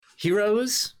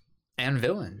heroes and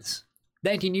villains.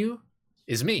 Thanking you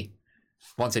is me,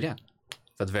 once again,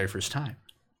 for the very first time.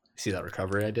 See that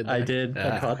recovery I did there? I did.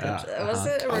 I caught that. Was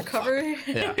it a recovery?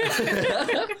 Yeah.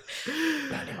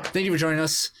 Thank you for joining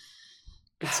us.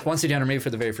 It's once again made for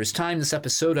the very first time this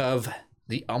episode of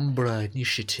the Umbra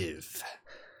Initiative,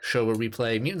 show where we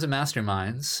play Mutants and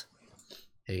Masterminds,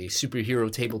 a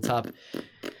superhero tabletop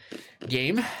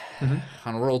game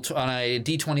on a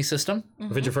D20 system.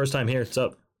 If it's your first time here, what's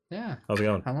up? Yeah. How's it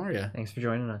going? How are you? Thanks for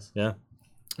joining us. Yeah.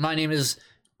 My name is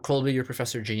Colby, your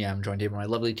Professor GM, joined here by my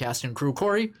lovely cast and crew,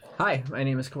 Corey. Hi, my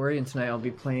name is Corey, and tonight I'll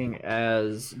be playing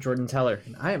as Jordan Teller.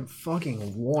 And I am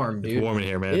fucking warm, dude. It's warm in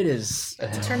here, man. It is.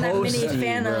 Turn that mini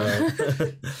fan on.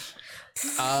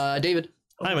 David.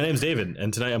 Hi, my name's David,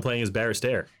 and tonight I'm playing as Barrett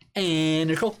Stair. And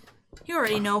Nicole. You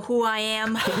already know who I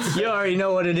am. You already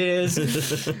know what it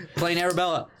is. Playing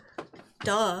Arabella.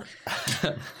 Duh.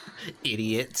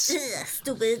 Idiots. Ugh,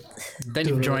 stupid. Thank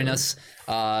you for joining us.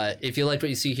 If you like what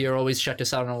you see here, always check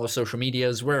us out on all our social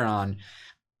medias. We're on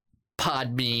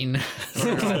Podbean,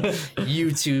 we're on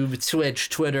YouTube, Twitch,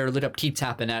 Twitter. Look up Keep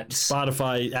Tapping At.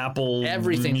 Spotify, Apple,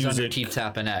 Everything's Music, under Keep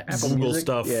Tapping At. Google Music?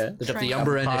 stuff. Yeah. Look up the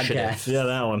Umbra Initiative. Yeah,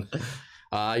 that one.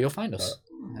 You'll find us.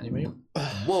 Anybody?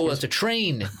 Whoa, that's a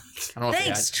train. I don't know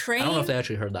Thanks, if they, train. I don't know if they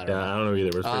actually heard that or Yeah, not. I don't know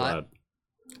either, but it's pretty loud.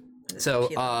 So,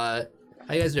 how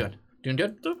you guys doing? Doing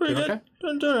good? Doing pretty Doing good. okay?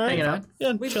 Doing all right. Hanging out?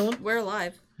 Yeah, chilling. We're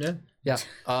alive. Yeah, Yeah.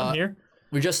 I'm here.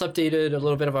 We just updated a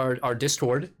little bit of our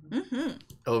Discord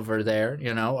over there.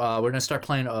 You know, we're gonna start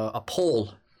playing a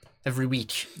poll every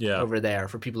week over there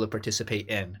for people to participate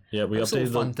in. Yeah, we That's a updated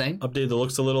little fun thing. Updated the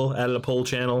looks a little. Added a poll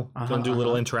channel. Gonna do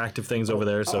little interactive things over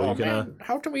there, so you can. Man,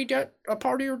 how can we get a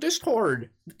part of your Discord?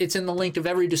 It's in the link of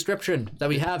every description that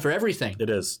we have for everything. It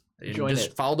is. Join just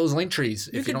it. follow those link trees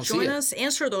if you can don't see join it. us,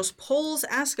 answer those polls,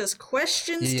 ask us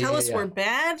questions, tell us we're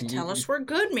bad, tell us we're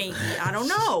good, maybe. I don't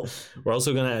know. We're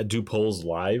also gonna do polls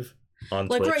live on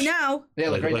Like Twitch. right now, Yeah,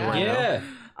 like right now. Yeah.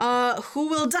 who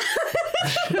will die?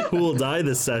 Who will die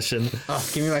this session? Oh,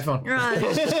 give me my phone. Right.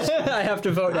 I have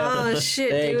to vote now. Oh,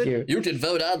 shit, Thank dude. you. You can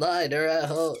vote online or at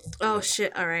home. Oh,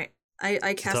 shit. All right.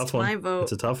 I cast Tough my one. vote.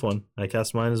 It's a tough one. I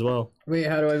cast mine as well. Wait,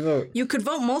 how do I vote? You could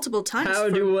vote multiple times How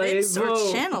for do I bits or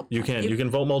vote? channel. You can. You can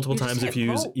vote multiple you just times if hit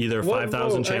you use vote. either What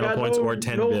 5,000 vote? I channel got points no- or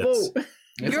 10 no bits. vote.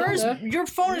 Your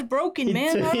phone is broken,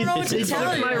 man. I don't know what to It's tell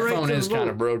like you. my Your right phone to is vote. kind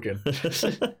of broken.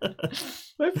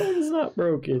 My phone is not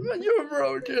broken. You're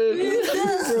broken.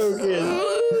 Broken.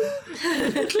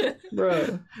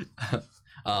 Bro.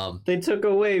 They took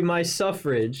away my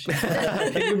suffrage.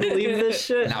 Can you believe this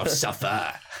shit? Now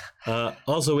suffer.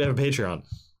 Also, we have a Patreon.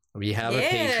 We have a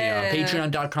Yeah.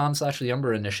 Patreon. Patreon.com/the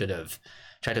Umbra Initiative.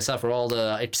 Check us out for all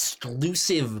the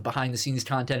exclusive behind-the-scenes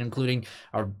content, including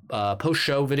our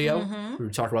post-show video. We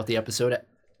talk about the episode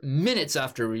minutes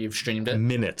after we've streamed it.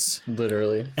 Minutes.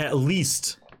 Literally. At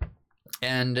least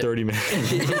And 30 minutes.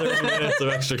 30 minutes of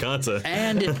extra content.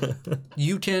 and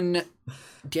you can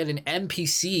get an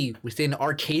NPC within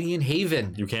Arcadian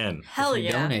Haven. You can. Hell You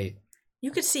yeah. donate.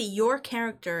 You could see your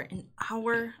character in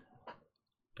our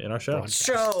In our show.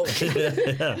 show.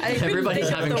 Everybody's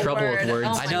having trouble with words.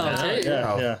 Oh I my know. God. Right?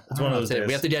 Yeah. It's one of those days.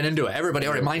 We have to get into it. Everybody,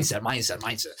 all right, mindset.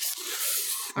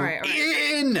 All right.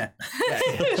 In.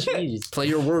 Jeez. Play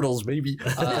your wordles, baby.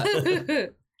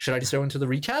 Should I just go into the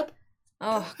recap?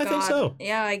 Oh, God. I think so.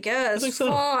 Yeah, I guess. I think so.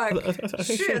 Fuck. I think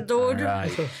Shit, so. dude.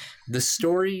 Right. The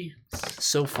story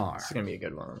so far. It's gonna be a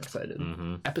good one. I'm excited.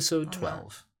 Episode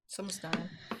 12. Someone's dying.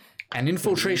 An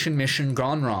infiltration mission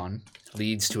gone wrong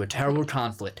leads to a terrible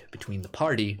conflict between the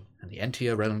party and the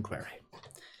Entia Reliquary.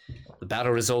 The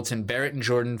battle results in Barrett and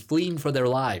Jordan fleeing for their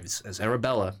lives as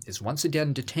Arabella is once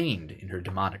again detained in her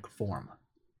demonic form.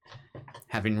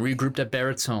 Having regrouped at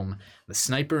Barrett's home, the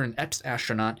sniper and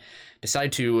ex-astronaut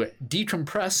decide to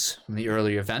decompress from the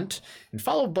earlier event and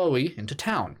follow Bowie into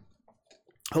town,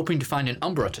 hoping to find an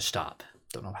Umbra to stop.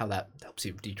 Don't know how that helps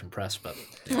you decompress, but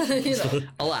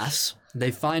alas,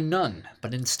 they find none,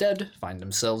 but instead find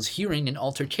themselves hearing an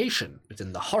altercation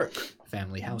within the Hark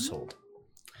family household.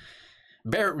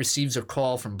 Barrett receives a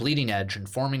call from Bleeding Edge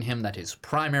informing him that his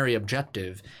primary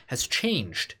objective has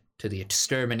changed to the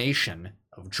extermination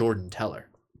of Jordan Teller.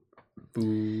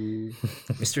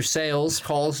 Mr. Sales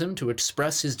calls him to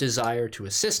express his desire to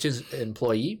assist his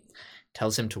employee,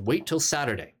 tells him to wait till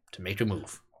Saturday to make a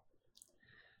move.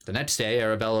 The next day,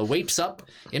 Arabella wakes up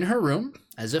in her room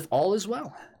as if all is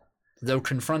well, though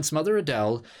confronts Mother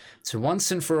Adele to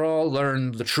once and for all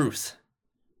learn the truth.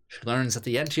 She learns that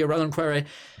the Entia Reliquary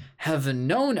have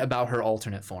known about her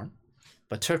alternate form,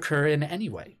 but took her in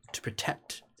anyway to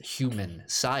protect the human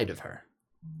side of her.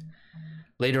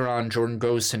 Later on, Jordan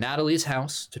goes to Natalie's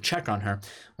house to check on her,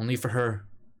 only for her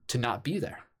to not be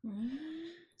there.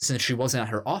 Since she wasn't at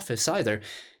her office either,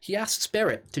 he asks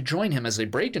Barrett to join him as they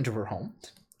break into her home,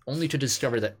 only to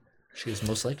discover that she has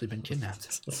most likely been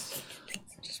kidnapped.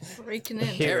 Breaking in.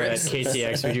 Here at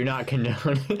KTX, we do not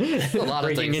condone A lot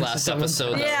of things last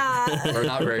episode that are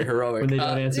not very heroic. when they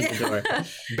don't answer the door.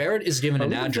 Barrett is given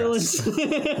an address.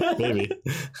 Maybe.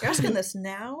 You're asking this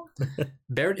now?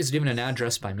 Barrett is given an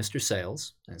address by Mr.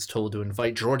 Sales and is told to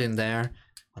invite Jordan there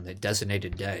on the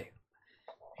designated day.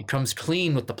 He comes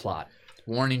clean with the plot,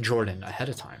 warning Jordan ahead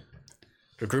of time.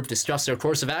 The group discuss their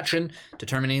course of action,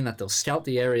 determining that they'll scout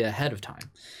the area ahead of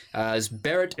time. As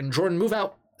Barrett and Jordan move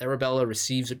out, Arabella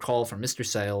receives a call from Mr.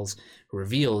 Sales, who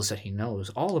reveals that he knows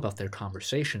all about their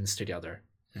conversations together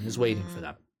and is waiting for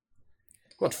them.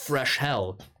 What fresh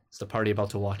hell is the party about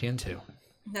to walk into?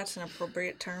 That's an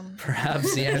appropriate term.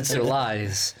 Perhaps the answer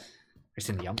lies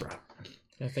in the Umbra.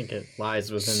 I think it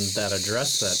lies within that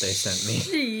address that they sent me.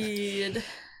 Shit. I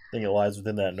think it lies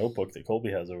within that notebook that Colby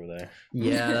has over there.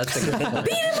 Yeah, that's a good one.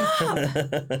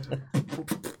 Beat him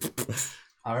up!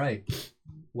 All right.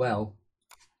 Well,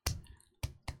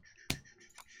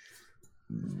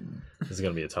 This is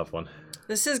going to be a tough one.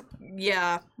 This is,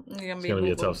 yeah. It's going to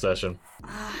be a tough session.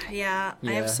 Yeah,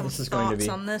 I have some this is going to thoughts be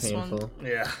on this painful. one.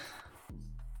 Yeah.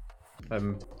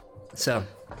 so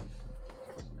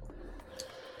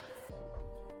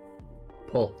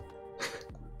Pull.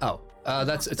 it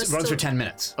runs still- for 10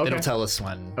 minutes. Okay. It'll tell us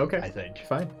when. Okay. I think.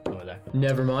 Fine. Over there.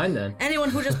 Never mind then. Anyone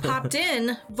who just popped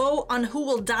in, vote on who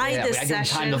will die Yeah, this I give them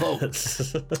session. time to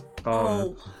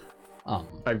vote. Oh,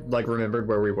 I remembered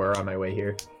where we were on my way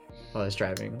here while I was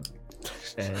driving,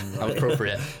 and How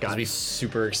appropriate. got me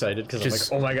super excited because I'm like,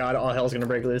 Just- oh my god, all hell's gonna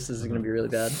break loose. This is gonna be really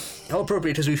bad. How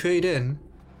appropriate because we fade in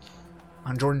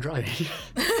on Jordan driving.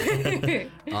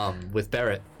 With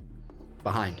Barrett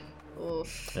behind.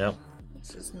 oof. Yep.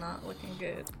 This is not looking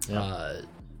good.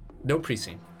 No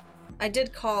pre-scene. I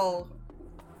did call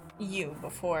you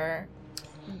before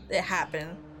it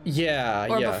happened. Yeah,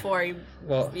 Or before you,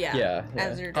 Well,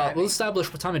 as you're driving. We'll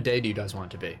establish what time of day do you guys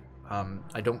want it to be.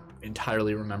 I don't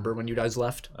entirely remember when you guys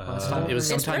left last time. It was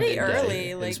It's sometime pretty midday. early,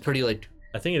 It was like- pretty like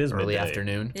I think it is early midday.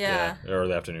 afternoon. yeah.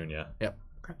 Early afternoon, yeah. Yep.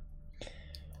 yeah.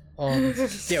 What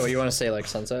do you want to say, like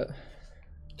sunset?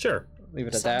 Sure. Leave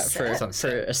it at Sunset. that for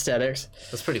aesthetics.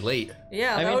 That's pretty late.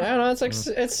 Yeah, I that mean, would- I don't know. It's like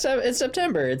it's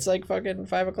September. It's like fucking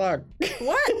 5 o'clock.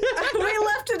 What? We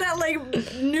left it at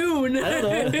like noon. I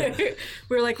don't know. We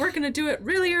were like, we're gonna do it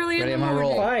really early Ready? in I'm the gonna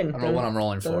morning. roll. Fine. I don't know what I'm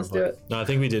rolling Then for, let's but do it. No, I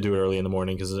think we did do it early in the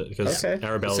morning because Okay.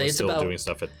 Arabella Say was it's still about- doing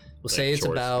stuff at. we'll say it's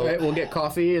chores. about, All right, we'll get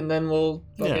coffee and then we'll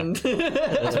fucking.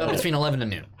 it's about between 11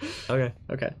 and noon. Okay.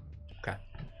 Okay. Okay.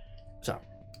 So,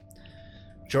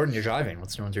 Jordan, you're driving.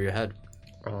 What's going through your head?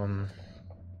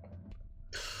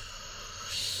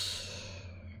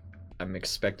 I'm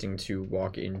expecting to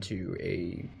walk into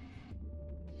a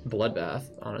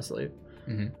bloodbath, honestly.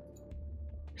 Mm-hmm.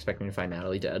 Expecting to find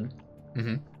Natalie dead.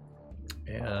 Mm-hmm.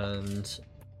 And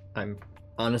I'm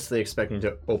honestly expecting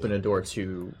to open a door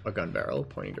to a gun barrel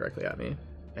pointing directly at me.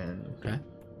 And Okay.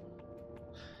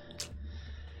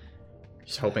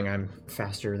 just hoping I'm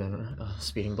faster than a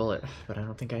speeding bullet, but I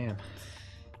don't think I am.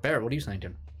 Barrett, what are you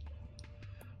thinking?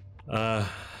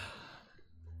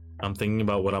 I'm thinking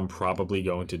about what I'm probably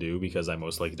going to do because I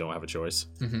most likely don't have a choice.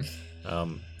 Mm-hmm.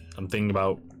 I'm thinking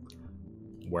about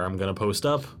where I'm gonna post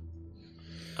up.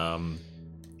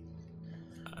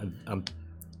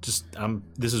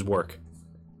 This is work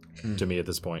to me at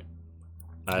this point.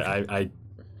 I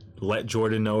let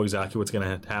Jordan know exactly what's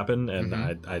gonna happen, and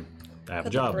I have a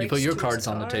job. You put your cards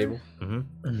on the table.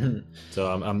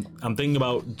 So I'm thinking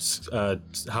about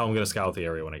how I'm gonna scout the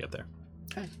area when I get there.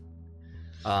 Okay.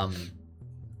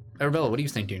 Arabella, what are you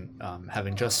thinking?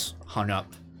 Having just hung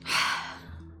up.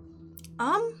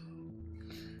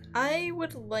 I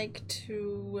would like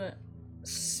to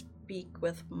speak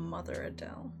with Mother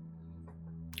Adele.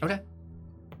 Okay.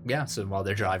 Yeah, so while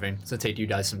they're driving, it's gonna take you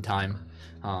guys some time.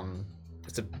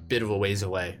 It's a bit of a ways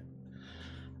away.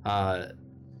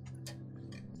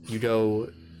 You go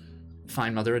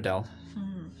find Mother Adele.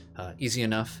 Easy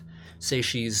enough. Say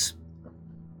she's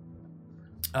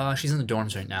in the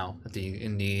dorms right now,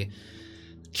 in the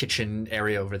kitchen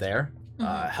area over there,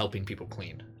 helping people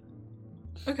clean.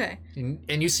 Okay.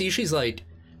 And you see she has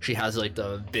like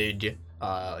the big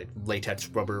like latex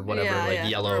rubber whatever, Yeah,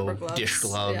 yellow rubber gloves, dish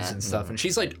gloves yeah. and stuff, and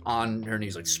she's like on her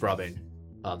knees like scrubbing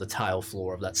the tile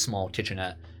floor of that small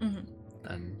kitchenette,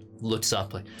 and looks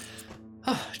up like,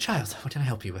 "Oh, child, what can I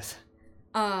help you with?"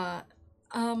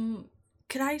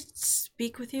 Could I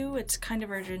speak with you? It's kind of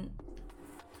urgent.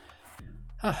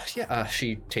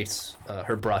 She takes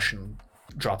her brush and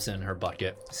drops it in her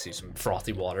bucket. See some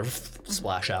frothy water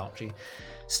splash out. She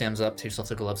stands up, takes off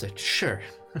the gloves, like, sure.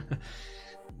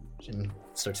 And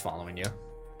starts following you.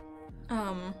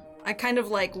 I kind of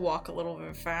like walk a little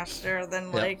bit faster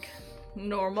than like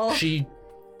normal. She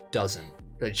doesn't.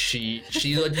 Like she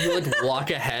like, you like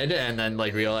walk ahead and then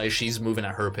like realize she's moving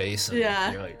at her pace. And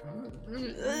Yeah. You're like,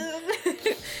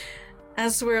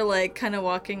 As we're like kind of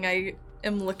walking, I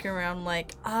am looking around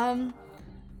like,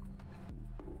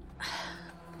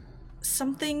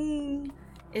 something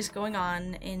is going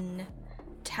on in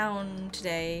town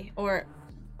today, or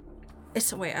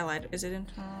wait, I lied. Is it in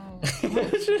town?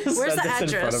 Where's the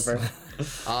address?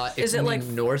 it's Is it in the like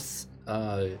north?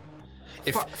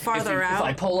 Farther out? If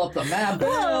I pull up the map.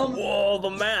 Whoa, the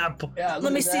map! Yeah,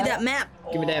 Let me see that map.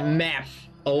 Give me that map.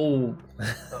 Oh.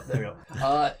 There we go.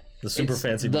 The super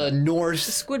fancy The map. north.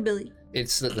 Squidbilly.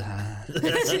 It's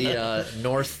the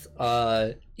north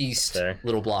east There.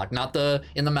 little block, not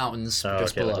in the mountains, Oh,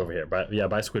 just okay, like below. over here. By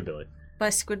Squidbilly. By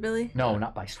Squidbilly? No,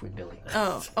 not by Squidbilly.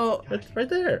 Oh. Right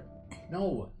there.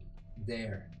 No,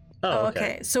 there. Oh,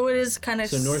 okay. So it is kind of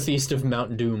So northeast of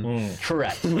Mount Doom.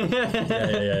 Correct.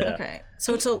 Yeah. Okay.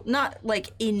 So it's not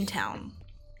like in town.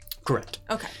 Correct.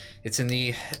 Okay. It's in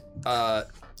the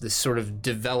this sort of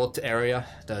developed area,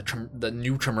 the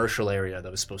new commercial area that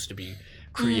was supposed to be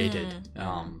created.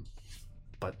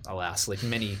 But alas, like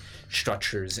many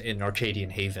structures in Arcadian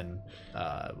Haven,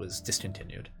 was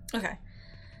discontinued. Okay.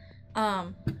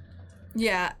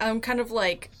 Yeah, I'm kind of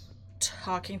like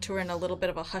talking to her in a little bit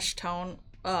of a hushed tone,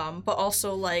 but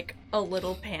also like a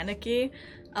little panicky.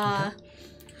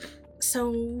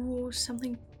 So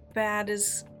something bad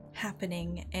is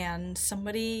happening and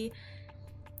somebody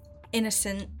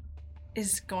innocent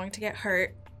is going to get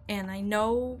hurt, and I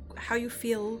know how you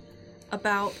feel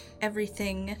about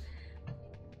everything,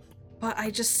 but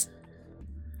I just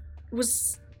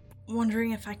was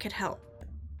wondering if I could help.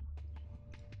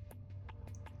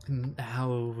 And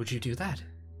how would you do that?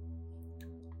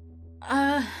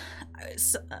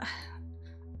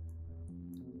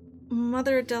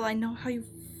 Mother Adele, I know how you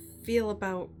feel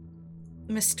about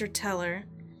Mr. Teller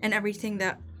and everything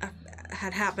that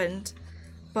had happened,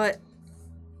 but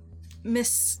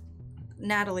Miss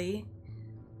Natalie,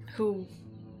 who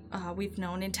we've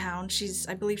known in town,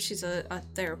 I believe she's a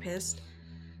therapist.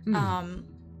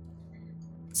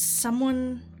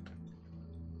 Someone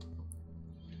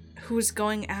who was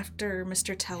going after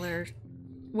Mr. Teller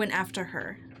went after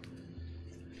her.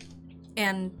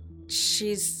 And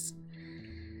she's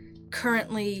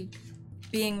currently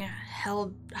being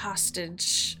held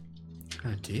hostage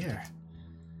Oh dear.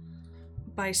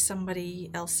 by somebody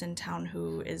else in town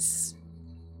who is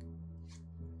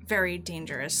very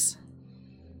dangerous.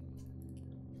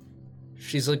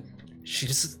 She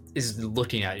just is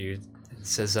looking at you and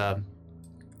says, I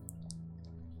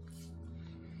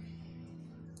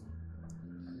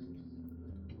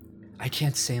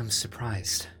can't say I'm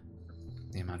surprised.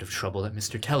 The amount of trouble that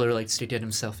Mr. Teller likes to get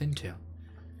himself into.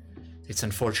 It's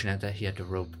unfortunate that he had to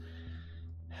rope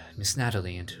Miss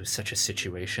Natalie into such a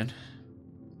situation.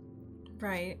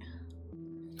 Right.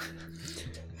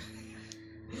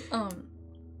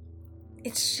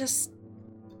 It's just...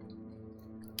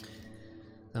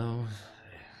 Though,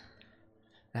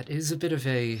 that is a bit of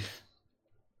a...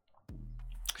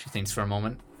 She thinks for a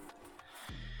moment.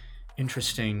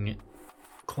 Interesting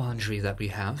quandary that we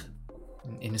have.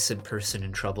 An innocent person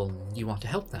in trouble, and you want to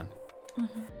help them.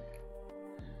 Mm-hmm.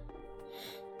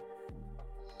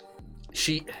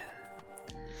 She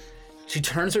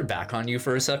turns her back on you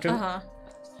for a second. Uh-huh.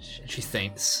 She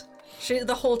thinks.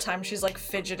 The whole time she's like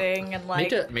fidgeting and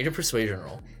like... Make a persuasion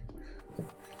roll.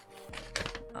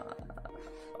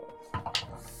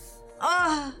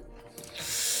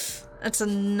 That's a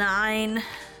 9.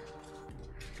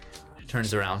 She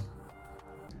turns around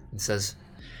and says,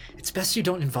 "It's best you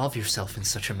don't involve yourself in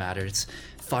such a matter. It's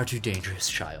far too dangerous,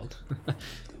 child.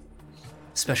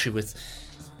 Especially with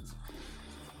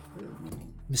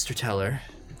Mr. Teller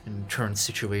and current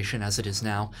situation as it is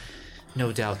now.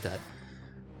 No doubt that,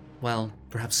 well,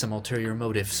 perhaps some ulterior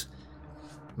motives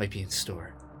might be in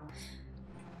store."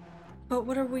 But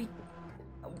what are we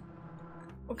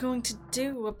going to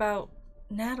do about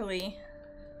Natalie?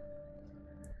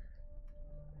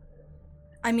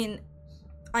 I mean,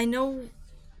 I know...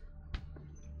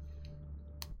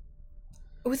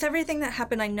 With everything that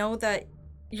happened, I know that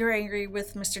you're angry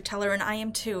with Mr. Teller, and I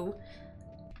am too.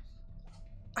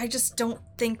 I just don't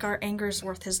think our anger is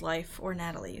worth his life or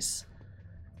Natalie's.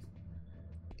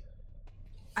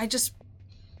 I just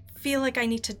feel like I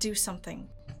need to do something.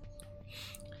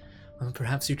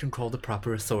 Perhaps you can call the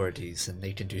proper authorities and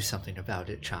they can do something about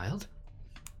it, child.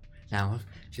 Now,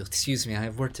 if you'll excuse me, I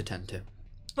have work to tend to.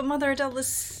 But Mother Adele,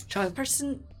 this Child.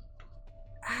 person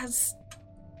has...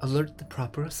 Alert the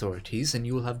proper authorities and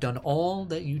you will have done all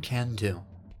that you can do.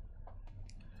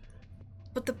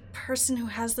 But the person who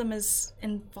has them is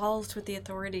involved with the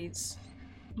authorities.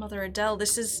 Mother Adele,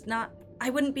 this is not... I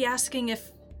wouldn't be asking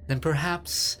if... Then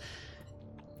perhaps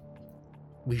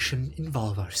we shouldn't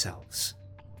involve ourselves.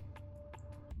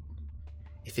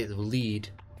 If it will lead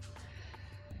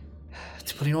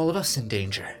to putting all of us in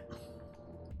danger.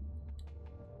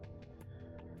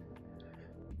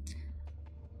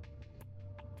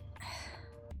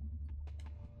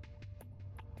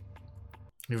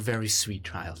 You're a very sweet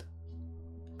child.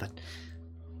 But,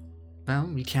 well,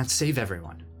 we can't save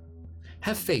everyone.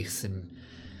 Have faith in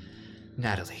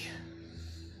Natalie.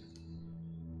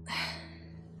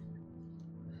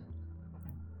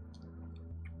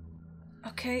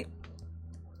 Okay.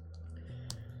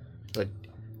 Like,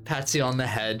 pats you on the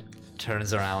head,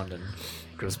 turns around, and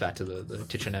goes back to the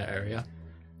kitchenette area.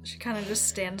 She kind of just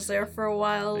stands there for a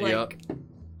while, like... Yep.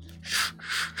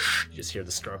 You just hear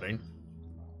the scrubbing.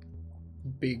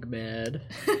 Big mad.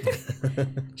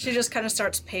 She just kind of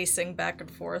starts pacing back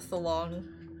and forth along,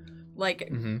 like,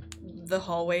 the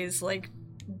hallways, like,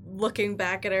 looking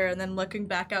back at her, and then looking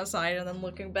back outside, and then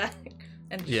looking back.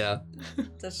 And Yeah.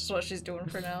 that's just what she's doing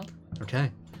for now. Okay.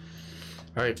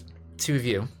 All right, 2 of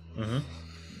you.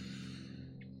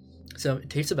 So it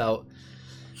takes about,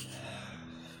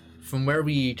 from where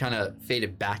we kind of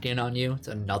faded back in on you, it's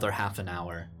another half an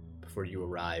hour before you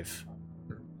arrive.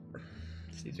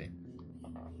 Excuse me.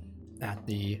 At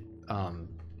the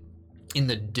in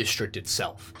the district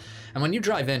itself. And when you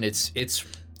drive in, it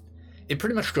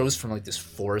pretty much goes from like this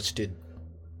forested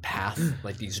path,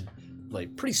 like these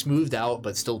like pretty smoothed out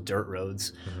but still dirt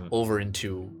roads, over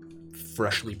into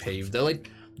freshly paved. They're like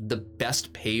the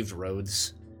best paved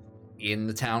roads in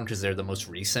the town because they're the most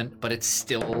recent, but it's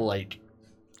still like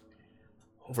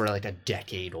over like a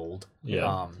decade old.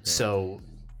 So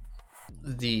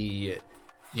the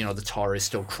the tar is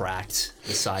still cracked,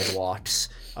 the sidewalks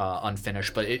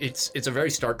unfinished, but it's a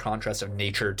very stark contrast of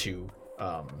nature to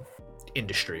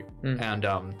industry. And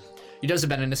you guys have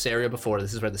been in this area before.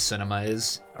 This is where the cinema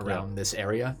is, around this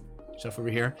area, stuff over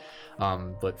here.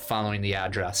 But following the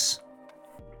address,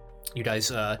 you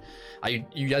guys are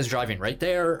you guys driving right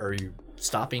there, or are you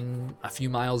stopping a few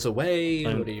miles away?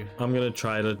 I'm gonna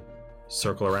try to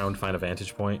circle around, find a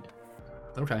vantage point.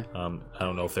 Okay. I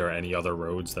don't know if there are any other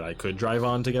roads that I could drive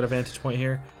on to get a vantage point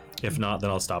here. If not, then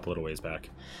I'll stop a little ways back.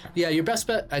 Yeah, your best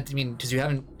bet, I mean, because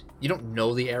you don't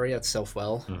know the area itself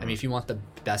well. I mean, if you want the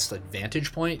best like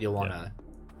vantage point, you'll want to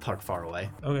park far away.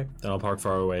 Okay, then I'll park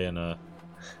far away and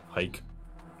hike.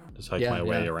 Just hike my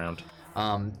way around.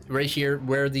 Right here,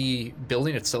 where the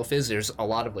building itself is, there's a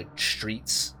lot of like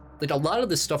streets. Like a lot of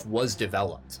this stuff was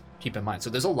developed. Keep in mind, so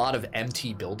there's a lot of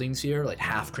empty buildings here, like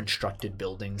half-constructed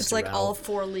buildings. It's like all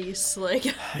for lease, like.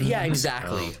 Yeah,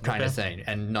 exactly, kind of thing,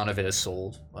 and none of it is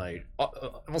sold. Like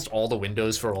almost all the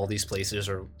windows for all these places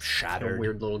are shattered. A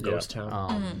weird little ghost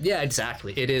town. Yeah,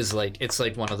 exactly. It is like it's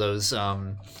like one of those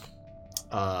boom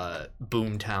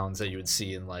towns that you would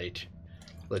see in like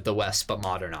the West, but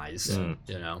modernized.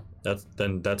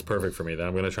 That's perfect for me. Then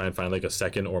I'm gonna try and find like a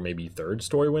second or maybe third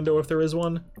story window if there is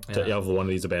one to have one of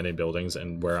these abandoned buildings,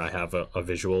 and where I have a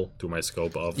visual through my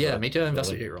scope of make an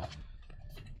investigate roll.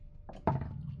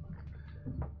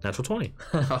 Natural 20.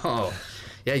 Oh,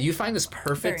 yeah, you find this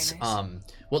perfect Very nice.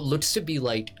 What looks to be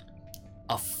like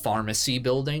a pharmacy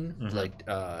building. Like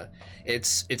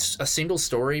it's a single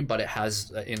story, but it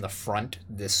has in the front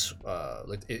this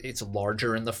like it's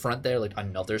larger in the front there, like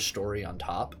another story on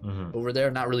top over there,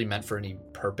 not really meant for any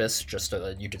purpose, just so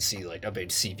that you could see like a big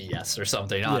CVS or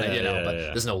something on it, but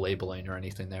there's no labeling or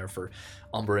anything there for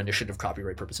Umbra Initiative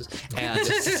copyright purposes. And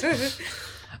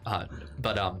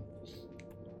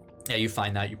yeah, you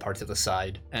find that, you park to the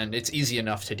side, and it's easy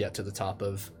enough to get to the top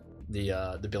of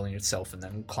the building itself and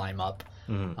then climb up.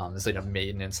 There's like a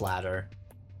maintenance ladder,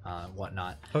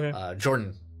 whatnot. Okay.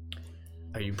 Jordan,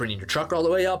 are you bringing your truck all the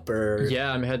way up, or?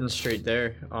 Yeah, I'm heading straight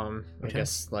there. I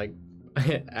guess like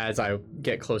as I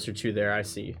get closer to there, I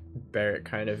see Barrett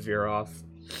kind of veer off.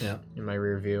 In my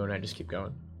rear view, and I just keep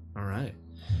going. All right.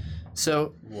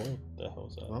 So. What the hell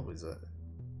is that? What was that?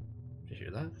 Did you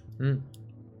hear that?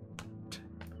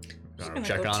 Gonna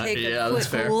Check go on it. take a Yeah, that's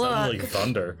quick fair. look. Sounds like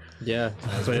thunder. Yeah,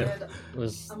 but it Good.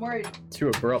 was I'm worried. too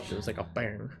abrupt. It was like a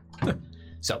bang.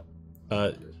 So.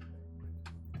 I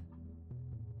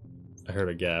heard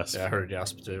a gasp. Yeah, I heard a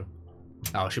gasp too.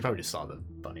 Oh, she probably just saw the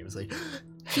bunny. Was like,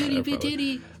 Yeah, probably.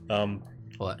 titty. I'll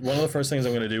What? One of the first things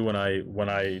I'm going to do when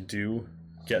I do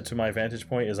get to my vantage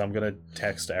point is I'm going to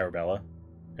text Arabella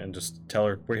and just tell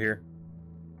her we're here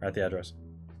at the address.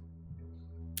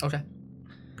 Okay.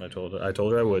 I told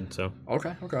her I would, so.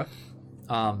 Okay.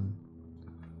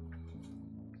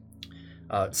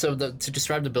 So to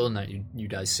describe the building that you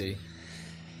guys see,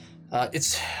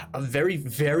 it's a very,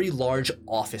 very large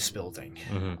office building.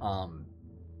 Mm-hmm.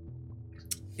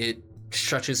 It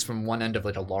stretches from one end of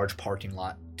like a large parking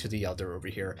lot to the other over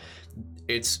here.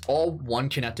 It's all one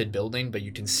connected building, but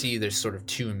you can see there's sort of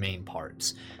two main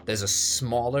parts. There's a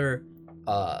smaller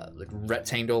like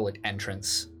rectangle like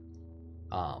entrance,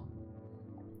 and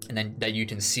then that you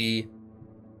can see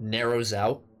narrows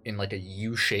out in like a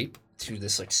U shape to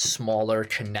this like smaller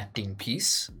connecting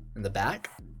piece in the back,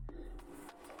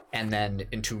 and then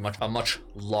into a much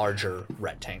larger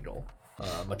rectangle.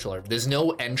 Much larger. There's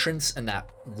no entrance in that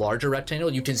larger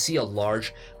rectangle. You can see a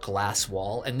large glass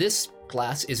wall, and this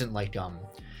glass isn't like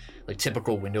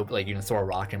typical window, like you can throw a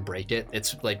rock and break it.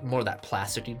 It's like more of that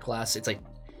plasticky glass. It's like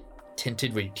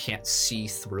tinted where you can't see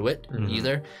through it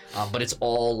either, but it's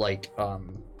all like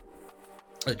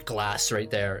glass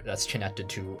right there that's connected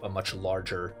to a much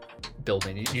larger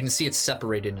building. You can see it's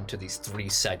separated into these three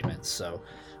segments. So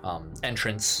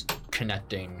entrance,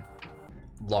 connecting,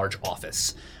 large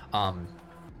office.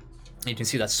 You can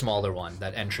see that smaller one,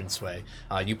 that entranceway.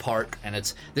 You park, and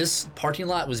this parking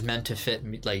lot was meant to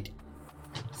fit like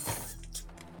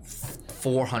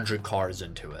 400 cars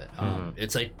into it.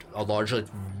 It's like a large like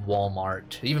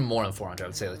Walmart, even more than 400. I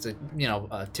would say it's a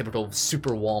a typical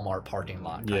super Walmart parking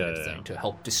lot kind of thing to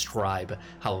help describe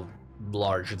how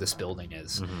large this building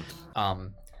is.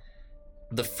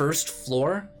 The first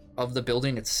floor of the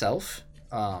building itself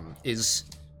is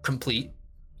complete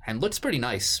and looks pretty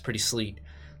nice, pretty sleek.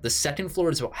 The second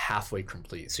floor is about halfway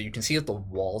complete, so you can see that the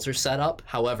walls are set up.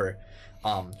 However,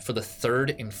 for the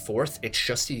third and fourth, it's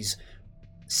just these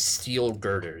steel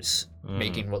girders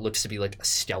making what looks to be like a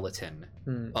skeleton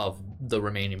of the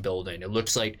remaining building. It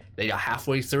looks like they got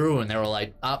halfway through and they were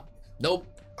like, nope,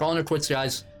 calling it quits,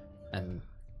 guys, and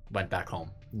went back home.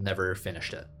 Never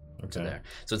finished it. Okay. There.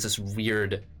 So it's this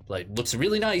weird, like, looks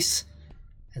really nice,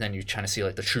 and then you kind of see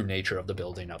like the true nature of the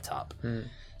building up top.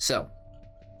 So,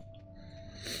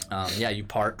 you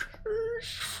park.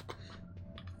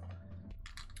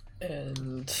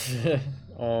 And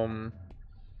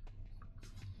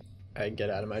I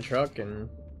get out of my truck and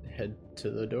head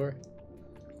to the door.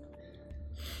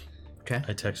 Okay.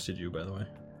 I texted you, by the way.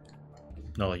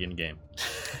 Not like in game.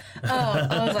 Oh,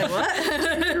 I was like, what?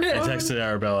 I texted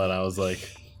Arabella and I was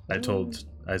like, I was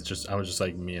just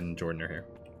like, me and Jordan are here.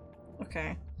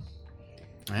 Okay.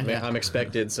 I'm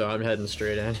expected, so I'm heading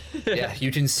straight in. Yeah,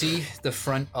 you can see the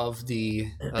front of the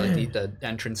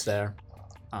entrance there.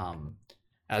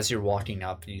 As you're walking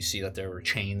up, you see that there were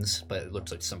chains, but it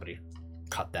looks like somebody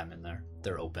cut them in there.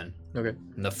 They're open. Okay.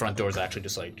 And the front door is actually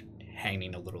just like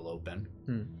hanging a little open.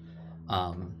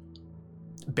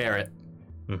 Barrett,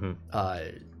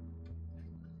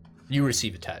 you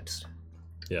receive a text.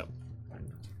 Yeah.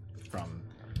 From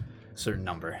a certain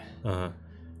number.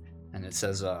 And it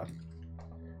says,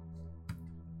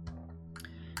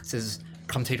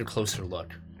 come take a closer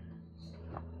look.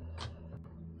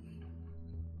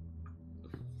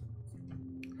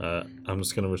 I'm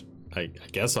just gonna, I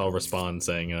guess I'll respond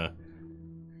saying,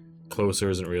 closer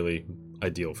isn't really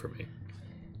ideal for me.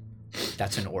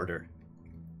 That's an order.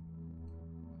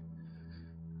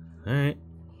 All right.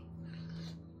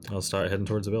 I'll start heading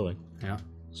towards the building. Yeah.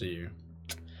 So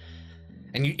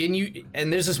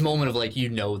and there's this moment of like,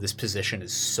 this position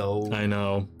is so I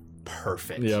know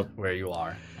perfect. Yep. Where you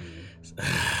are.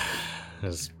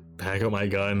 Just pack up my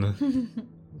gun.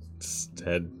 Just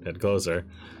head closer.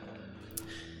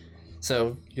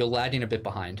 So you're lagging a bit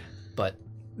behind, but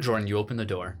Jordan, you open the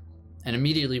door, and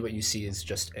immediately what you see is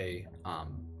just a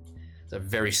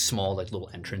very small like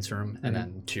little entrance room, and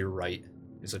then to your right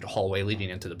is like a hallway leading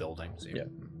into the building. So you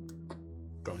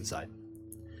go inside,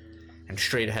 and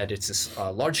straight ahead it's this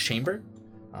large chamber,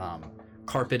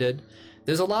 carpeted.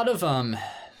 There's a lot of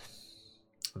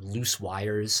loose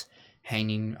wires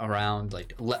hanging around,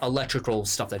 like electrical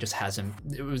stuff that just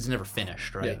it was never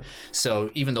finished, right? Yeah. So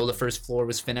even though the first floor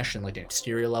was finished in like an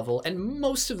exterior level, and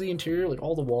most of the interior, like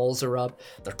all the walls are up,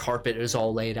 the carpet is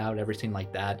all laid out, everything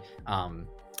like that.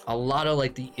 A lot of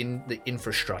like the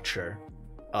infrastructure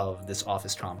of this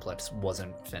office complex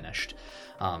wasn't finished.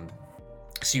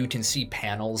 So you can see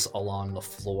panels along the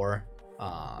floor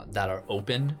that are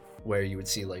open, where you would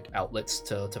see like outlets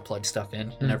to plug stuff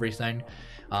in and everything.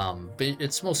 But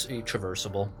it's mostly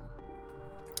traversable.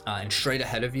 And straight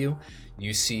ahead of you,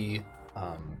 you see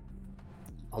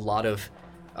a lot of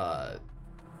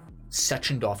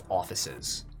sectioned off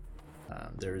offices.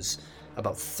 There's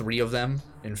about 3 of them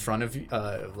in front of you,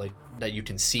 like that you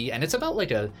can see, and it's about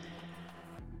like a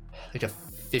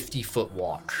 50-foot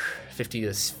walk, 50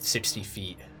 to 60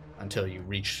 feet until you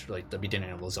reach like the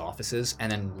beginning of those offices,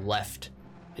 and then left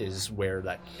is where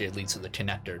that it leads to the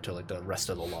connector to like the rest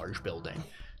of the large building.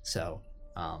 So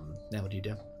now what do you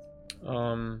do?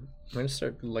 I'm gonna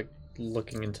start like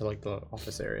looking into like the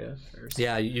office area first.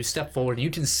 Yeah, you step forward. You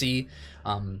can see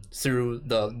through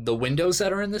the windows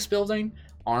that are in this building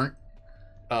aren't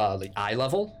like eye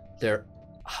level. They're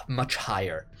much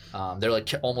higher. They're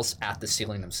like almost at the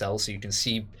ceiling themselves, so you can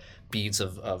see beads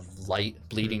of light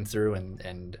bleeding through,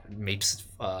 and makes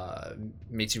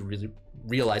you really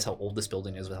realize how old this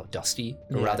building is, with how dusty,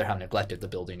 or rather how neglected the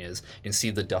building is. You can see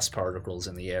the dust particles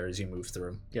in the air as you move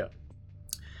through. Yeah.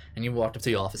 And you walk up to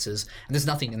the offices, and there's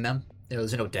nothing in them.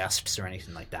 There's no desks or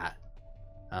anything like that.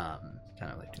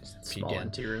 Kind of like just Small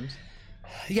empty rooms.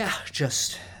 Yeah,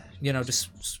 just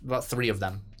about 3 of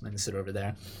them. Let me sit over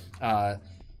there.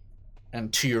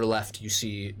 And to your left, you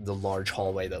see the large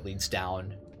hallway that leads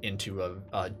down into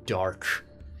a darker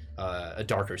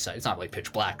side. It's not like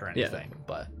pitch black or anything,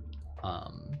 but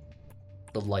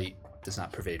the light does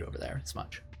not pervade over there as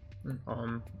much.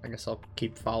 I guess I'll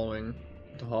keep following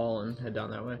the hall and head down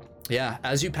that way. Yeah,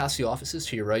 as you pass the offices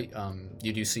to your right,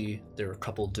 you do see there are a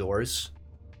couple doors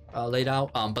laid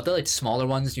out, but they're like smaller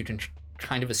ones. You can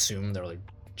kind of assume they're like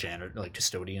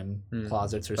custodian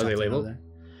closets or something. Are they labeled? There.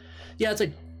 Yeah, it's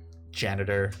like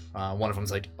janitor. One of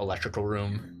them's like electrical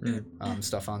room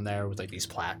stuff on there with like these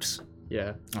plaques.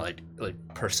 Yeah. Like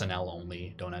personnel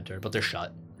only, don't enter, but they're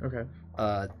shut. Okay.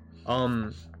 Are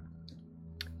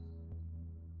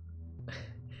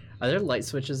there light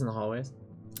switches in the hallways?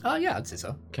 Yeah, I'd say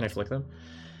so. Can I flick them?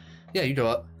 Yeah, you go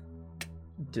up.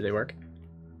 Do they work?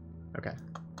 Okay.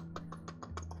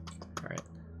 All right.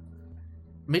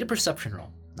 Made a perception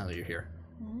roll now that you're here.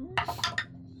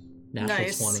 Natural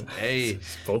Nice. 20. Hey,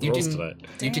 Both rolls tonight.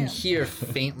 you can Damn. hear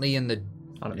faintly in the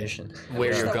On a mission.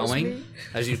 where you're That was going. me.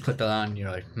 As you click that on, you're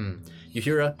like, You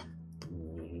hear a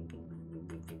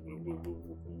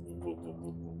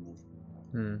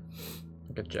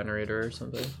Like a generator or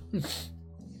something.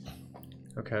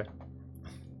 Okay.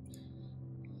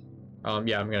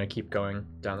 Yeah, I'm gonna keep going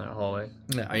down that hallway.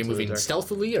 Yeah, are you Into the moving dark.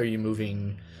 stealthily? Or are you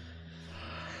moving?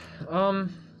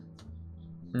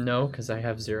 No, because I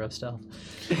have 0 stealth.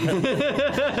 So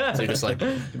you're just like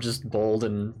I'm just bold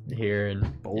and here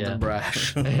and bold and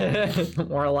brash.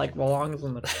 More like belongs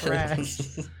in the trash.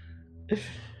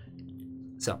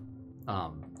 So,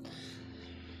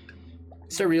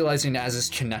 start realizing as this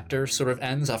connector sort of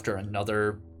ends after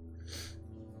another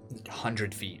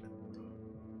 100 feet,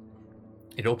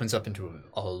 it opens up into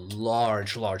a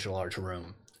large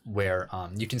room where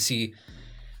you can see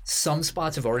some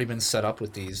spots have already been set up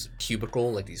with these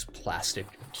these plastic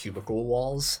cubicle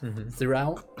walls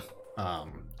throughout,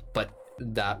 but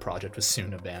that project was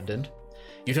soon abandoned.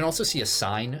 You can also see a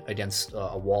sign against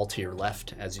a wall to your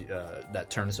left as that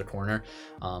turns the corner.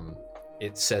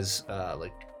 It says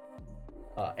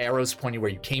arrows pointing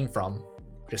where you came from.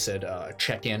 Just said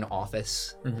check-in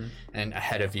office, and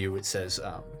ahead of you it says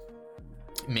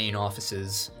main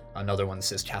offices. Another one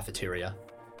says cafeteria,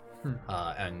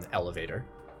 and elevator.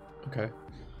 Okay.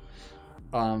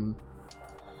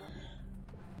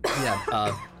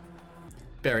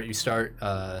 Barrett, you start.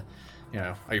 Are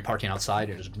you parking outside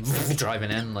or just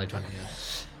driving in like?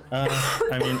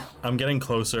 I mean, I'm getting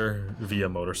closer via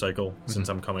motorcycle since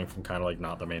I'm coming from kind of like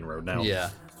not the main road now. Yeah.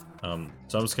 So I'm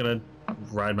just gonna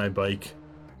ride my bike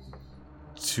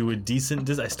to a decent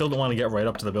distance. I still don't want to get right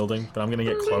up to the building, but I'm gonna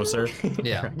get closer.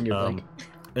 Yeah.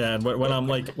 And when I'm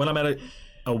at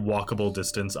a walkable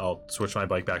distance, I'll switch my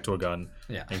bike back to a gun.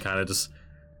 Yeah. And kind of just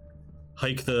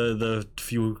hike the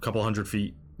couple hundred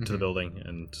feet to the building,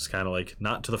 and just kind of like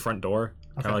not to the front door,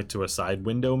 kind of like to a side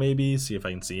window maybe, see if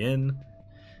I can see in.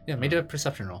 Yeah, make a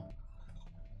perception roll.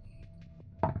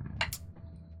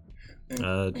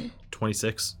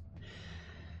 26.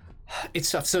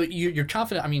 It's tough. So you're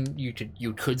confident. I mean,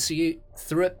 you could see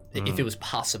through it if it was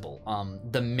possible.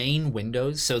 The main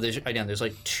windows. So there's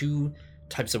like 2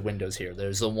 types of windows here.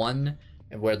 There's the one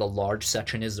where the large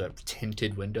section is the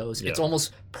tinted windows. It's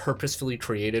almost purposefully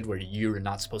created where you're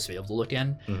not supposed to be able to look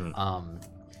in,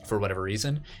 for whatever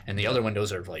reason. And the other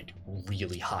windows are like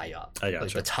really high up,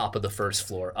 like the top of the first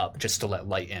floor up, just to let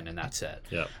light in, and that's it.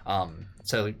 Yeah.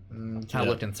 So kind of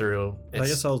looking through. I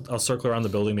guess I'll circle around the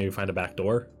building, maybe find a back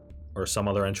door or some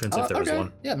other entrance if there is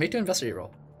one. Yeah, make an investigate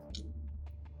roll.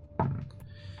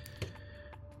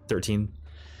 13.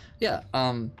 Yeah.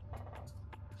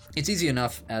 It's easy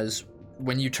enough as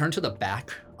when you turn to the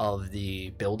back of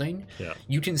the building,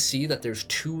 you can see that there's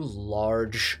two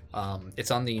large,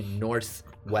 it's on the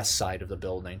northwest side of the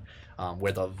building,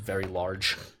 where the very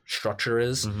large structure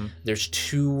is. There's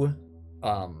two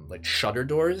like shutter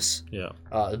doors.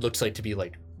 It looks like to be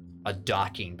like a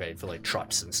docking bay for like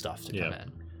trucks and stuff to come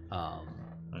in. I'm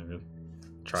gonna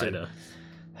try to.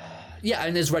 Yeah,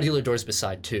 and there's regular doors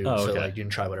beside too, so okay. like you can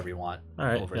try whatever you want. All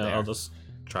right, over there. I'll just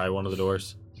try one of the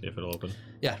doors, see if it'll open.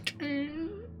 Yeah. Okay,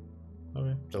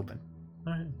 It's open.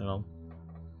 all right, then I'll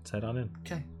head on in.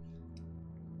 Okay.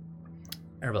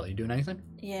 Arabella, you doing anything?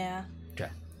 Yeah. Okay.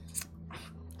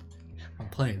 I'm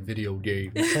playing video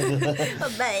games.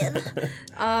 Oh, man.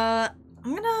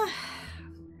 I'm gonna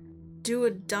do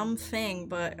a dumb thing,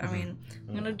 but I mean,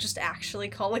 I'm gonna just actually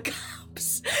call the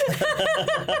cops.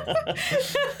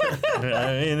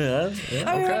 Okay.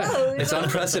 It's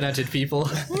unprecedented, people.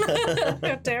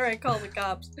 How dare I call the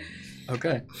cops?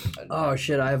 Okay. Oh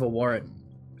shit! I have a warrant.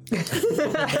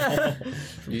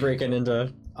 Breaking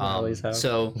into Molly's house.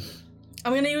 So,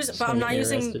 I'm gonna use, but I'm not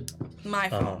using arrested. my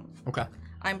phone. okay.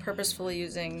 I'm purposefully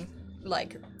using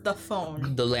like the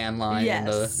phone. The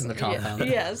landline in the compound.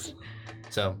 Yes.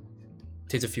 So,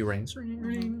 takes a few rings.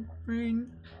 Ring.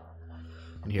 And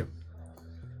here.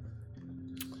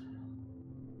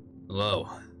 Hello.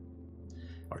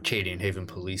 Arcadian Haven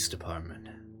Police Department.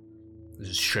 This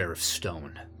is Sheriff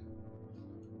Stone.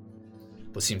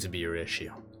 What seems to be your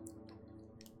issue?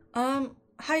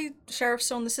 Hi, Sheriff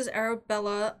Stone. This is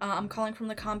Arabella. I'm calling from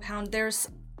the compound. There's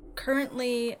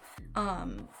currently,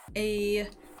 a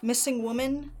missing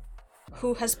woman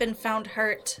who has been found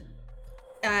hurt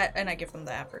at, and I give them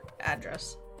the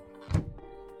address.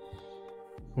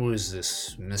 Who is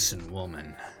this missing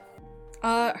woman?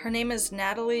 Her name is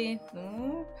Natalie.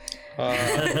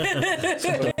 I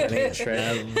think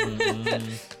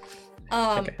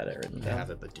I had it written I down. have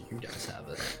it, but do you guys have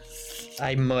it?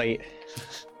 I might.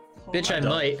 Bitch, I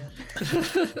might.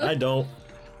 I don't.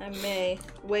 I may.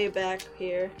 Way back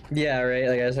here. Yeah, right.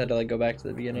 Like I just had to like go back to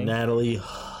the beginning. Natalie.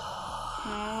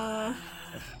 Uh,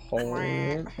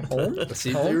 Home. Let's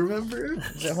see if they remember.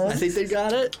 Is it home? I think they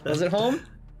got it. Was it home?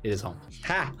 It is home.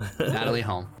 Ha! Natalie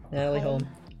Home. Natalie Home.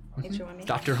 H-O-M-E.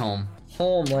 Dr. Home.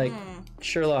 Home, like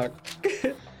Sherlock.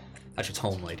 Actually, it's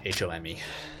home like H-O-M-E.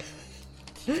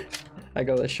 I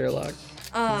go with Sherlock.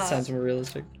 It sounds more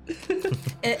realistic.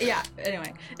 Yeah,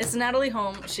 anyway. It's Natalie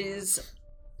Home. She's,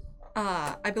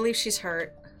 I believe she's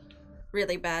hurt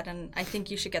really bad, and I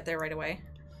think you should get there right away.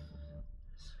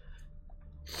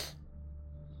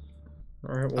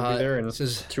 All right, we'll be there in this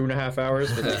is 2.5 hours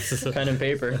with pen and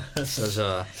paper. says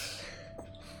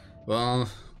well,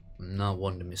 I'm not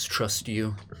one to mistrust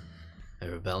you,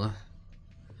 Arabella.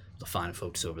 The fine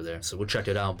folks over there, so we'll check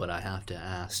it out, but I have to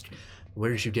ask, where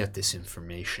did you get this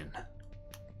information?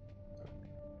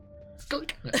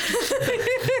 Click.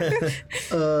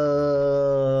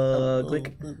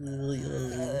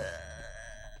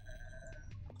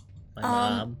 My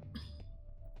mom.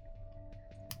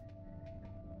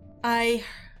 I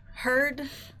heard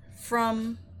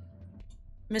from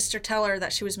Mr. Teller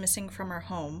that she was missing from her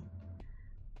home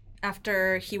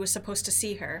after he was supposed to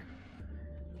see her.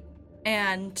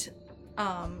 And,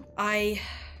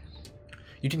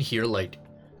 You can hear like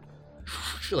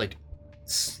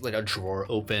a drawer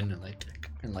open and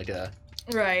like a,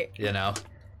 Right. you know,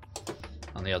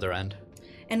 on the other end.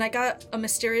 And I got a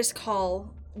mysterious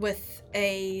call with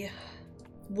a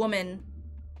woman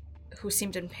who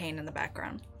seemed in pain in the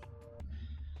background.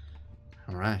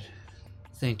 All right.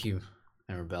 Thank you,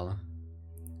 Arabella.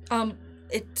 I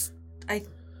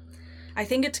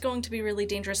think it's going to be really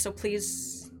dangerous, so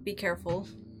please be careful.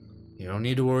 You don't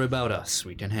need to worry about us.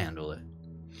 We can handle it.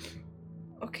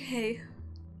 Okay.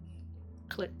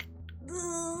 Click.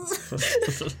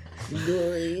 She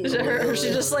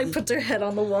just like puts her head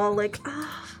on the wall like,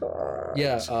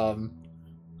 Yeah,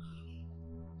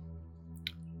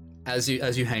 as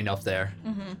you hang up there,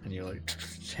 and you like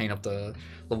hang up the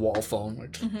wall phone,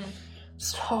 like,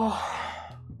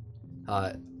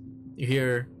 you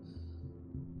hear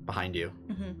behind you,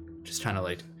 just kind of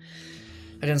like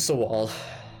against the wall.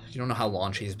 You don't know how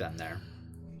long she's been there.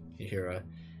 You hear a,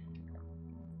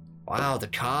 wow, the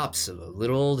cops of a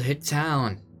little old hick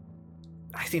town.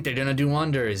 I think they're gonna do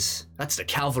wonders. That's the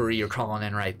cavalry you're calling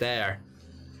in right there.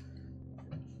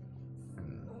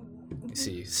 And you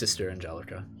see Sister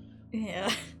Angelica. yeah.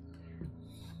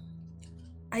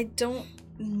 I don't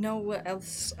know what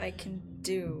else I can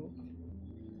do.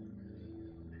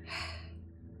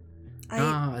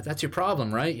 That's your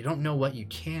problem, right? You don't know what you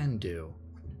can do.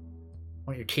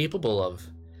 What you're capable of.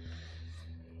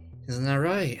 Isn't that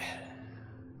right?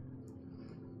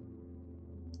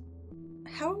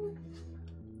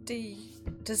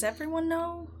 Does everyone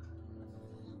know?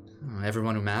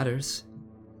 Everyone who matters.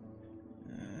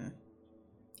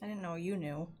 I didn't know you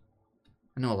knew.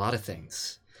 I know a lot of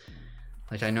things.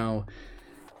 Like, I know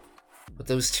what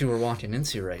those two are walking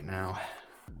into right now.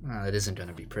 It isn't going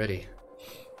to be pretty.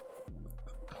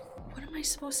 What am I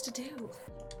supposed to do?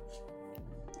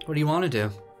 What do you want to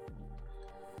do?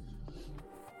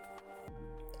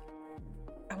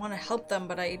 I want to help them,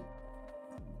 but I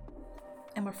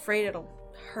am afraid it'll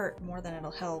hurt more than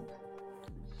it'll help.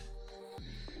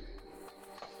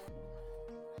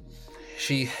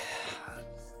 She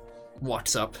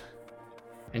walks up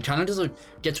and kind of just like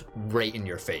gets right in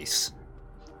your face.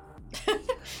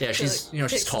 Yeah, she's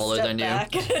she's taller than you.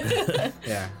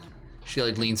 Yeah, she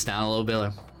like leans down a little bit.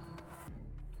 Like,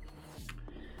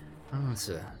 oh, it's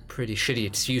a pretty shitty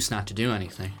excuse not to do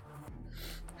anything.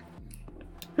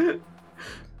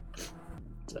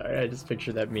 Sorry, I just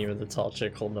pictured that meme of the tall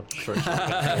chick holding up the short chick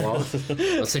at the wall.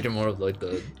 I was thinking more of like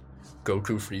the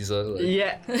Goku Frieza. Like,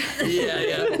 Yeah.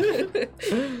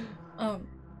 yeah.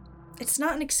 It's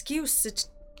not an excuse. It's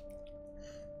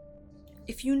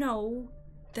if you know,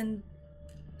 then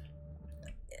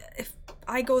if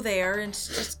I go there, and it's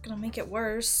just gonna make it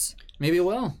worse. Maybe it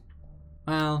will.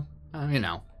 Well,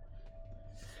 they're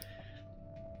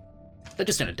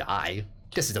just gonna die.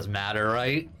 Guess it doesn't matter,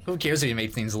 right? Who cares if you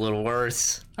make things a little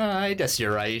worse? I guess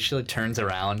you're right. She like turns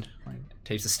around, like,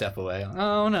 takes a step away.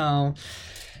 Oh no.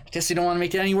 I guess you don't want to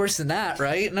make it any worse than that,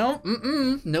 right? No,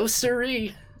 no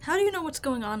siree. How do you know what's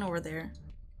going on over there?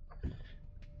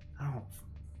 Oh,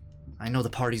 I know the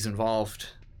party's involved.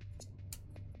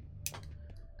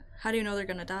 How do you know they're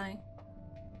gonna die?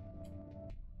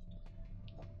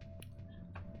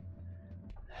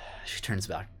 She turns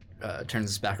back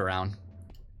around.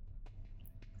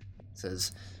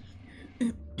 Says,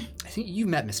 I think you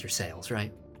met Mr. Sales,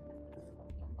 right?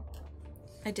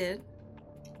 I did.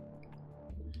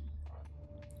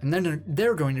 And then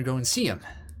they're going to go and see him.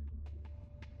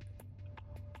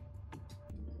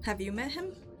 Have you met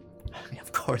him?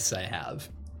 Of course I have.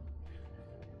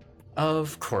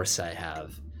 Of course I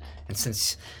have. And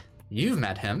since you've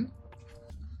met him,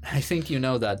 I think you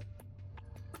know that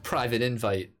private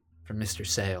invite from Mr.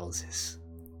 Sales is...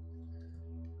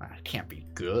 it can't be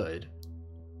good.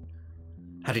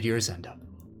 How did yours end up?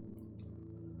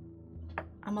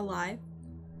 I'm alive.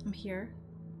 I'm here.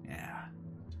 Yeah.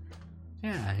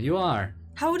 Yeah, you are.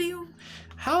 How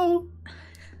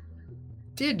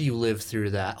did you live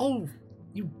through that? Oh,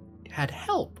 you had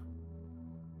help.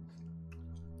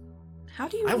 How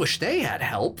do you... I wish they had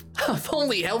help. If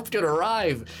only help could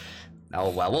arrive. Oh,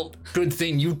 well, good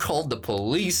thing you called the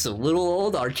police of little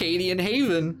old Arcadian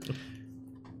Haven.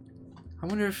 I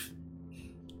wonder if...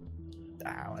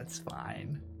 Oh, that's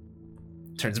fine.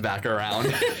 Turns back around.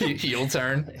 Heel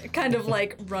turn. kind of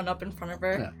like run up in front of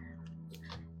her. Yeah.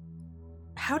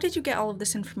 How did you get all of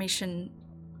this information?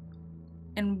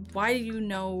 And why do you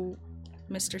know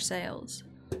Mr. Sales?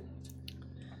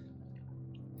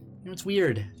 It's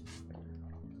weird.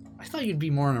 I thought you'd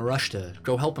be more in a rush to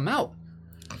go help him out.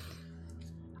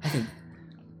 I think...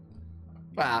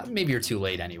 Well, maybe you're too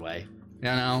late anyway.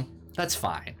 That's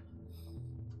fine.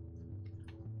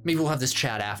 Maybe we'll have this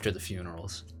chat after the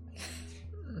funerals.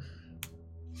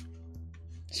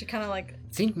 She kind of like...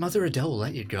 Think Mother Adele will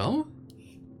let you go?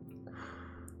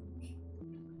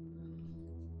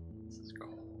 This is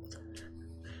cold.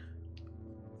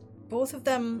 Both of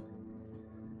them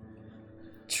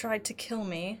tried to kill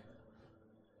me.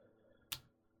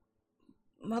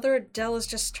 Mother Adele is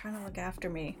just trying to look after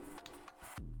me.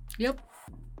 Yep.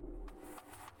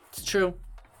 It's true.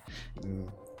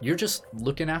 You're just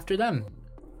looking after them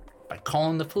by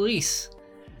calling the police.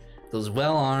 Those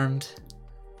well-armed,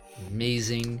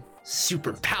 amazing,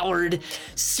 super-powered,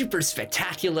 super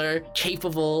spectacular,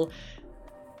 capable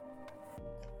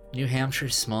New Hampshire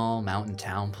small mountain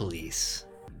town police.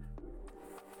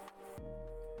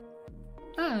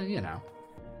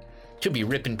 Could be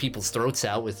ripping people's throats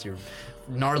out with your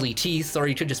gnarly teeth, or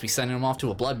you could just be sending them off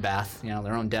to a bloodbath,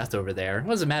 their own death over there.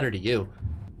 What does it matter to you?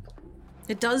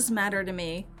 It does matter to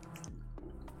me.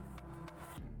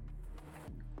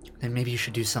 Then maybe you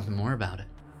should do something more about it.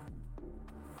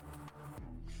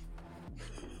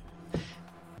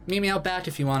 Meet me out back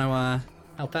if you want to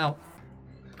help out.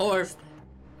 Or,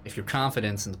 if your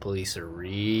confidence in the police are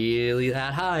really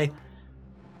that high,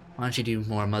 why don't you do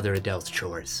more Mother Adele's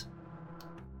chores?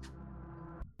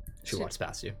 She walks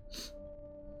past you.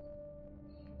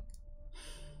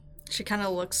 She kind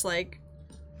of looks like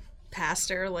past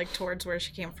her, like towards where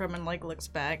she came from, and like looks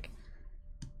back.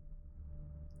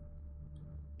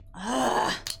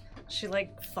 She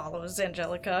like follows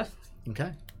Angelica.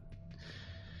 Okay.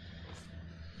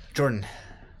 Jordan,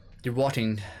 you're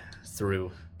walking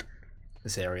through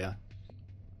this area,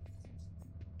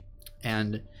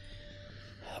 and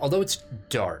although it's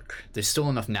dark, there's still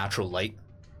enough natural light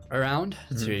around,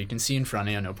 so you can see in front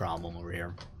of you, no problem over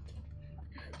here.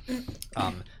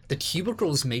 The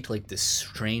cubicles make like this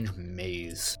strange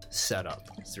maze setup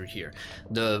through here.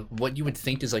 What you would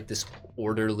think is like this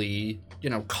orderly,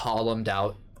 columned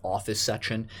out office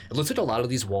section. It looks like a lot of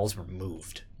these walls were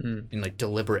moved in like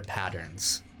deliberate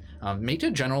patterns. Make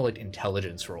a general like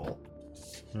intelligence roll.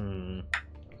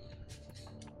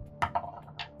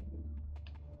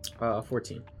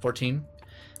 14. 14.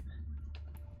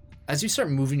 As you start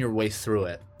moving your way through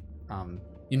it,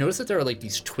 you notice that there are like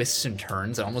these twists and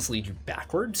turns that almost lead you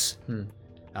backwards.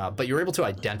 But you're able to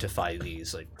identify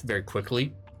these like very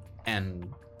quickly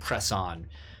and press on,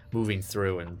 moving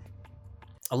through. And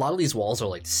a lot of these walls are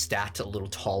like stacked a little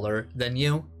taller than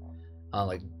you.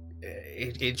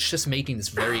 It's just making this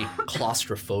very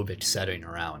claustrophobic setting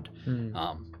around.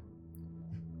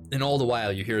 And all the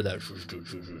while you hear that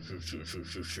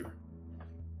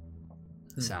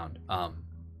sound.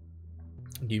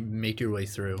 You make your way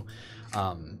through.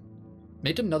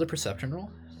 Make another perception roll.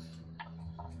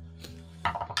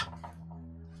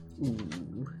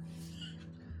 Ooh.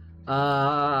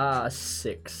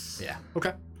 6. Yeah.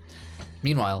 Okay.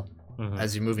 Meanwhile,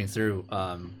 as you're moving through,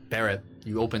 Barrett,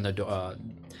 you open the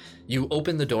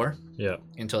door. Yeah.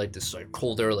 Into like this like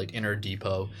colder like inner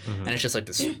depot, and it's just like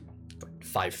this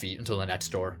 5 feet until the next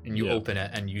door, and you open it,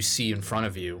 and you see in front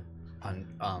of you,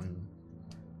 on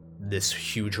this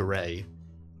huge array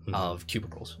of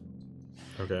cubicles.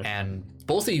 Okay. And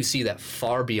both of you see that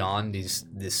far beyond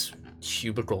this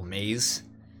cubicle maze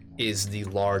is the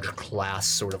large glass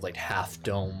sort of like half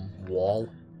dome wall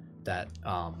that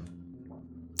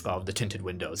of the tinted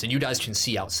windows, and you guys can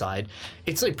see outside.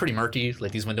 It's like pretty murky,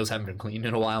 like these windows haven't been cleaned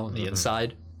in a while on the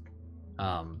inside,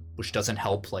 which doesn't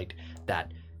help like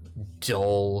that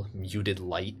dull muted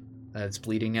light that's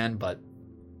bleeding in, but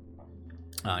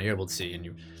you're able to see, and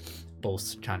you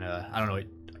both kind of, I don't know,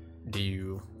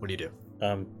 what do you do?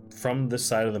 From this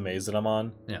side of the maze that I'm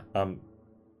on,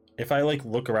 if I like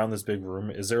look around this big room,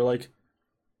 is there like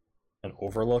an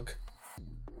overlook?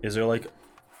 Is there like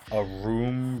a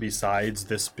room besides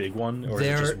this big one, or is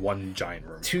it just one giant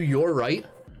room? To your right,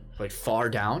 like far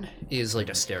down, is like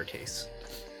a staircase.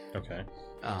 Okay.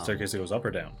 Staircase that goes up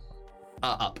or down?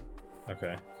 Up.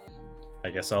 Okay. I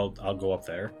guess I'll go up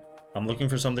there. I'm looking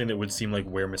for something that would seem like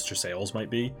where Mr. Sales might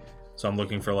be. So I'm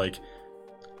looking for like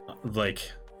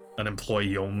an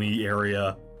employee only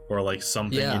area, or like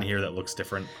something in here that looks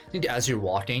different. I think as you're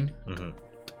walking,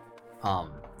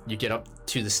 you get up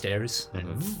to the stairs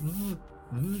and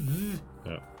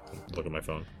Yeah. Look at my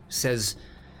phone. says,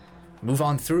 "Move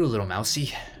on through, little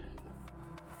mousey."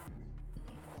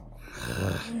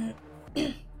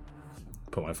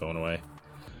 Put my phone away.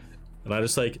 And I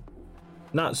just like,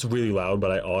 not really loud,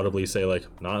 but I audibly say like,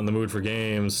 "Not in the mood for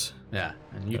games." Yeah,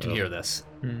 and you can hear this.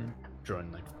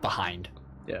 Jordan, like behind.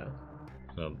 Yeah.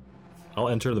 I'll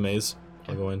enter the maze.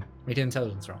 I'll go in. Make an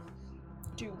intelligence roll.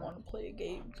 Do you want to play a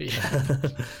game?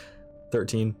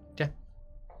 13. Yeah.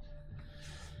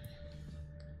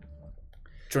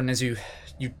 Jordan, as you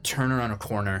turn around a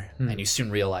corner, and you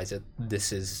soon realize that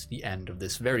this is the end of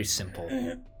this very simple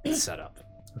setup.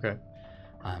 Okay.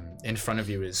 In front of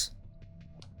you is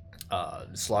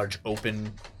this large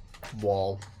open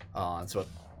wall. It's about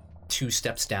 2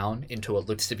 steps down into what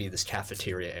looks to be this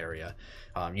cafeteria area.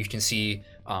 You can see,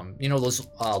 those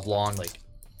long, like,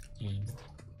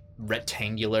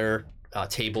 rectangular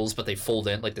tables, but they fold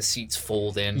in, like the seats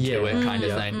fold into it kind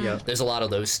of thing. Yeah. There's a lot of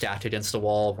those stacked against the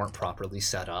wall, weren't properly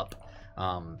set up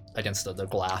against the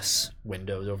glass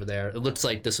windows over there. It looks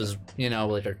like this is,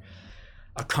 like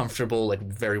a comfortable, like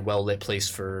very well lit place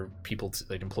for people,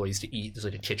 like employees to eat. There's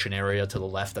like a kitchen area to the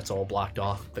left that's all blocked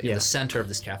off. But in the center of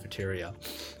this cafeteria,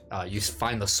 you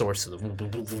find the source of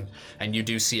the and you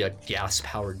do see a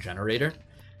gas-powered generator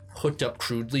hooked up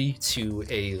crudely to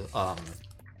a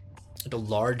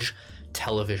large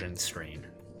television screen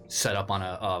set up on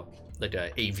a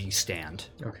AV stand.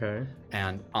 Okay.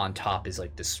 And on top is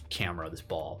like this camera, this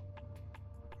ball.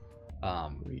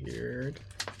 Weird.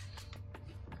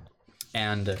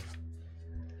 And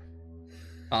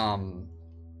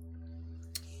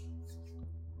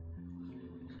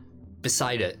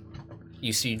beside it,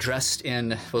 you see dressed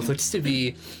in what looks to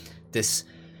be this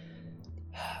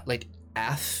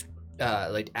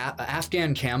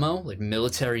Afghan camo, like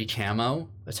military camo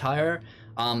attire.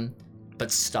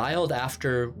 but styled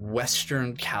after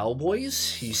Western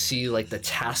cowboys. You see like the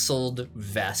tasseled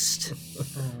vest,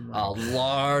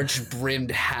 large brimmed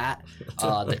hat,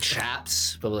 the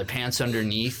chaps, but the pants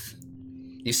underneath.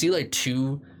 You see like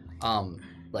two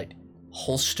like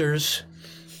holsters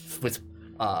with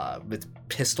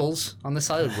pistols on the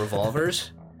side, like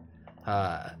revolvers.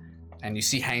 And you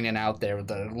see hanging out there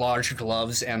the large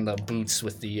gloves and the boots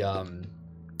with the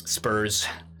spurs.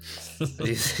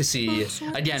 You see,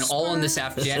 again, all in this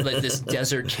Afghan, like this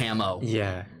desert camo.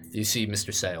 Yeah. You see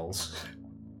Mr. Sales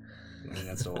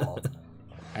against the wall.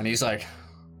 And he's like,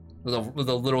 with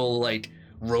a little, like,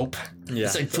 rope. Yeah.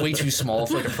 It's, like, way too small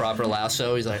for, like, a proper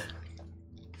lasso. He's like,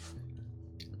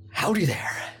 howdy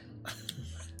there.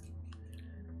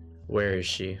 Where is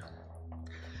she?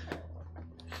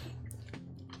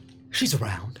 She's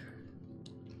around.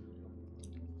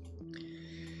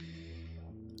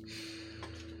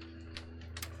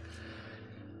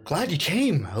 Glad you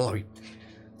came. Oh, a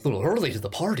little early to the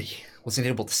party. Wasn't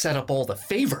able to set up all the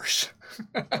favors.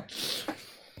 I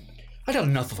got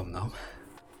enough of them, though.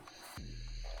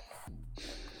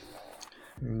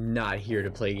 Not here to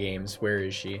play games. Where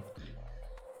is she?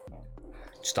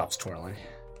 Stops twirling.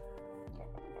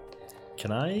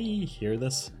 Can I hear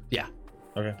this? Yeah.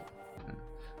 Okay.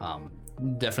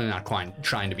 Definitely not quite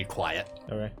trying to be quiet.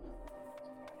 Okay.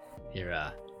 You're,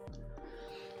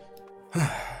 I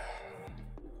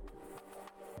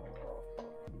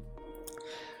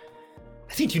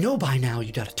think you know by now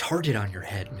you got a target on your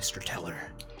head, Mr. Teller.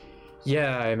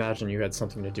 Yeah, I imagine you had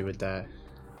something to do with that.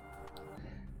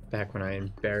 Back when I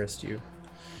embarrassed you.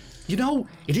 You know,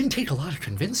 it didn't take a lot of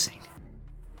convincing.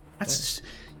 That's...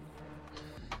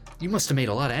 You must have made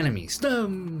a lot of enemies.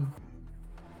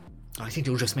 I think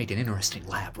you'll just make an interesting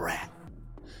lab rat.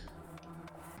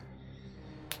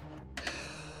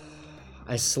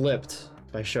 I slipped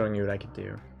by showing you what I could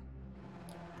do.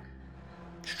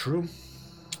 It's true.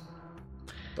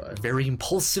 But very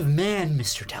impulsive man,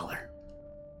 Mr. Teller.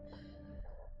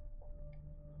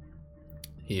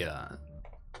 He,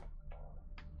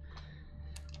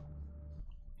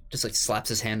 just, like, slaps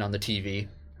his hand on the TV.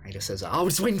 He just says, I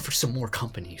was waiting for some more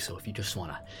company, so if you just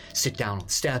want to sit down on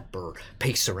the step or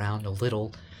pace around a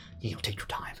little, you know, take your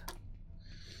time.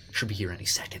 Should be here any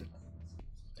second.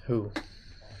 Who?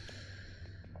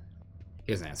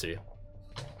 He doesn't answer you.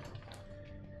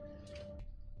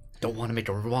 Don't want to make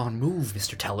a wrong move,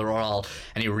 Mr. Teller, or I'll...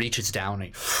 And he reaches down and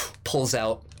he pulls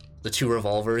out the two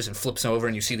revolvers and flips them over,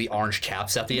 and you see the orange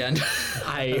caps at the end.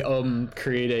 I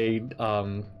create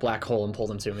a black hole and pull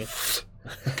them to me.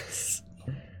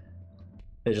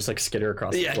 They just like skitter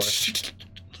across the floor.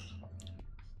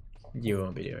 You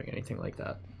won't be doing anything like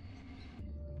that.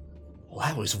 Well,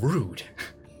 that was rude.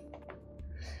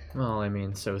 Well, I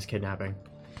mean, so is kidnapping.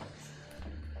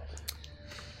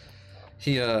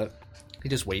 He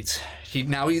just waits. He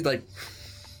like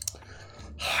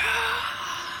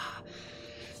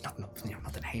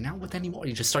nothing hanging out with anymore.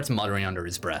 He just starts muttering under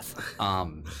his breath.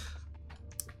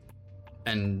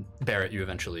 And Barrett, you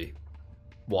eventually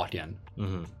walk in.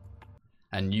 Mm-hmm.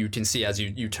 And you can see as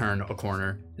you turn a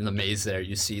corner in the maze there,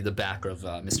 you see the back of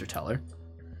Mr. Teller.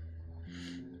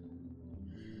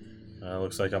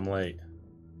 Looks like I'm late.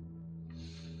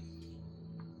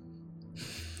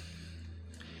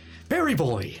 Barry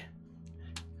boy!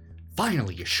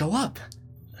 Finally, you show up.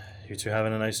 You two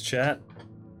having a nice chat?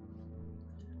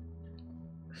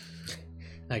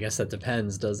 I guess that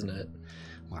depends, doesn't it?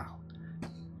 Wow.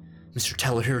 Mr.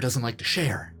 Teller here doesn't like to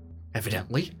share,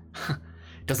 evidently.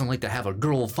 Doesn't like to have a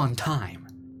girl fun time.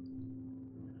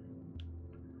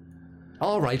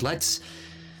 All right, let's...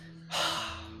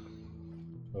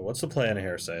 Well, what's the plan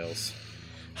here, Sales?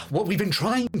 What we've been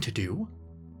trying to do,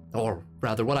 or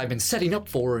rather what I've been setting up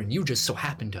for, and you just so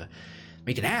happen to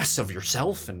make an ass of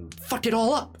yourself and fuck it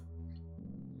all up.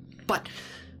 But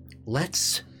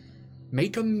let's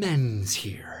make amends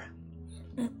here.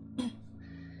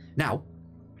 Now,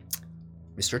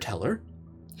 Mr. Teller,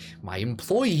 my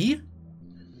employee,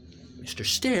 Mr.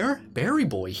 Stare, Barry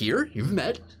Boy here, you've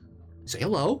met. Say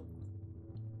hello.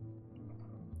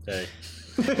 Hey.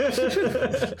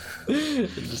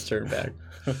 Just turn back.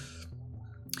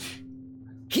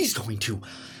 He's going to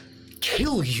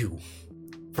kill you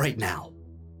right now.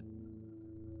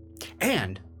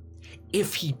 And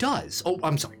if he does,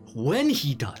 when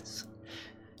he does,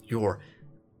 your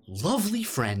lovely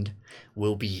friend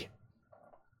will be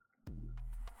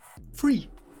free.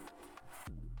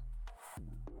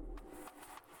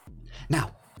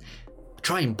 Now,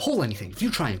 try and pull anything. If you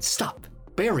try and stop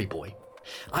Barry Boy,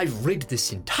 I've rigged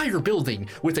this entire building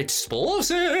with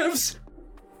explosives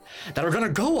that are gonna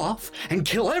go off and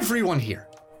kill everyone here.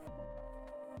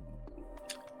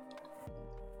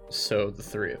 So the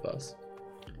three of us.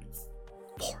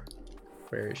 Poor.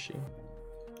 Where is she?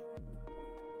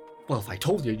 Well, if I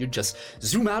told you, you'd just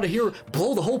zoom out of here,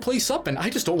 blow the whole place up, and I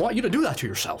just don't want you to do that to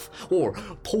yourself. Or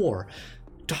poor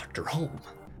Dr. Home.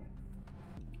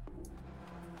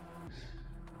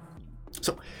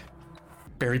 So,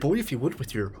 Barry boy, if you would,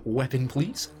 with your weapon,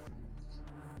 please.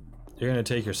 You're gonna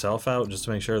take yourself out just to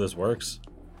make sure this works?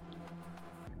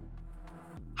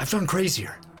 I've done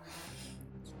crazier.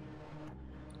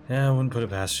 Yeah, I wouldn't put it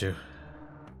past you.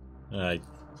 I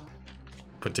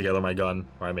put together my gun,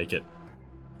 or I make it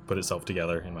put itself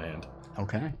together in my hand.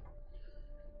 Okay.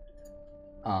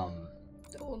 Oh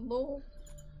no.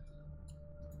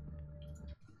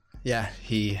 Yeah,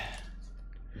 he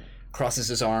crosses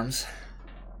his arms,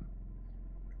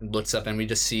 looks up, and we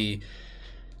just see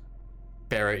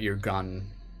Barrett, your gun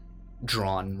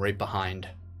drawn right behind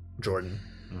Jordan.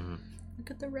 Mm-hmm.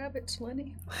 Look at the rabbits,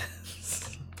 Lenny.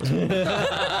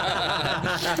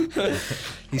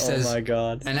 He says, "Oh my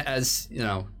god!" And as you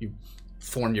know, you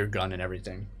form your gun and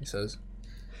everything. He says,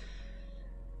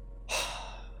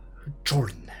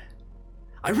 "Jordan,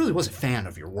 I really was a fan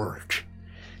of your work.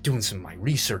 Doing some of my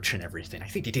research and everything. I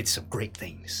think you did some great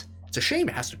things. It's a shame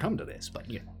it has to come to this, but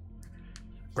you know,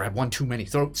 grab one too many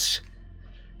throats,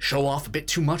 show off a bit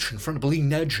too much in front of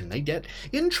Bleeding Edge, and they get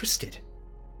interested.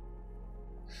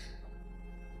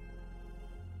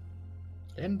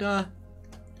 And,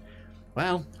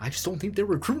 well, I just don't think they're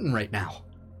recruiting right now."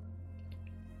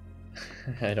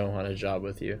 I don't want a job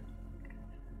with you.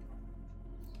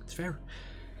 It's fair.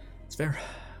 It's fair.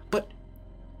 But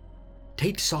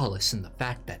take solace in the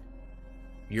fact that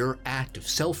your act of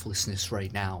selflessness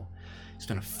right now is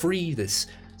going to free this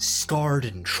scarred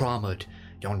and traumatized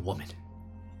young woman.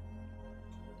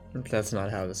 That's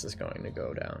not how this is going to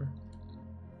go down.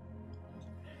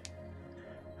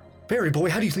 Barry boy,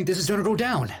 how do you think this is going to go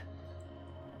down? I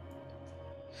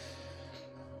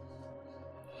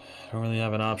don't really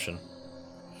have an option.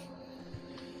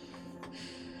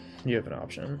 You have an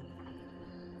option.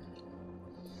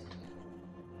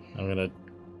 I'm gonna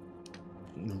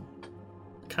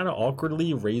kind of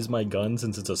awkwardly raise my gun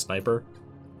since it's a sniper.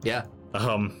 Yeah.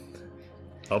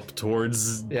 Up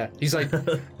towards... Yeah. He's like,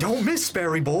 "Don't miss,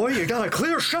 Barry boy. You got a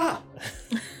clear shot."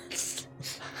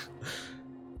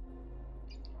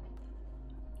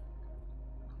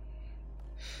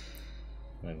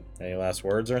 Any last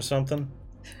words or something?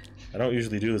 I don't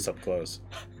usually do this up close.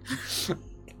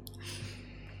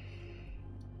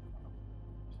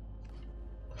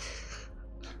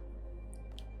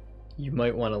 You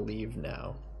might want to leave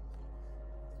now.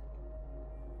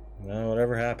 Well,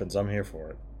 whatever happens, I'm here for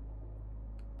it.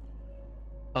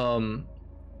 I'm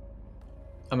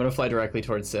gonna fly directly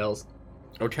towards Sales.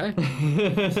 Okay.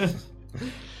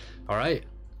 All right.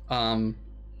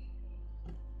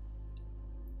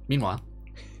 Meanwhile.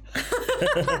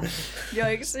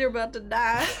 Yikes, you're about to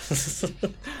die.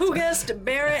 Who gets to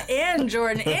Barrett and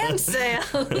Jordan and Sam?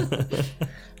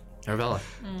 Arabella.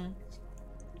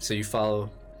 So you follow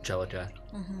Jellica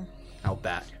out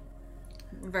back.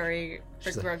 Very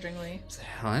begrudgingly.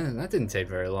 Well, that didn't take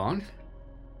very long.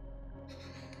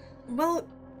 Well,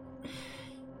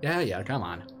 Yeah, come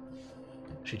on.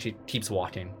 She keeps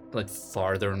walking, like,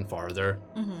 farther and farther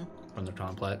from the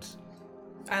complex.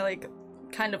 I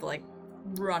kind of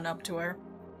run up to her.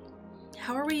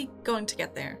 How are we going to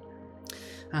get there?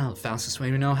 Oh, the fastest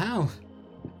way we know how.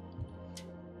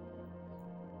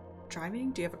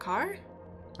 Driving? Do you have a car?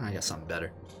 I got something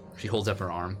better. She holds up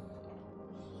her arm.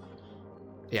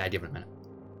 Yeah, give it a minute.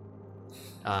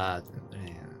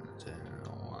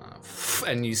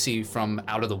 And you see from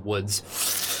out of the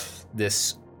woods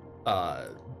this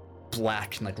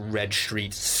black and red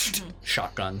street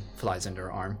shotgun flies into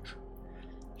her arm.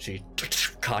 She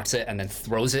cocks it and then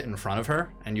throws it in front of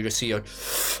her, and you just see a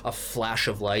flash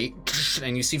of light,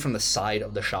 and you see from the side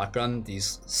of the shotgun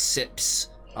these six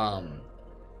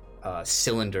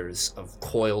cylinders of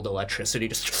coiled electricity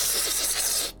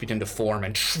just begin to form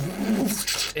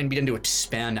and begin to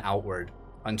expand outward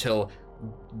until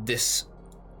this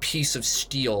piece of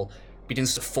steel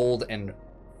begins to fold and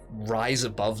rise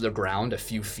above the ground a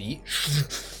few feet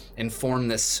and form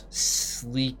this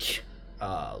sleek,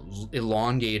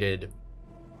 elongated,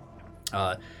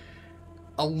 a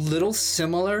little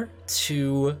similar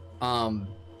to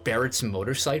Barrett's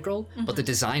motorcycle, but the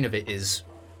design of it is,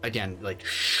 again,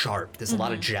 sharp. There's a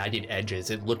lot of jagged edges.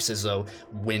 It looks as though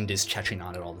wind is catching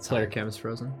on it all the time. Player cam is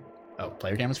frozen. Oh,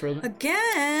 player cam is frozen?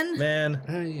 Again? Man.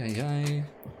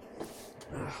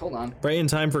 Hold on. Right in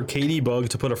time for Katie Bug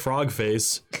to put a frog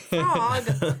face. Frog.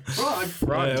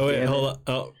 Frog. Wait, hold on.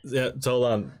 Oh, yeah, hold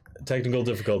on. Technical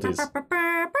difficulties.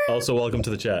 Also, welcome to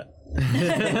the chat.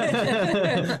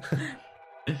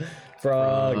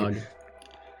 Frog.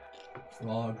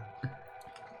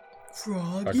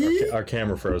 Froggy. Our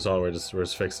camera froze. Oh, we're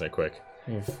just fixing it quick.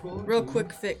 Real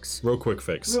quick fix. Real quick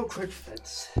fix.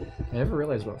 I never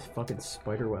realized what fucking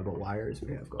spider web of wires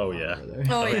we have going on over there.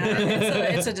 Oh yeah,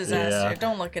 it's a disaster. Yeah.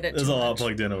 Don't look at it. There's too a lot much.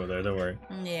 plugged in over there. Don't worry.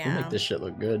 Yeah. Make this shit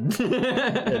look good.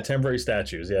 Yeah, temporary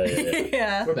statues. Yeah.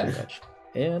 Yeah. We're back.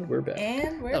 And we're back.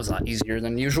 And we're That was a lot easier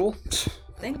than usual.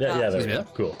 thank Yeah. God. There we Yeah. go.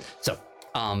 Cool. So,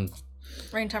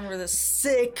 Rain time with a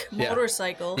sick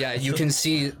motorcycle. yeah, you can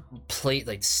see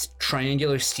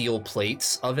triangular steel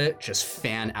plates of it just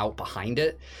fan out behind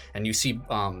it, and you see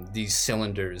these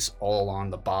cylinders all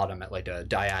along the bottom at like a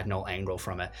diagonal angle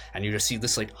from it, and you just see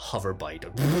this like hover bike.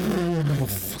 Damn,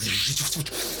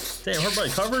 her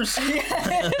bike hovers.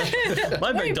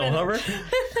 My bike don't hover.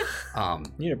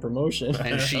 Need a promotion.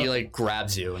 And she like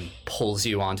grabs you and pulls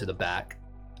you onto the back.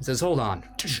 It says, "Hold on."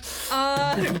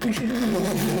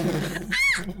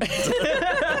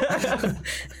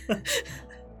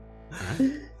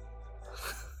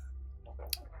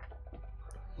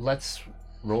 Let's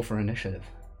roll for initiative.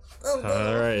 All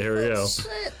right, here we go.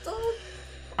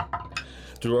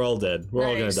 Dude, we're all dead. We're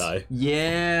all gonna Nice. die.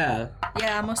 Yeah.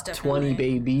 Yeah, most definitely. 20,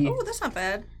 baby. Oh, that's not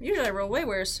bad. Usually I roll way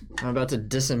worse. I'm about to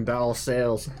disembowel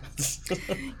sales.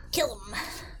 Kill him.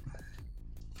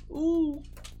 Ooh.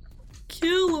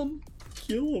 Kill him.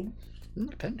 Kill him.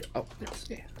 Depend. Oh, there's.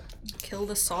 Yeah. Kill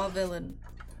the saw villain.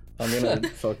 I'm gonna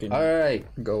fucking All right,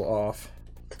 go off.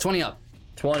 20 up.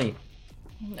 20.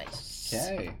 Nice.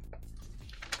 Okay.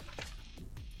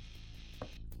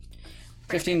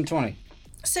 15 to 20.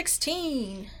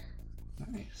 16.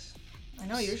 Nice. I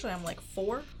know, usually I'm like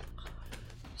 4.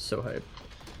 So hype.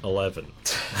 11.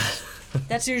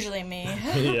 That's usually me.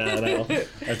 Yeah, I know.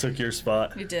 I took your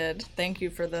spot. You did. Thank you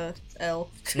for the L.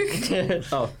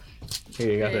 Oh,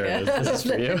 here you go. There you go. This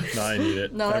is for you. No, I need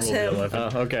it. No, I that's rolled the him. 11.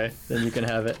 Oh, okay. Then you can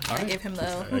have it. I gave him the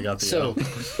L. I got the So,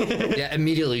 L. yeah,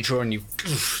 immediately, Jordan, you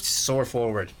soar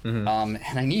forward. And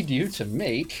I need you to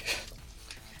make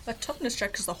A toughness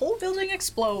check because the whole building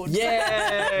explodes.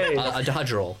 Yay! a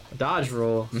dodge roll. Dodge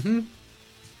roll. You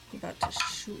about to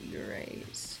shoot your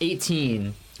rays.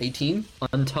 18. 18.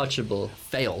 Untouchable.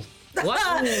 Fail. What?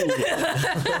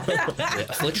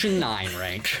 Affliction 9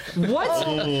 rank. What?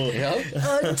 Yep.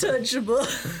 Untouchable.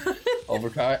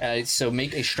 Overcard. So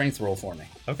make a strength roll for me.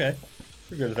 Okay.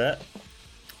 We're good at that.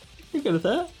 You good at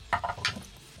that?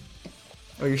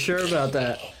 Are you sure about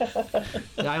that?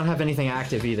 I don't have anything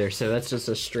active either, so that's just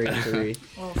a straight 3.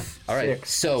 Oof. All right.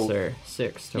 6, So sir.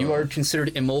 6. you are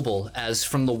considered immobile as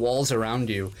from the walls around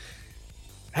you,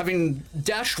 having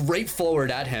dashed right forward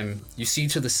at him, you see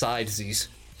to the sides these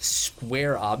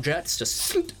square objects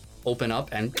just open up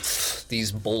and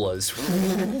these bolas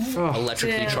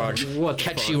electrically damn. charged What the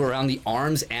catch fuck? you around the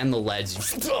arms and the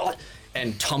legs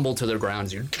and tumble to the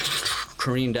ground. You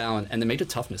careen down and then make a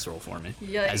toughness roll for me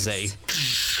as they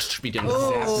begin to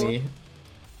Oh. fast. Me.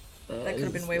 That could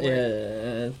have been way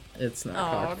worse. Yeah, it's not.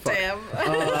 Oh, Fuck. damn.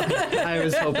 I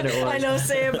was hoping it was. I know,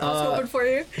 Sam. I was hoping for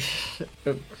you.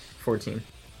 14.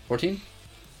 14?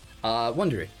 1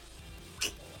 injury.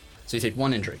 So you take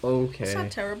 1 injury. Okay. It's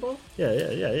not terrible. Yeah.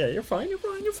 You're fine. You're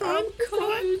fine.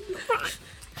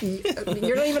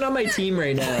 You're not even on my team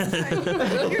right now.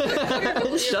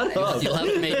 Shut up. You'll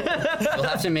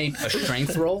have to make a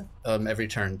strength roll every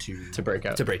turn to break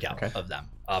out. Okay. of them.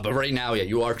 But right now, yeah,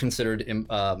 you are considered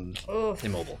Oof.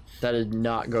 immobile. That did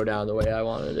not go down the way I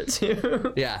wanted it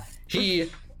to. Yeah, he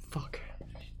Fuck.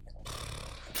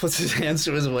 puts his hands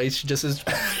to his waist, just as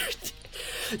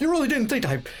you really didn't think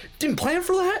I didn't plan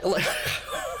for that? Like,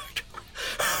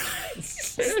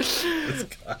 This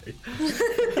guy.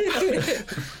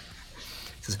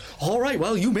 says, all right,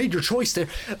 well, you made your choice there.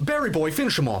 Barry boy,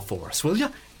 finish him off for us, will ya?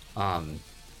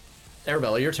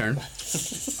 Arabella, your turn.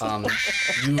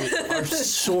 You are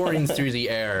soaring through the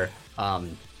air.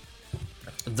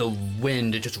 The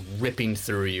wind just ripping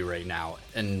through you right now,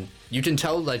 and you can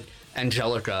tell like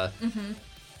Angelica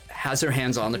has her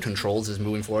hands on the controls, is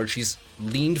moving forward. She's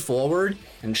leaned forward,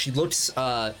 and she looks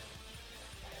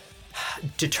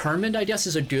determined, I guess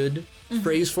is a good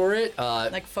phrase for it.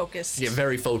 Like focused. Yeah,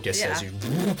 very focused as Yeah.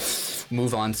 you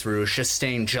move on through, just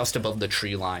staying just above the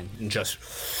tree line and just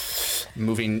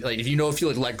moving. Like if you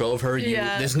like let go of her,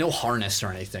 Yeah. there's no harness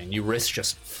or anything. You risk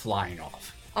just flying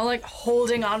off. I'm like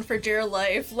holding on for dear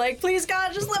life. Like, please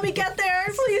God, just let me get there.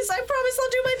 Please, I promise I'll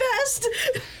do my best.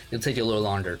 It'll take you a little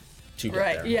longer to get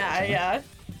Right, there. yeah.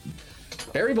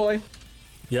 Barry boy,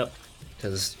 Yep.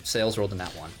 because sales rolled in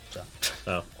that one. So.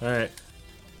 Oh, all right.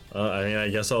 I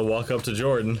guess I'll walk up to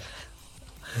Jordan.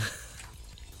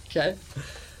 Okay.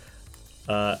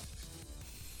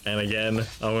 And again,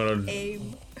 I'm gonna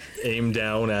aim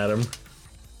down at him.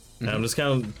 And I'm just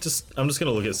gonna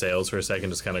look at Sales for a second,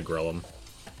 just kind of grill him.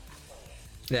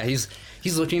 Yeah, he's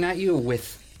looking at you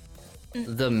with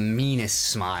the meanest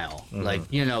smile, like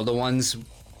the ones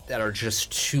that are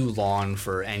just too long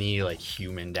for any like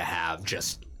human to have,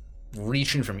 just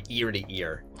reaching from ear to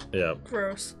ear. Yeah.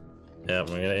 Gross. Yeah, I'm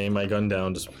gonna aim my gun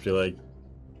down, just be like,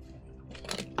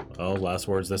 oh, last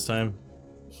words this time.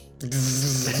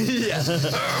 Yeah.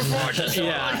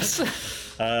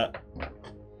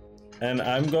 And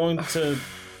I'm gonna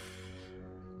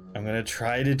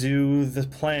try to do the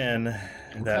plan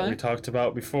that we talked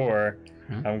about before.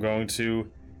 I'm going to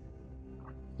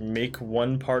make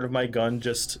one part of my gun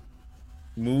just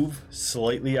move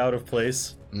slightly out of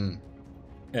place.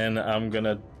 And I'm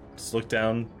gonna just look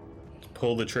down,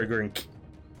 pull the trigger, and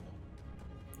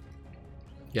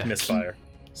misfire.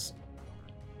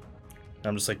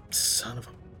 I'm just like, son of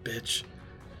a bitch.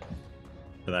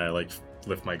 And then I like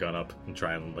lift my gun up and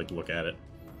try and like look at it.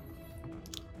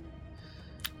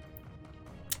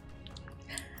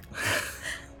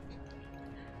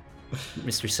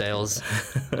 Mr. Sales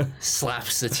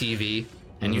slaps the TV,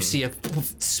 and you see a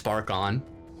spark on.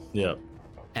 Yeah.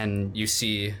 And you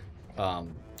see a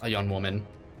young woman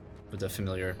with a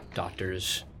familiar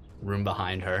doctor's room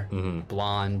behind her.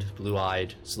 Blonde,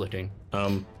 blue-eyed, just looking.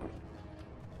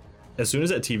 As soon as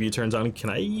that TV turns on, can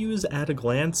I use at a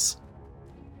glance?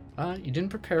 You didn't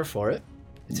prepare for it.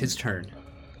 It's his turn.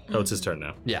 Oh, it's his turn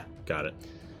now. Yeah. Got it.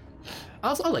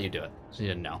 I'll let you do it. So you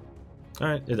didn't know. All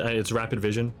right. It's rapid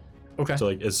vision. Okay. So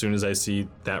like as soon as I see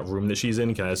that room that she's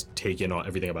in, can I just take in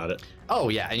everything about it? Oh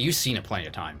yeah, and you've seen it plenty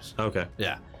of times. Okay.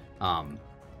 Yeah.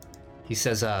 He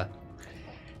says,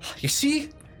 you see,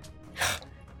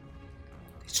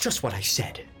 it's just what I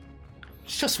said.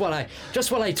 It's just what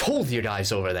I told you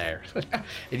guys over there. And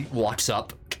he walks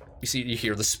up. You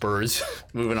hear the spurs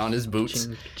moving on his boots,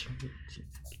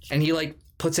 and he like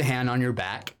puts a hand on your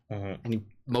back, and he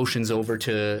motions over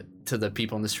to the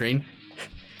people on the screen.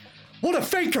 What a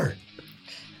faker!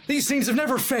 These things have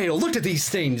never failed. Look at these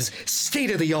things.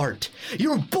 State of the art.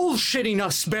 You're bullshitting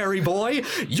us, Barry boy.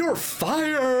 You're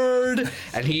fired.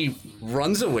 And he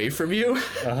runs away from you.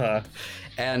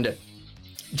 And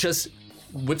just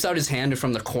whips out his hand, and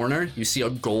from the corner, you see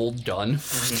a gold gun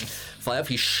fly up.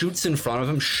 He shoots in front of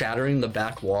him, shattering the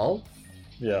back wall.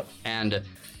 Yeah. And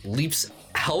leaps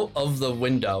out of the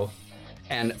window.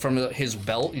 And from his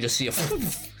belt, you just see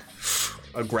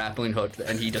a grappling hook,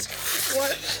 and he just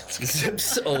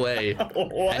zips away.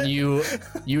 And you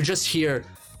just hear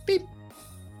beep,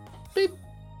 beep.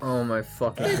 Oh my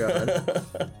fucking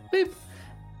god. Beep.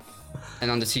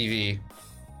 And on the TV,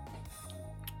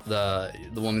 the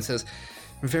woman says,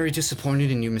 "We're very disappointed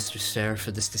in you, Mr. Stair,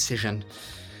 for this decision.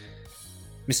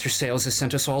 Mr. Sales has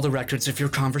sent us all the records of your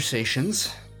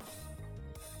conversations.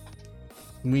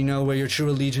 We know where your true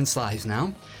allegiance lies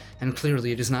now, and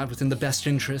clearly it is not within the best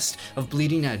interest of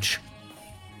Bleeding Edge."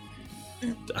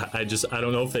 I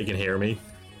don't know if they can hear me,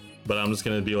 but I'm just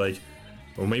gonna be like,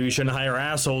 well, maybe we shouldn't hire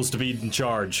assholes to be in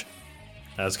charge.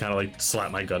 I just kind of like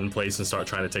slap my gun in place and start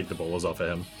trying to take the bullets off of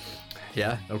him.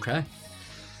 Yeah, okay.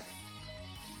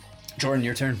 Jordan,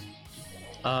 your turn.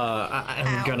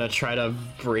 I'm gonna try to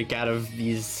break out of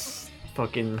these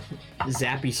fucking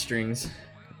zappy strings,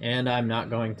 and I'm not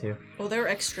going to. Oh, they're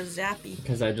extra zappy.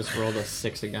 Because I just rolled a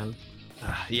 6 again.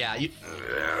 Yeah, you...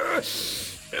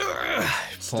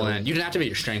 Pull in. You can activate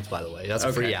your strength, by the way. That's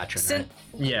a free action, right?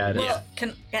 Yeah, it is. Well,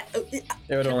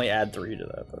 It would only add 3 to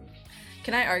that, but...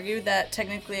 Can I argue that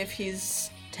technically if he's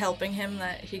helping him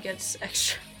that he gets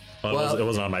extra? Well, it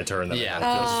wasn't on my turn. Yeah,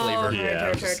 Oh, flavor.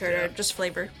 okay, just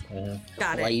flavor.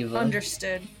 Got it. Flavor.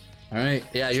 Understood. All right.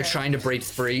 Yeah, you're trying to break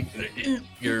free.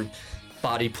 Your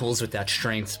body pulls with that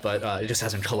strength, but it just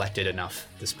hasn't collected enough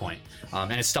at this point.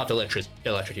 And it stopped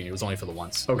electrocuting. It was only for the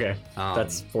once. Okay,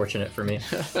 that's fortunate for me.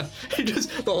 Just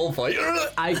the whole fight.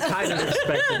 I kind of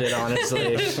expected it,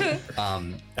 honestly.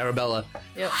 Arabella.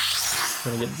 Yep.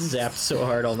 I'm gonna get zapped so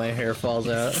hard all my hair falls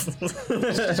out.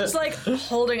 Just like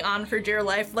holding on for dear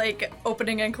life, like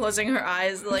opening and closing her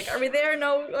eyes. Like, are we there?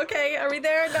 No. Okay. Are we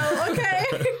there? No. Okay.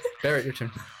 Barrett, your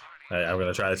turn. I'm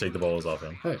gonna try to take the bullets off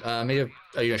him. Maybe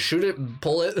are you gonna shoot it?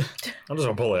 Pull it? I'm just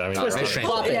gonna pull it. I mean,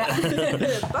 Bob it.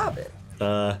 Yeah. Bob it.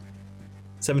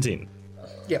 17.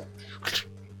 Yep.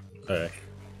 Okay.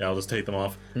 Yeah, I'll just take them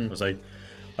off. I was like,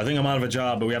 I think I'm out of a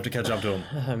job, but we have to catch up to him.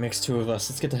 That makes 2 of us.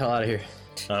 Let's get the hell out of here.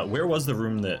 Where was the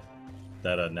room that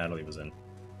Natalie was in?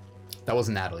 That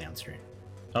wasn't Natalie on screen.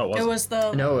 Oh, It was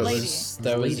the lady.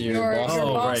 That was your Your boss.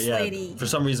 boss right, yeah. lady. For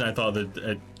some reason, I thought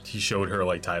that he showed her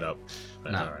like tied up.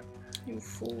 No. All right. You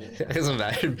fool. I just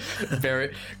imagine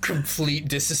Barrett, complete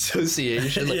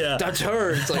disassociation. Like, Yeah. That's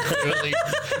her. It's like, really?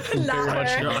 Not much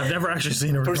her. No, I've never actually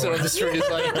seen her Person before. on the street is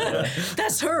like,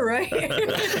 That's her, right?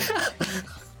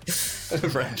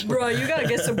 Bro, you gotta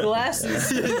get some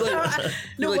glasses.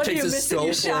 No like, wonder takes you're his missing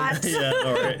your cell phone. shots. Yeah,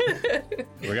 all right.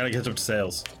 We gotta get up to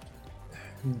sales.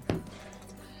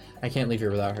 I can't leave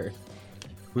here without her.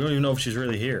 We don't even know if she's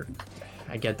really here.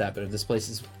 I get that, but if this place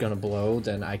is gonna blow,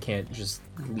 then I can't just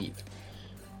leave.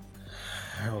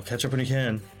 All right, well, catch up when you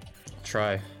can.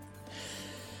 Try.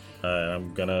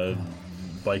 I'm gonna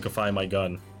bikeify my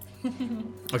gun.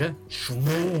 Okay.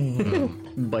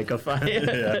 Bikeify.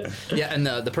 Yeah. Yeah, and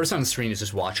the person on the screen is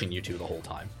just watching you two the whole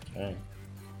time.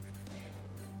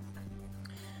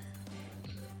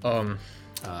 Oh.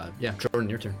 Yeah, Jordan,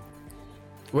 your turn.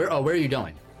 Where are you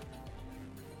going?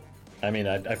 I mean,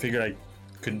 I figured I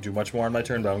couldn't do much more on my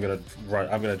turn, but I'm gonna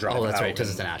drive. Oh, that's out right, because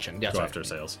and it's an action. Yeah, that's go right. after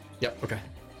sales. Yep, okay.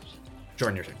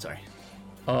 Jordan, your turn, sorry.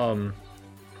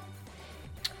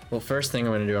 Well, first thing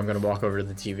I'm gonna do, I'm gonna walk over to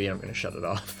the TV and I'm gonna shut it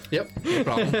off. Yep, no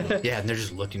problem. Yeah, and they're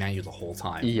just looking at you the whole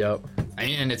time. Yep.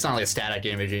 And it's not like a static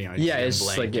image, you know. Yeah, it's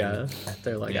just blank like, and-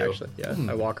 they're like, Yeah. actually, yeah.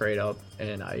 I walk right up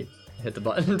and I hit the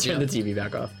button, turn the TV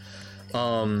back off.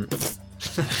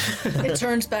 It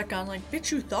turns back on like,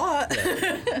 bitch, you thought.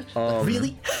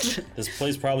 Really? This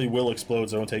place probably will explode,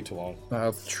 so it won't take too long.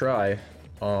 I'll try.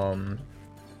 Are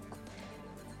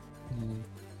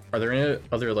there any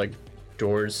other, like,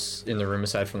 doors in the room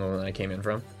aside from the one that I came in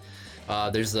from?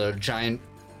 There's a giant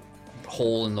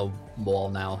hole in the wall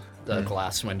now, the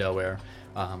glass window where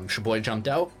Shaboy jumped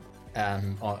out,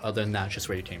 and other than that, just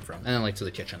where you came from. And then, like, to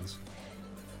the kitchens.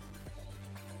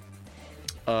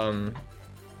 Where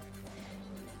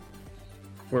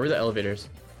were the elevators?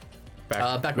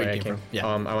 Back where you came from, yeah.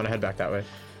 I want to head back that way.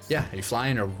 Yeah, are you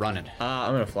flying or running?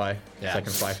 I'm gonna fly. Yeah, So I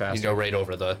can fly fast. You go right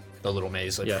over the little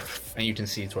maze, like, Yeah. and you can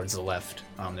see towards the left.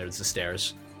 There's the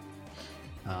stairs.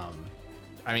 I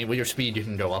mean, with your speed, you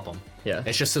can go up them. Yeah.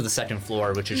 It's just to the second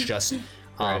floor, which is just,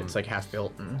 Right, it's like half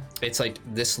built. it's like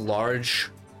this large.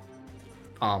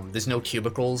 There's no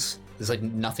cubicles. There's like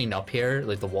nothing up here.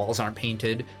 Like the walls aren't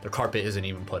painted. The carpet isn't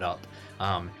even put up.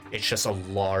 It's just a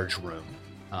large room.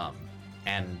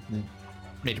 And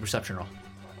make a perception roll.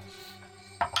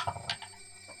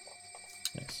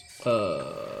 Nice.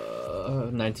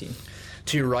 19.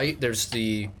 To your right, there's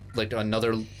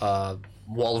another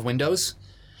wall of windows,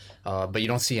 but you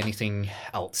don't see anything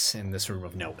else in this room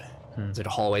of note. There's like a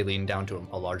hallway leading down to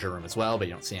a larger room as well, but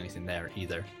you don't see anything there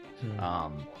either.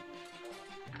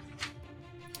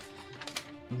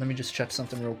 Let me just check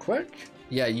something real quick.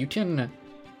 Yeah, you can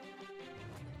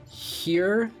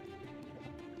hear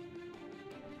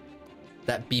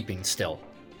that beeping still.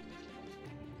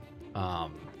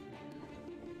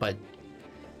 But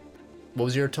what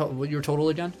was your total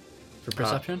again for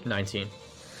perception? 19.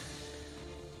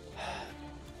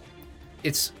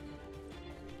 It's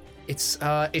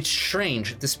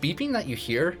strange. This beeping that you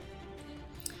hear,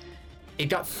 it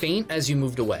got faint as you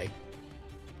moved away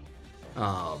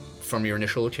from your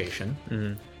initial location,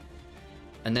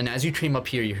 and then as you came up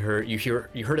here, you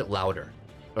heard it louder,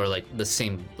 or like the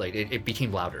same, like it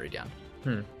became louder again.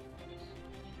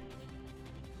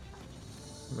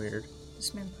 Weird.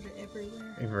 This man put it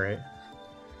everywhere.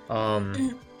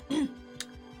 Right.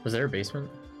 Was there a basement?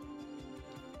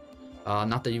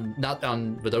 Not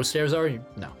on where those stairs are.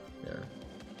 No.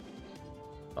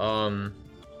 Yeah.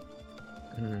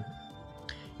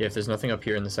 Yeah, if there's nothing up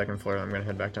here in the second floor, I'm gonna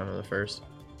head back down to the first.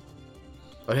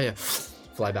 Okay, yeah.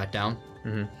 Fly back down.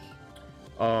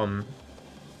 I'm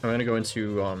gonna go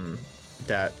into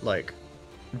that, like,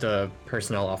 the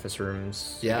personnel office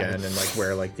rooms again, and like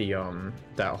where like the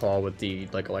that hall with the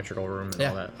like electrical room and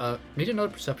all that. Make another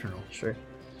perception roll. Sure.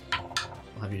 I'll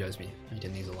have you guys be. I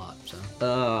did these a lot, so.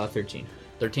 13.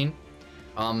 13.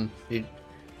 You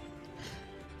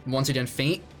once again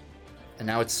faint, and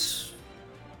now it's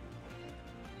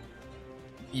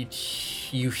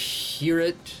you hear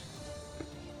it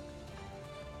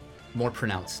more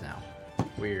pronounced now.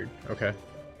 Weird. Okay.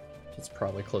 It's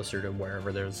probably closer to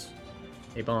wherever there's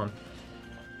a bomb.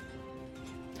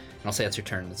 And I'll say that's your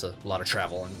turn. It's a lot of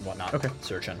travel and whatnot. Okay.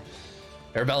 Searching.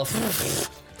 Arabella.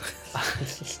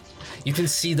 You can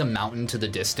see the mountain to the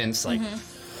distance, like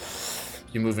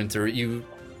you're moving through it.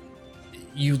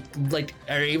 You like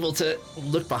are able to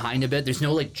look behind a bit. There's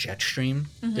no like jet stream.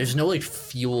 There's no like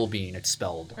fuel being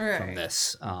expelled from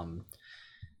this.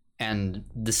 And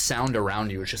the sound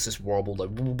around you is just this warbled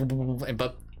like,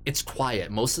 but it's quiet.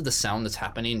 Most of the sound that's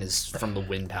happening is from the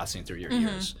wind passing through your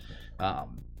ears.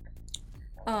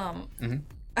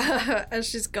 as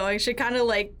she's going, she kind of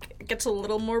like gets a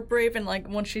little more brave, and like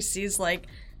once she sees like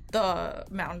the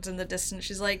mountains in the distance,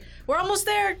 she's like, "We're almost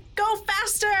there! Go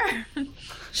faster!"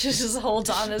 She just holds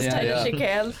on as tight as she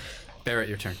can. Barrett,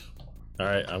 your turn. All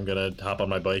right, I'm gonna hop on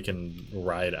my bike and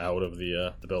ride out of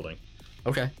the building.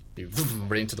 Okay, you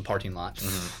right into the parking lot.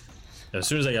 Mm-hmm. As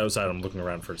soon as I get outside, I'm looking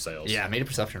around for sales. Yeah, made a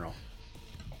perception roll.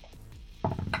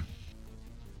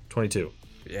 22.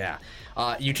 Yeah,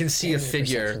 you can see a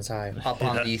figure up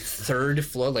on the third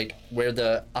floor, like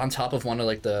where on top of one of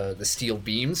like the steel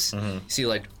beams. You see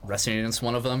like resting against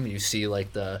one of them. You see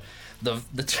like the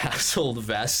tasseled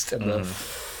vest and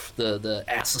the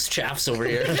assless chaps over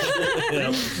here.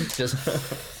 Just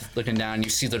looking down, you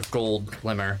see the gold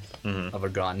glimmer of a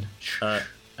gun.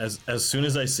 As soon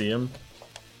as I see him,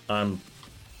 I'm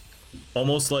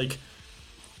almost like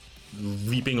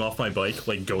leaping off my bike,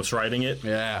 like ghost riding it.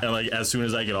 Yeah. And like as soon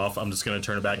as I get off, I'm just gonna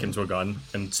turn it back into a gun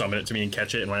and summon it to me and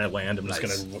catch it. And when I land, I'm just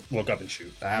gonna look up and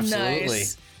shoot. Absolutely.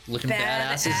 Nice. Looking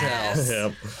badass as hell.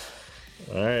 Yep.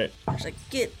 All right. I was like,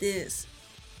 get this.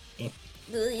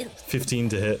 15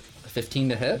 to hit. 15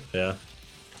 to hit. Yeah.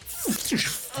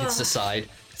 Hits the side.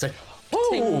 It's like,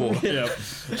 oh. Yep.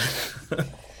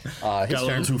 Got a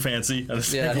little too fancy. I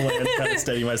just kind of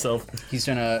steady myself. He's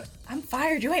gonna. I'm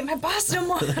fired. You ain't my boss no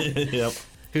more. Yep.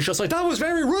 He's just like, that was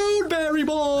very rude, Barry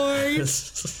boy.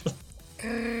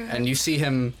 And you see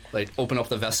him like open up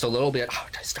the vest a little bit. Oh,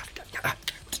 stop.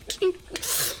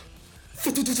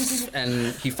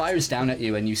 And he fires down at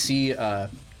you, and you see.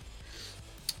 First,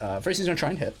 he's gonna try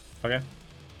and hit. Okay.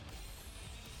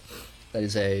 That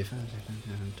is a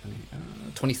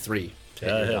 23 to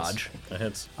hit your dodge. That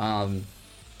hits.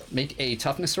 Make a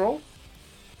toughness roll.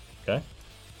 Okay.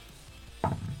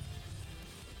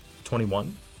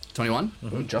 21. 21.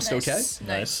 Just okay.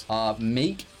 Nice.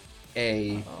 Make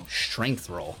a strength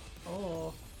roll.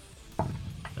 Oh.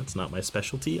 That's not my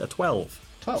specialty. A 12.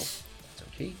 12. That's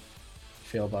okay.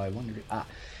 Fail by 1 degree.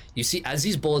 You see, as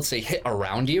these bullets, they hit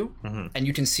around you, and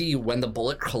you can see when the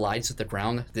bullet collides with the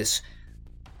ground, this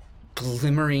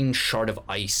glimmering shard of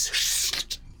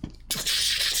ice.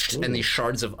 And these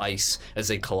shards of ice as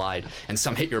they collide, and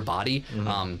some hit your body,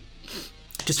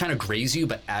 just kind of graze you,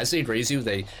 but as they graze you,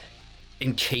 they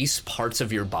encase parts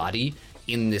of your body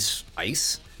in this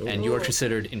ice, and you are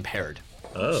considered impaired.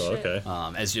 Oh, okay.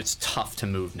 As it's tough to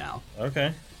move now.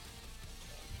 Okay.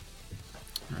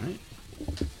 All right.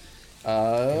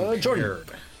 Jordan.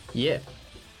 Yeah.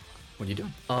 What are you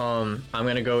doing? I'm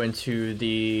gonna go into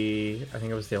I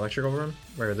think it was the electrical room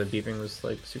where the beeping was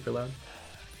like super loud.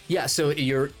 Yeah, so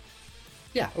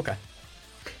yeah, okay.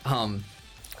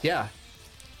 Yeah.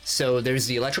 So there's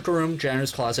the electrical room,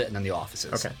 janitor's closet, and then the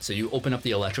offices. Okay. So you open up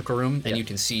the electrical room, and you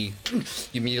can see, you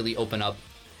immediately open up,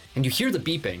 and you hear the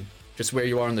beeping, just where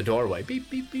you are in the doorway. Beep,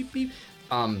 beep, beep, beep.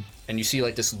 And you see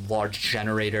like this large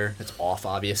generator that's off,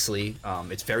 obviously.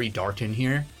 It's very dark in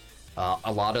here.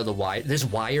 A lot of there's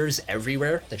wires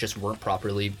everywhere that just weren't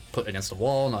properly put against the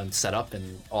wall and set up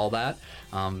and all that.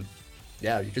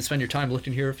 Yeah, you can spend your time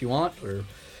looking here if you want, or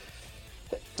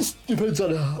depends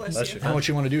on how much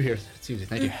you want to do here. It's easy.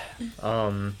 Thank you.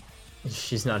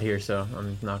 She's not here, so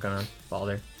I'm not gonna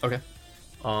bother. Okay.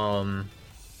 I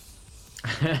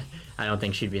don't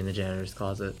think she'd be in the janitor's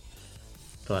closet,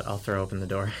 but I'll throw open the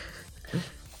door.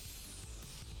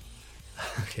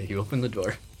 Okay, you open the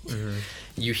door.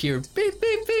 You hear beep,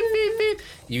 beep, beep, beep, beep.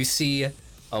 You see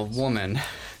a woman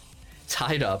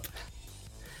tied up,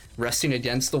 resting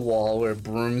against the wall where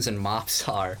brooms and mops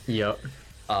are. Yep.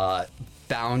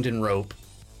 Bound in rope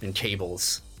and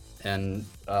cables, and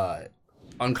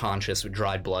unconscious with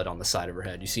dried blood on the side of her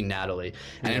head. You see Natalie,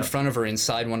 and in front of her,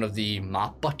 inside one of the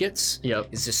mop buckets,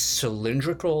 is this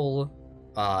cylindrical,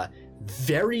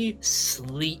 very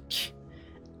sleek,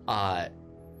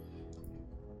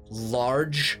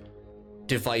 large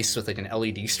device with like an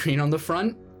LED screen on the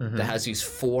front that has these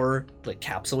 4 like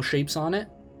capsule shapes on it,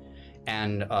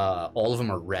 and all of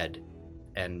them are red,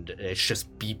 and it's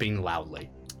just beeping loudly.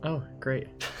 Oh, great.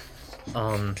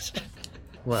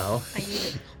 Well, I need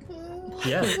it.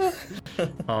 yeah.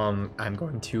 I'm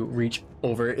going to reach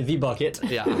over the bucket.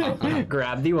 Yeah.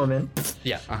 Grab the woman.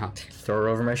 Yeah. Throw her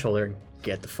over my shoulder.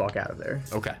 Get the fuck out of there.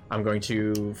 Okay. I'm going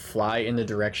to fly in the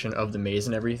direction of the maze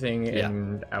and everything,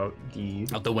 and out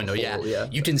the window. hole, Yeah.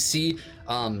 You can see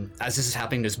as this is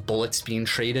happening, there's bullets being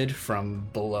traded from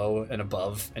below and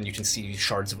above, and you can see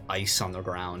shards of ice on the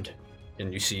ground,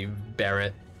 and you see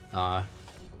Barrett,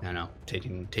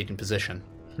 taking position.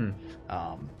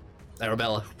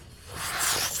 Arabella.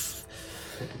 It's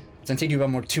gonna take you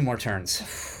about 2 more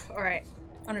turns. All right,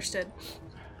 understood.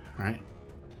 All right.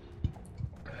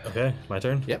 Okay, my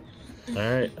turn? Yep. All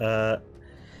right.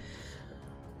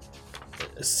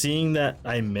 seeing that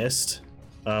I missed,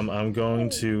 I'm going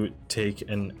to take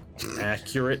an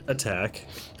accurate attack.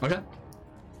 Okay.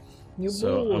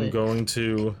 So I'm just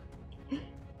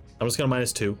gonna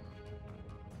 -2.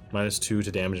 -2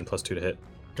 to damage and +2 to hit.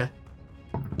 Okay.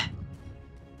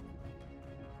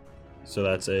 So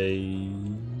that's a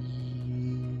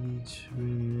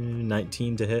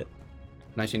 19 to hit.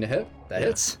 19 to hit. That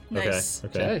hits. Nice.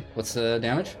 Okay. What's the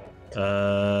damage?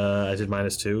 I did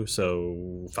 -2,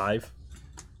 so 5.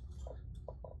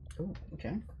 Oh,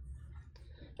 okay.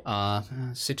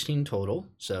 16 total.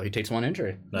 So he takes 1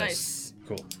 injury. Nice.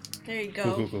 Cool. There you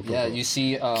go. Cool. Yeah, you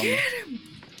see. Yeah,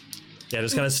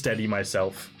 just kind of steady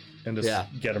myself and just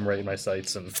get him right in my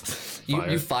sights and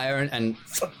you fire and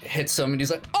hits him, and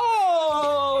he's like,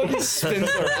 "Oh!" He spins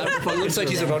around, but it looks like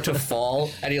he's about to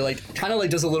fall, and he kind of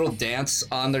does a little dance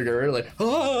on the girl, like,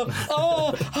 "Oh,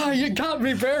 you got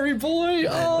me, Barry boy!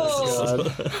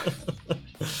 Oh!"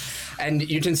 And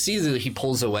you can see that he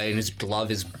pulls away, and his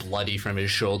glove is bloody from his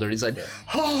shoulder. He's like,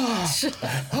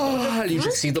 and you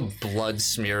just see the blood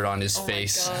smeared on his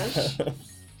face. Oh my gosh.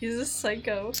 He's a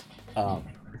psycho.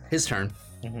 His turn.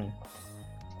 And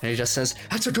he just says,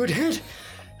 "That's a good hit.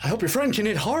 I hope your friend can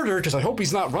hit harder, because I hope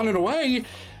he's not running away.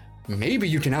 Maybe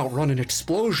you can outrun an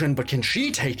explosion, but can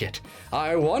she take it?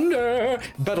 I wonder.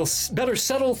 Better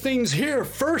settle things here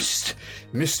first,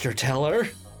 Mr. Teller."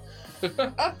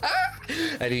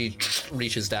 And he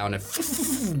reaches down and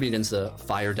begins to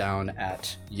fire down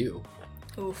at you.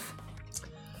 Oof.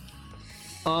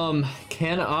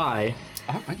 Can I,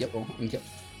 Yep.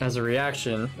 as a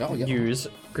reaction, use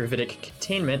gravitic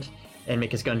containment and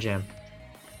make his gun jam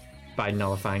by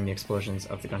nullifying the explosions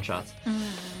of the gunshots?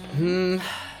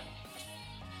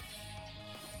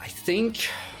 I think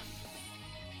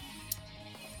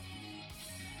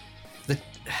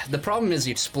the problem is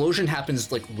the explosion happens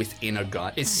within a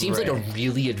gun. It seems like a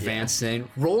really advanced thing.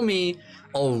 Roll me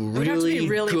a really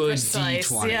good precise.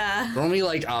 D20. Yeah. Roll me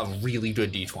a really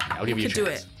good D20. I'll give you a chance. Do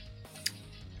it.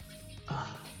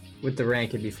 With the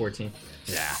rank, it'd be 14.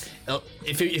 Yeah.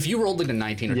 If you rolled a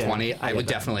 19 or 20, I would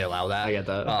definitely allow that. I get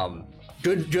that.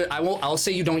 Good. I'll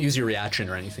say you don't use your reaction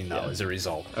or anything though as a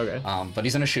result. Okay. But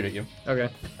he's gonna shoot at you. Okay.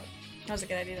 That was a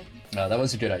good idea. That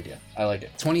was a good idea. I like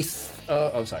it. 20.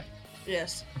 Sorry.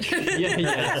 Yes.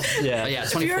 Yeah. Yeah.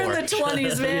 24. You're in the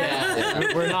 20s, man.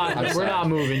 Yeah. We're not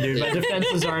moving, dude. My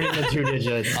defenses aren't in the 2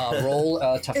 digits. Roll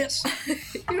toughness. You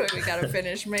don't even gotta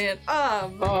finish, man.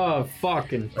 Oh,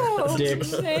 fucking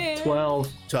dicks. Man. 12.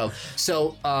 12.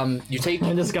 So you take.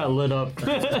 I just got lit up.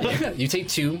 You take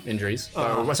 2 injuries.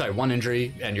 Sorry, 1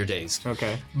 injury, and you're dazed.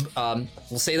 Okay.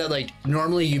 We'll say that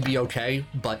normally you'd be okay,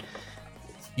 but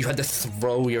you had to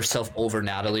throw yourself over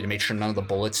Natalie to make sure none of the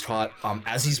bullets caught.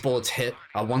 As these bullets hit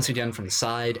once again from the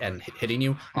side and hitting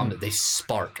you, they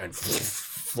spark and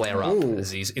flare up as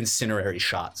these incendiary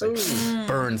shots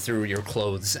burn through your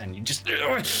clothes, and you just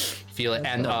feel it.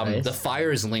 And nice. the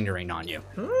fire is lingering on you.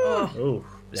 Oh.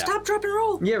 Yeah. Stop, drop, and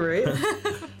roll. Yeah, right.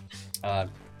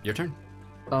 Your turn.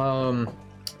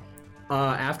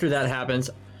 After that happens,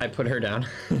 I put her down.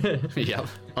 Yeah.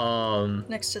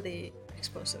 Next to the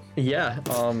explosive. Yeah.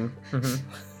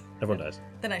 Everyone dies.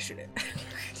 Then I shoot it.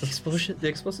 The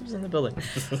explosive's in the building.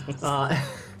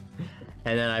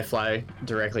 And then I fly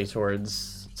directly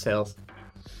towards Sails.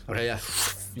 Okay, yeah.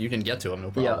 You can get to him,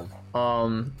 no problem.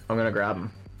 I'm gonna grab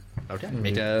him. Okay.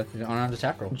 Make an unarmed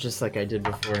attack roll. Just like I did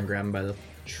before and grab him by the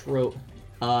throat.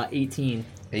 18.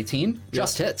 18?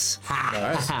 Just hits.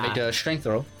 Alright, make a strength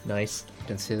roll Nice.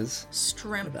 against his.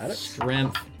 Strength.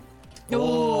 Shrimp.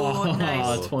 Oh,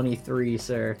 nice. 23,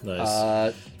 sir.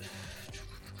 Nice.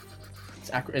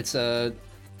 It's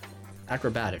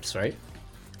acrobatics, right?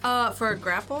 For a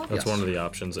grapple? That's one of the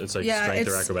options. It's like Yeah, strength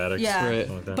or it's- acrobatics. yeah. Right.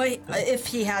 Something like that. But if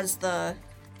he has the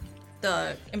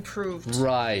improved.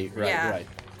 Right.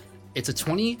 It's a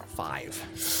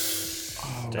 25.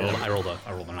 Damn. I rolled a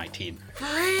 19.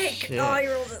 Frick! Oh, I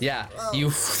rolled it. Yeah,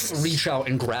 you reach out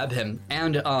and grab him,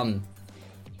 and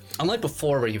unlike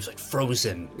before where he was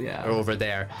frozen over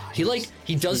there, he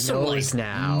does some knows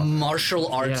now.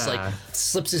 martial arts, Yeah.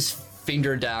 slips his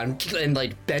finger down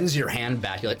and bends your hand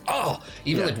back. You're like, oh,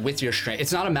 even with your strength.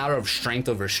 It's not a matter of strength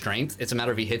over strength. It's a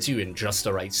matter of he hits you in just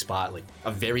the right spot,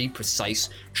 a very precise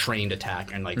trained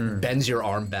attack, and bends your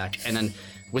arm back, and then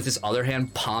with his other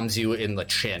hand palms you in the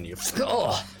chin. You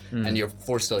and you're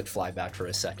forced to fly back for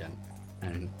a second.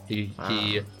 And he's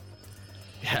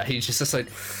just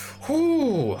like,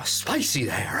 ooh, spicy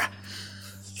there.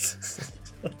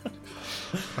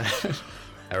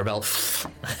 Arabelle,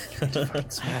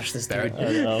 Smash this Barrett.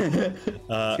 dude. He's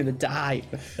gonna die.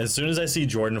 As soon as I see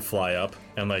Jordan fly up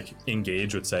and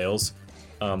engage with Sails,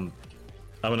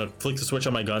 I'm gonna flick the switch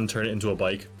on my gun, turn it into a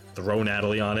bike, throw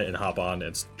Natalie on it, and hop on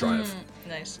and drive.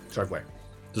 Nice. Drive where?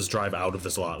 Just drive out of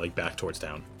this lot, like back towards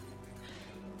town.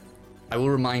 I will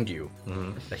remind you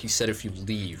that he said if you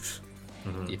leave,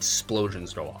 the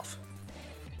explosions go off.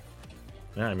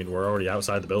 Yeah, I mean, we're already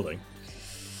outside the building.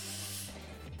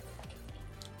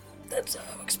 That's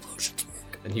how explosions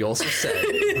work. And he also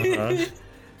said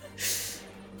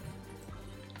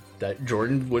that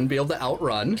Jordan wouldn't be able to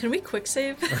outrun. Can we quick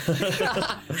save?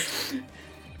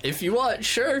 If you want,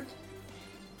 sure.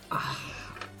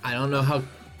 I don't know how.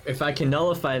 If I can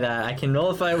nullify that, I can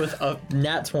nullify with a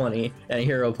nat 20 and a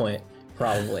hero point,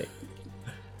 probably.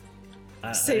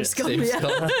 Save scum, Save yeah.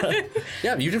 skull.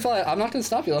 Yeah, you can fly. I'm not gonna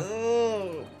stop you.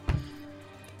 Oh.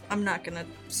 I'm not gonna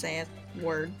say a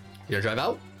word. You gonna drive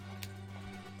out?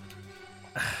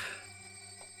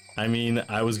 I mean,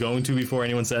 I was going to before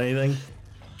anyone said anything.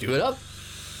 Do it up.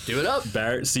 Do it up.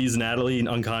 Barrett sees Natalie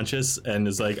unconscious and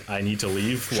is like, I need to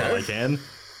leave while I can.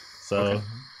 So, Okay.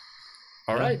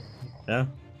 All right. yeah.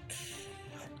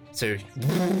 So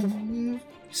you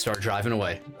start driving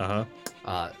away.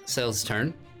 Sail's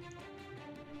turn.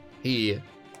 He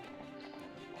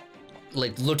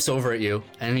like looks over at you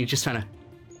and he just kind of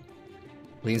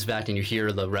leans back and you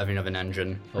hear the revving of an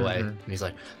engine away. And he's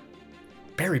like,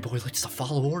 Barry boy likes to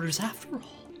follow orders after all.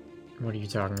 What are you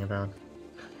talking about?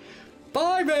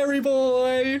 Bye, Barry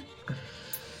boy.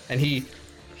 And he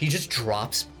just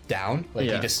drops down, like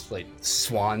he just like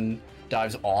swan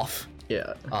dives off.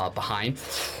 Yeah. Behind.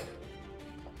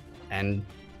 And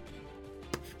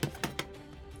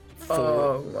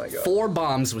Oh my god. 4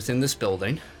 bombs within this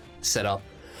building set up.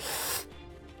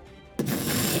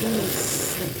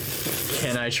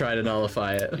 Can I try to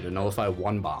nullify it? You nullify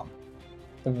 1 bomb.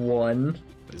 1.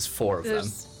 There's 4 of them.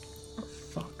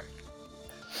 Fuck.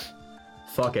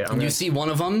 Fuck it. And you see one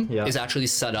of them Yeah. is actually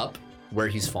set up where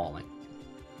he's falling.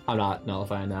 I'm not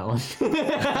nullifying that one.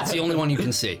 That's the only one you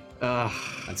can see.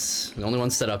 That's the only one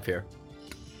set up here.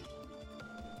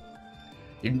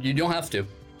 You don't have to.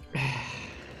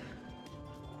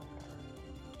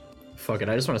 Fuck it.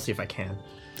 I just want to see if I can.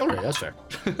 Okay, that's fair.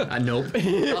 Nope.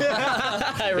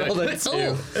 I rolled a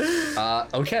 2.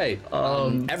 Okay.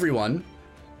 Everyone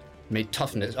make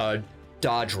toughness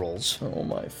dodge rolls. Oh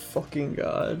my fucking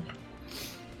god.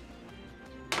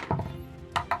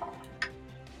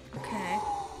 Okay.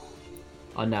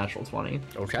 Unnatural 20.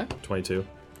 Okay. 22.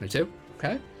 22.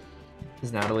 Okay.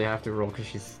 Does Natalie have to roll because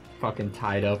she's fucking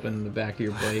tied up in the back of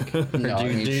your bike? No, I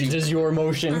mean, she- Does your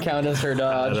motion count as her I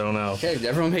dodge? don't know. Okay,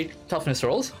 everyone make toughness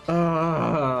rolls.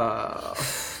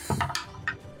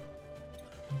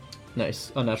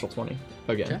 Nice. Unnatural 20.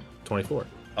 Again. Okay. 24.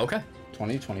 Okay.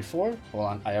 20, 24. Hold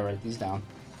on, I gotta write these down.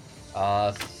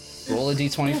 Roll a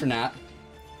d20 for Nat.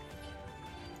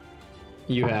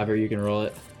 You have her, you can roll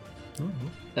it.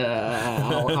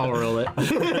 I'll roll it.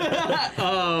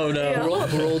 Oh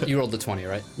no. You rolled the 20,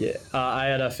 right? Yeah. I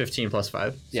had a 15 plus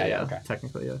 5. So Yeah, okay.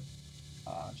 Technically, yeah.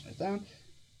 Just write it down.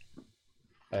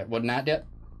 Alright, what Nat get?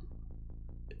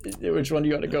 Which one do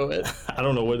you want to go with? I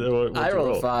don't know what I to rolled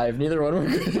roll. a 5. Neither one were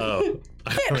good. Oh.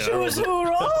 Choose who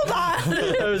rolled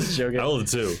that. I was joking. I rolled a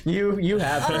 2. You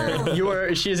have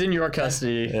her. She's in your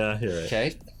custody. Yeah, you're right.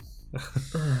 Okay.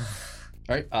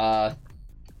 Alright,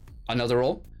 another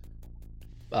roll.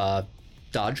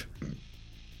 Dodge.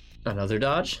 Another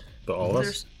dodge. But all of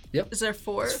us? Yep. Is there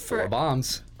 4? 4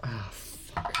 bombs.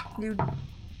 You...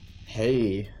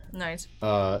 Hey. Nice.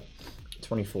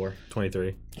 24.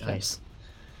 23. Nice.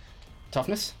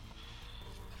 Toughness?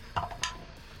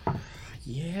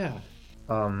 Yeah.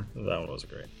 That one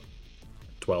wasn't great.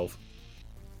 12.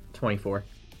 24.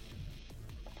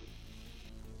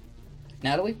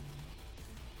 Natalie?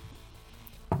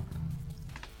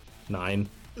 9.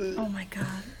 Oh my god.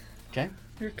 Okay.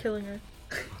 You're killing her.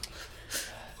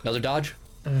 Another dodge?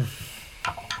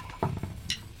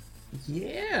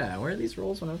 Yeah. Where are these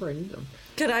rolls whenever I need them?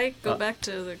 Could I go back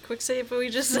to the quick save we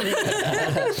just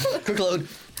Quick load.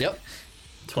 Yep.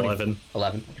 11.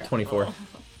 11. Okay. 24.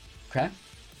 Okay.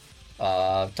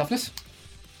 Toughness?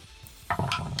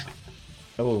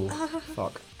 Oh,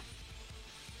 fuck.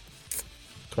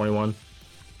 21.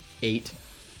 8.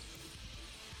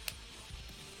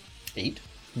 8.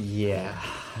 Yeah.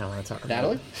 I don't want to talk about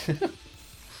Natalie? it.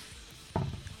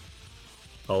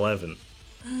 11.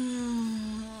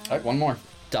 Alright, one more.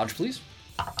 Dodge, please.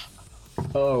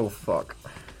 Oh, fuck.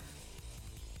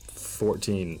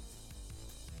 14.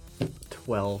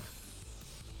 12.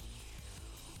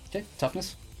 Okay,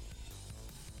 toughness.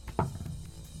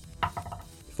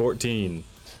 14.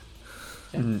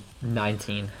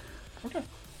 19. Okay.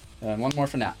 And one more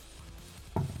for Nat.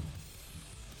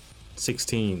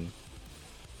 16.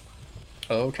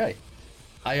 Okay.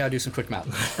 I gotta do some quick math.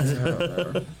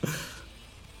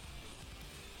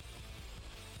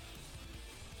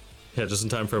 Yeah, just in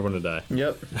time for everyone to die.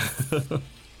 Yep.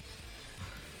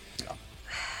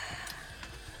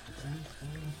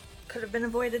 Could have been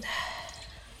avoided.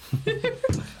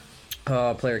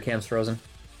 Player cam's frozen.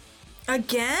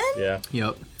 Again? Yeah.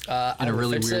 Yep. I will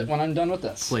really fix weird it when I'm done with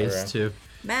this. Place Alright. too.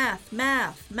 Math.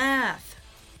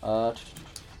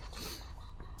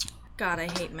 God, I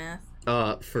hate math.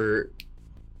 For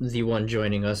the one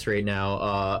joining us right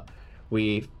now,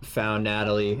 we found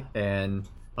Natalie, and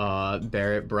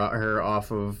Barrett brought her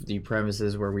off of the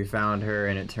premises where we found her,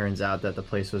 and it turns out that the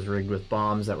place was rigged with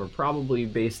bombs that were probably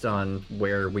based on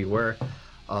where we were.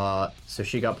 So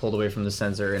she got pulled away from the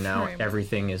sensor, and now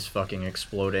everything is fucking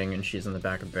exploding, and she's in the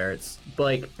back of Barrett's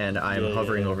bike, and I'm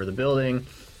hovering over the building,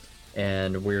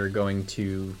 and we're going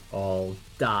to all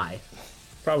die.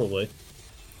 Probably.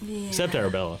 Yeah. Except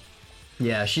Arabella.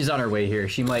 Yeah, she's on her way here.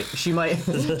 She might she might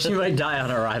die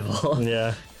on arrival.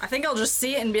 Yeah. I think I'll just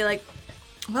see it and be like,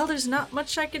 well, there's not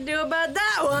much I can do about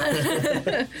that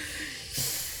one.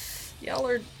 Y'all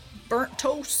are burnt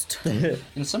toast.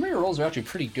 And some of your rolls are actually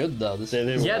pretty good, though. They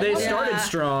Started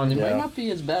strong. might not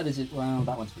be as bad as it. Well,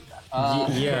 that one's pretty bad.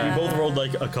 Yeah. We both rolled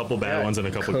like a couple bad ones and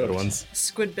a couple good ones.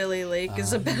 Squidbilly Lake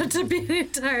is about to be an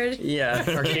entire... Yeah,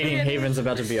 Arcadian Haven's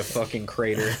about to be a fucking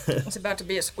crater. It's about to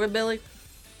be a Squidbilly.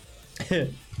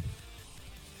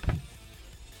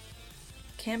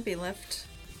 Can't be left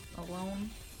alone.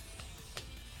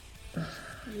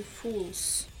 You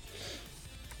fools.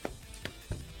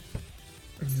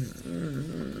 I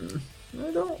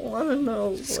don't want to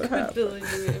know what happened. Squidbilly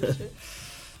doing shit.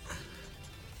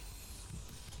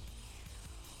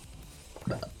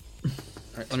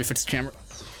 Alright, let me fix the camera.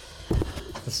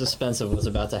 The suspense of what's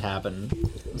about to happen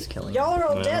is killing me. Y'all are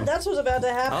all dead. That's what's about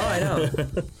to happen. Oh, I know.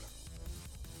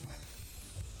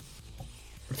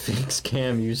 Fix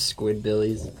cam, you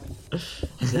Squidbillies.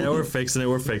 Yeah, we're fixing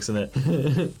it.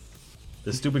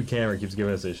 The stupid camera keeps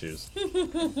giving us issues.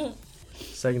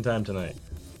 Second time tonight.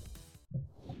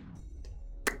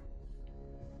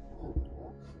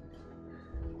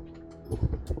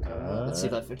 Let's see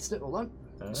if I fixed it. Hold on.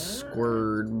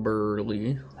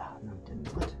 Squidburly. No,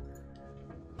 didn't.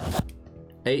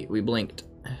 Hey, we blinked.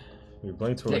 We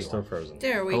blinked when we're still frozen.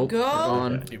 There we Oh, go. we're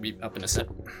gone. You'll be up in a sec.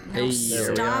 Now Hey, there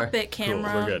we stop are. it,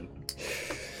 camera. Cool, we're good.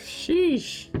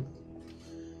 Sheesh.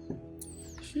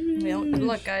 Well, good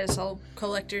luck, guys. I'll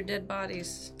collect your dead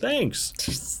bodies.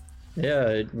 Thanks. Yeah,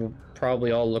 it will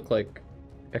probably all look like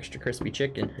extra crispy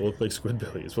chicken. We'll look like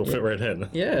Squidbillies. We'll fit right in.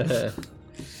 Yeah.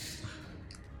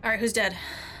 All right, who's dead?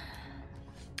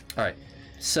 All right.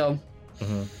 So,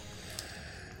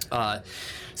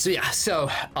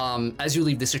 as you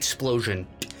leave, this explosion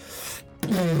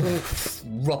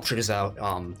ruptures out,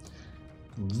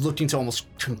 looking to almost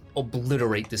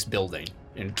obliterate this building,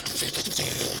 and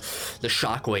the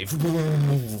shockwave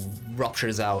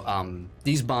ruptures out.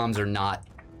 These bombs are not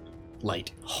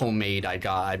like homemade.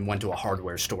 I went to a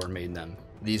hardware store and made them.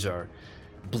 These are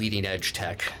bleeding edge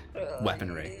tech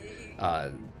weaponry.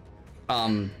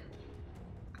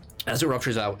 As it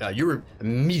ruptures out, you're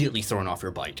immediately thrown off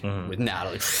your bike with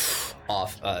Natalie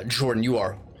off. Jordan, you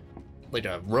are like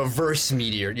a reverse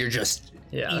meteor. You're just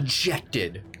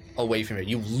ejected away from it.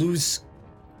 You lose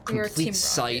You're Team complete Rocket.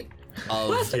 sight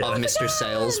of Mr.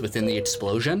 Sales within the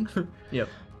explosion. Yep.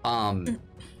 And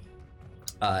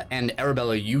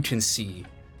Arabella, you can see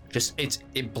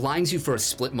it blinds you for a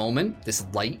split moment, this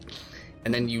light,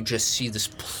 and then you just see this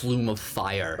plume of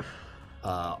fire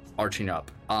arching up.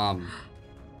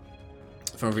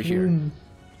 From over here.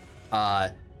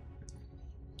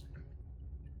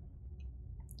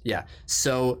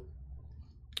 So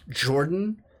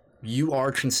Jordan, you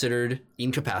are considered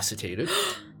incapacitated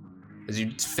as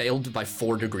you failed by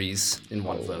 4 degrees in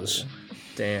one of those.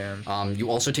 Damn.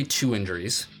 You also take 2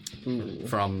 injuries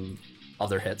from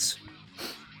other hits.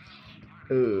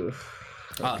 Ooh.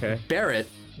 Okay. Barrett,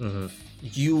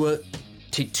 you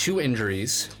take 2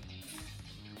 injuries,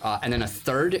 and then a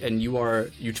 3rd, and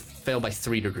you fail by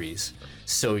 3 degrees.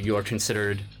 So you are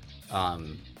considered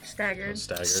Staggered.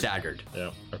 staggered.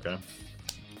 Yeah, okay.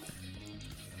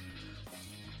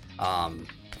 And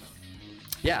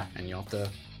you'll have to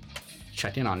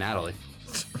check in on Natalie.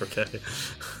 Okay.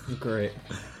 Great.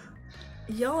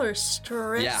 Y'all are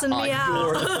stressing me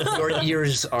out. Your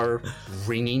ears are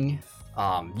ringing.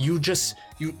 You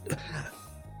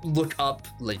look up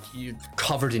like you're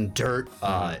covered in dirt,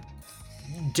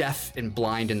 deaf and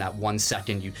blind in that 1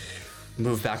 second. You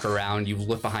move back around, you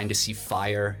look behind to see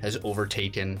fire has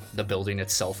overtaken the building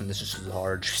itself, and this is a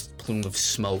large plume of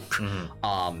smoke.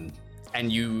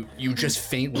 and you just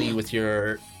faintly with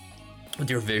your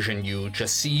vision, you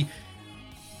just see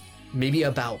maybe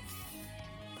about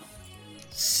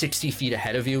 60 feet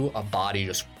ahead of you, a body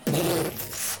just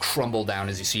crumble down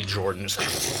as you see Jordan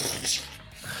just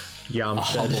yeah, I'm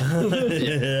dead.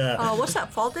 Yeah. What's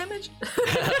that, fall damage?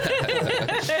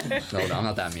 No, I'm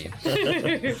not that mean.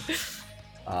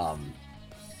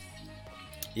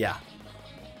 Yeah.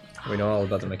 We know all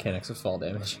about the mechanics of fall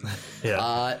damage.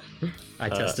 Yeah. I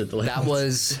tested the That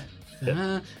was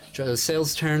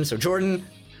sales turn. So Jordan,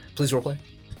 please roleplay.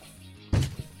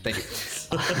 Thank you.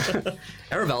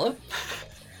 Arabella.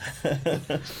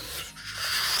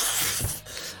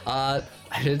 I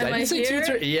didn't say here? 2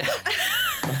 turns. Yeah.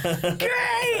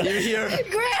 Great! You're here.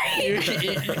 Great!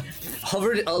 You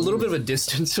hovered a little bit of a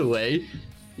distance away.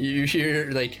 You hear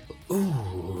like,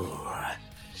 ooh.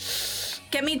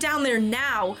 Get me down there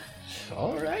now.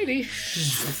 Alrighty.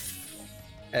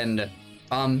 And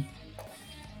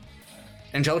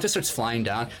Angelica starts flying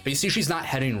down, but you see she's not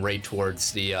heading right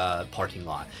towards the parking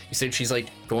lot. You see she's like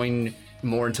going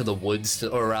more into the woods,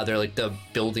 or rather like the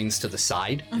buildings to the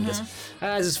side. And just,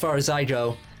 as far as I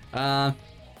go.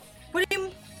 What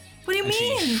do you mean?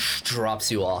 She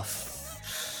drops you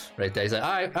off right there. He's like,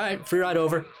 all right, free ride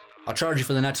over. I'll charge you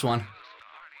for the next one.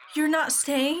 You're not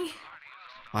staying?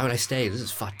 Why would I stay? This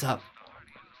is fucked up.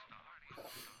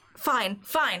 Fine.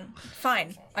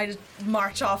 I just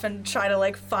march off and try to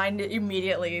like find it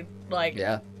immediately. Like,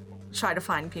 Yeah. try to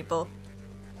find people.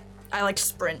 I like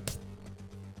sprint.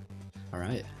 All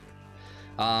right.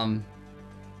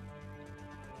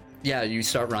 Yeah, you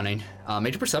start running.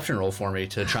 Make a perception roll for me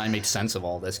to try and make sense of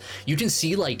all this. You can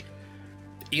see like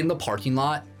in the parking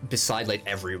lot beside like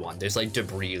everyone, there's like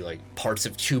debris, like parts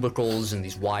of cubicles and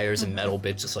these wires and metal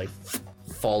bits just like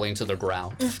falling to the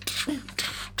ground.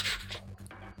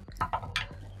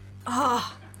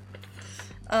 9.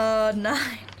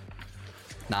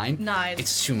 9? 9.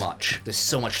 It's too much. There's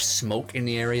so much smoke in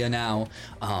the area now.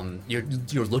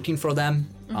 You're looking for them.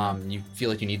 You feel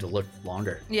like you need to look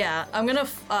longer. Yeah, I'm gonna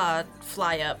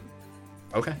fly up.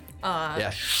 Okay.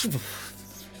 Yeah.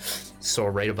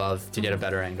 Soar right above to get a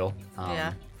better angle.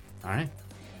 Yeah. All right.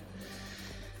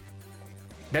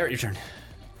 Barrett, your turn.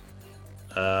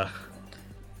 I'm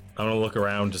gonna look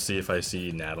around to see if I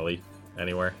see Natalie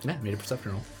anywhere. Yeah, made a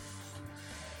perception roll.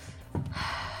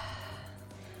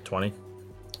 20.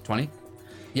 20?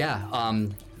 Yeah,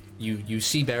 you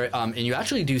see Barrett, and you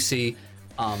actually do see,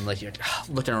 like you're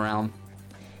looking around,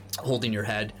 holding your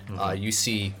head, you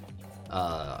see,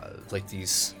 like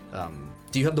these,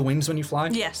 do you have the wings when you fly?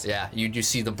 Yes. Yeah, you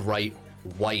see the bright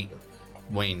white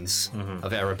wings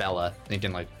of Arabella,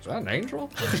 thinking like, is that an angel?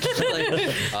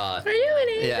 Like, Are you an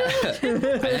angel? yeah. And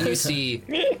then you see,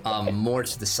 more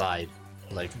to the side,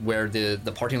 like where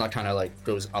the parking lot kind of like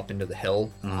goes up into the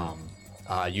hill,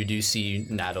 you do see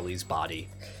Natalie's body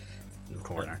in the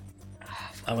corner.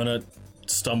 I'm gonna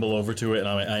stumble over to it, and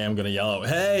I am gonna yell out,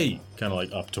 "Hey!" Kind of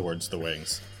like up towards the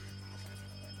wings.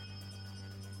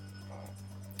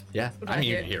 Yeah, I mean,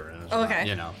 you can hear it. It's Okay. not,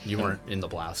 you know, you weren't in the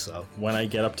blast, so. When I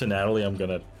get up to Natalie, I'm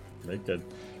gonna make a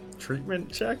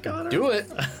treatment check on her. Do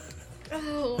it!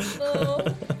 Oh no.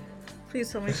 Please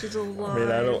tell me she's alive. I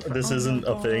mean, I don't. This isn't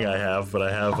a thing I have, but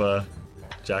I have a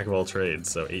jack of all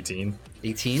trades, so 18.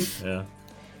 18? Yeah.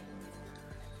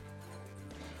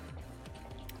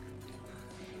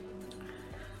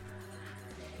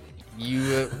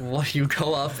 You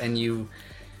go up and you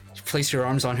place your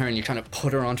arms on her and you kind of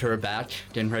put her onto her back,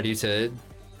 getting ready to,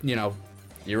 you know,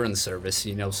 you're in the service,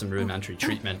 you know, some rudimentary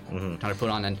treatment, kind of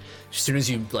put on, and as soon as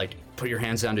you like put your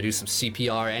hands down to do some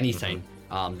CPR, anything,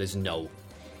 there's no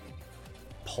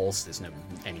pulse, there's no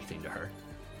anything to her.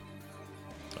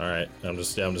 All right. I'm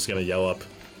just gonna yell up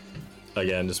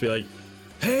again, just be like,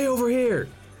 "Hey, over here!"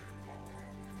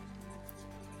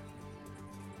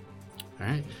 All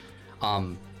right.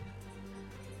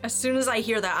 As soon as I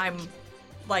hear that, I'm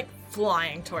like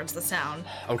flying towards the sound.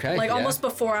 Okay. Like yeah. almost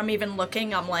before I'm even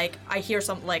looking, I'm like, I hear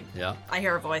something, like, Yeah. I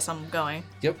hear a voice, I'm going.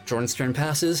 Yep. Jordan's turn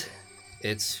passes.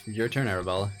 It's your turn,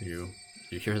 Arabella. You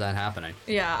hear that happening.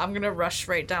 Yeah, I'm gonna rush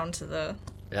right down to the...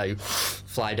 Yeah, you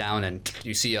fly down and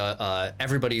you see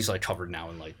everybody's like covered now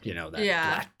in like, you know, that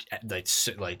Yeah.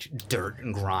 black, like dirt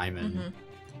and grime, and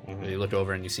you look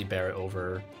over and you see Barrett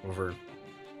over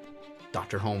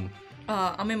Dr. Home.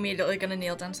 I'm immediately gonna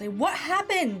kneel down and say, what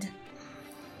happened?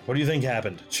 What do you think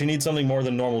happened? She needs something more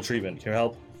than normal treatment. Can you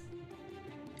help?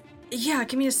 Yeah,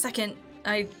 give me a second.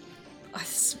 I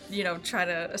try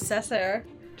to assess her.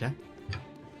 Okay.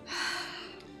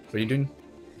 What are you doing?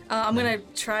 I'm gonna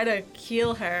try to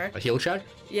heal her. A heal check?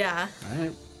 Yeah. All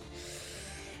right.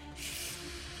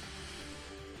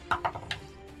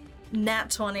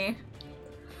 Nat 20.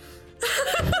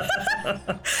 No,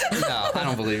 I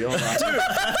don't believe you. Hold on.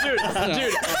 Dude,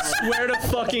 swear to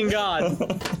fucking God.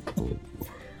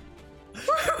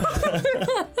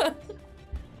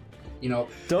 You know,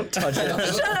 Don't touch it.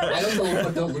 I don't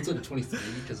know what looks like a 23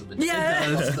 because of the. Yeah,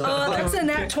 that's a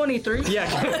nat 23.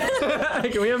 Yeah,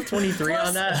 can we have 23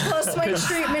 on that? Plus my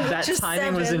treatment, That which is timing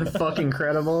 7. was in fucking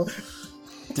incredible.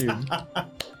 Dude,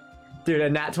 a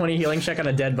nat 20 healing check on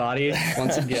a dead body.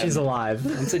 Once again, She's alive.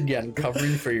 Once again,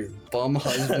 covering for your bum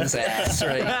husband's ass,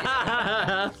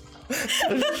 right?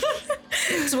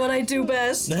 It's what I do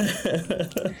best.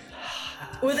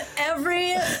 With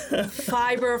every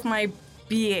fiber of my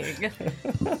being,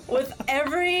 with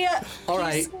every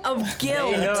piece of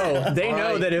guilt. They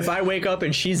know that if I wake up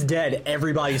and she's dead,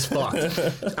 everybody's fucked.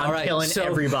 I'm killing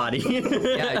everybody.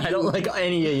 Yeah, I don't like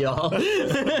any of y'all.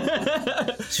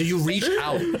 So you reach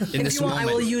out in If this you want,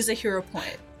 moment. I will use a hero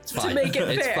point It's fine. to make it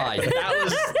It's fair. fine. That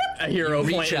was a hero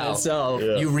You point reach in out. itself.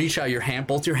 Yeah. You reach out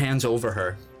both your hands over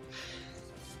her,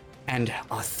 and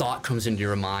a thought comes into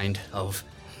your mind of,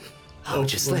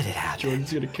 just let it happen.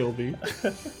 Jordan's gonna kill me.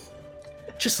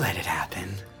 Just let it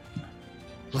happen.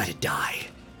 Let it die.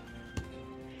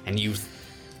 And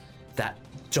that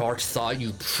dark thought,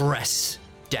 you press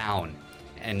down,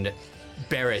 and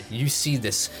Barrett, you see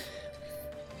this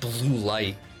blue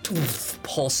light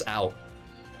pulse out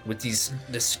with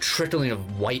this trickling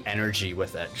of white energy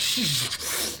with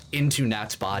it into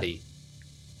Nat's body.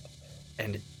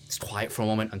 And it's quiet for a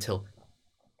moment until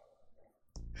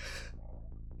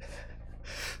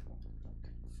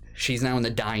she's now in the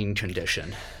dying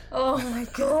condition. Oh my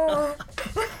god.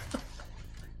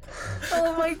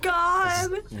 Oh my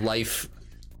god. Life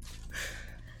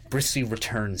briskly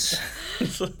returns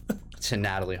to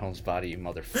Natalie Holmes' body, you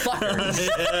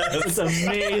motherfucker. That's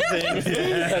amazing.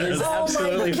 That is Oh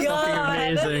absolutely my God.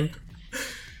 fucking amazing.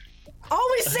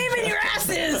 Always saving your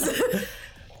asses.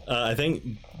 I think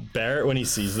Barrett, when he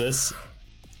sees this,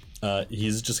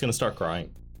 he's just gonna start crying.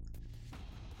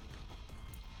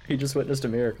 He just witnessed a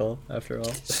miracle, after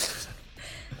all.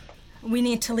 We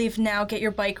need to leave now. Get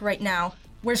your bike right now.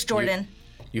 Where's Jordan?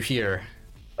 You hear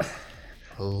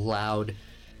a loud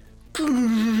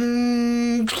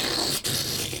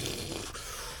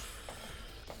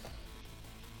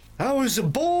that was a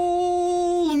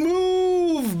bold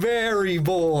move, Barry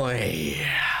boy.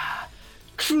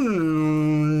 What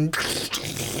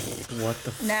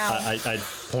the Now. I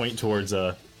point towards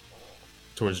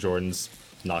Jordan's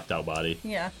knocked out body,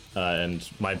 Yeah. and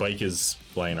my bike is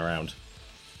laying around.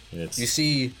 And it's You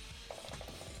see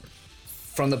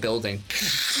from the building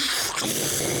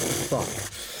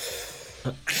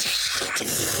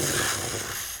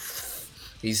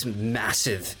these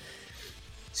massive,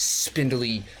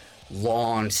 spindly,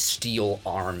 long steel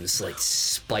arms like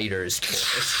spiders,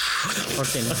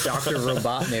 fucking Dr.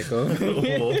 Robotnik.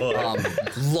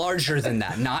 larger than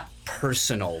that, not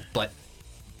personal, but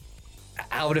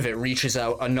out of it reaches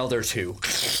out another two.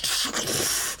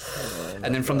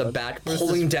 And then from the back,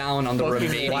 pulling down on the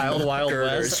remaining Wild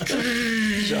girders.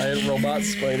 Giant robot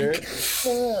spider.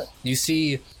 You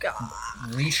see,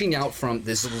 reaching out from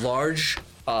this large,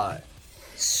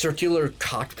 circular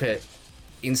cockpit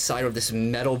inside of this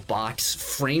metal box,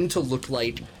 framed to look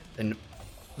like an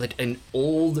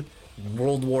old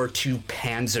World War II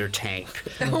Panzer tank,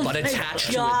 but attached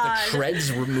to it, the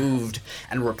treads removed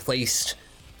and replaced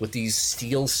with these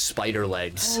steel spider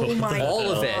legs. Oh my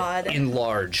All of God. it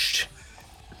enlarged,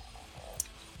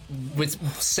 with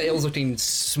sails looking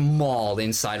small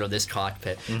inside of this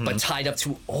cockpit, but tied up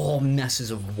to all messes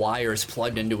of wires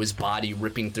plugged into his body,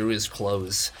 ripping through his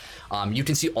clothes. You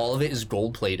can see all of it is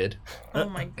gold plated. Oh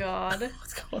my god.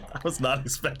 I was not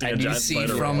expecting And a you giant see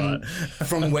spider from robot.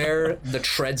 from where the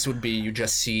treads would be, you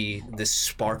just see this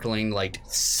sparkling, like,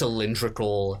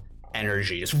 cylindrical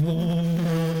energy.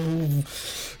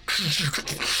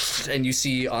 And you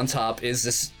see on top is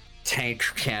this tank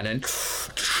cannon.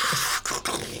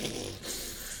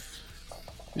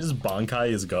 You just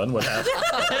bonkai his gun? What happened?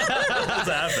 What's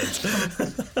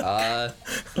happened?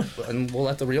 And we'll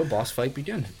let the real boss fight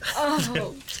begin. Oh,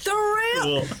 the real.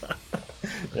 Cool.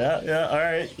 Yeah,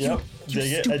 alright. Yep.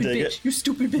 Dig it, I dig it. You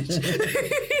stupid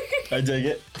bitch. I dig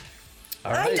it.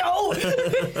 All I right.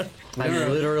 don't. I'm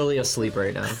literally asleep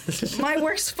right now. My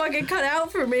work's fucking cut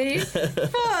out for me.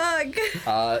 Fuck.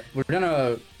 We're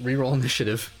gonna reroll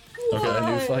initiative. Okay. A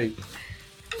new fight.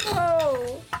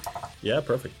 Oh. Yeah,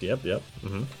 perfect. Yep.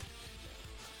 Mm-hmm.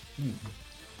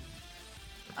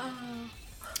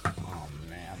 Oh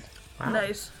man.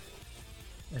 Nice.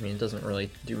 I mean, it doesn't really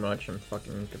do much. I'm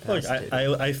fucking Look, incapacitated.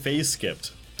 I phase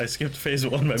skipped. I skipped phase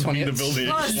 1 by 20 moving the building.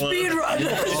 Oh, speed run.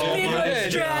 Speed run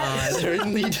strat.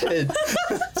 did.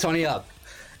 20 up.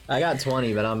 I got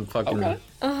 20, but I'm fucking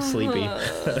sleepy.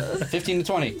 15 to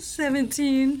 20.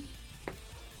 17.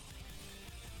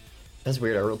 That's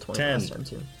weird. I rolled 20 10. last time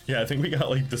too. Yeah, I think we got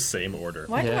like the same order.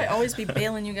 Why do I always be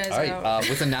bailing you guys All right, out?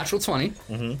 with a natural 20,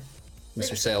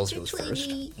 Mr. Sales goes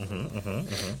first.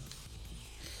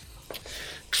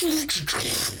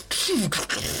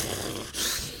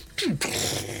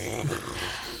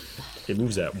 It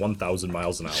moves at 1,000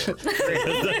 miles an hour.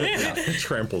 It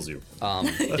tramples you.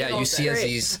 Yeah, you see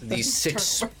as these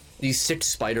six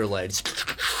spider legs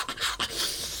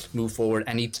move forward,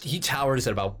 and he towers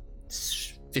at about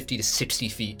 50 to 60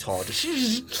 feet tall.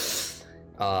 Just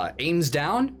aims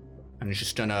down, and is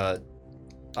just gonna.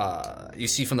 You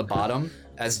see from the bottom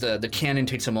as the cannon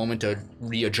takes a moment to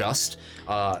readjust.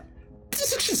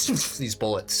 These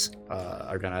bullets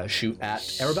are gonna shoot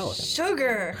at Arabella.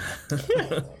 Sugar.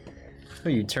 Are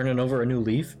you turning over a new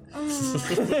leaf? All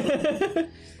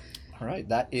right,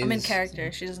 that is. I'm in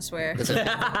character. She doesn't swear. It's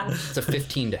a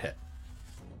 15 to hit.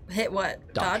 Hit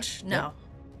what? Dodge? No.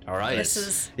 All right. This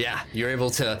is. Yeah, you're able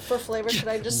to. For flavor, should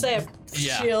I just say a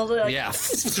Yeah. shield? Like, Yeah.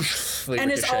 and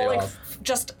it's all like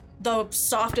just the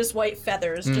softest white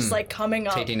feathers, just like coming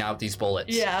up. taking out these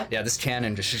bullets. Yeah. Yeah, this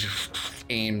cannon just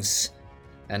aims.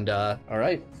 And, all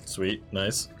right. Sweet,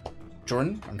 nice.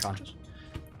 Jordan, unconscious.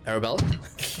 Arabella?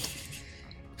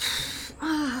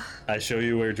 I show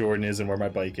you where Jordan is and where my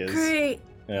bike is. Great.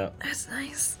 Yeah, That's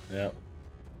nice. yeah.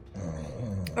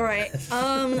 All right.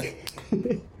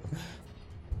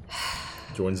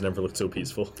 Jordan's never looked so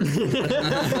peaceful.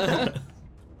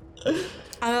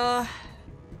 All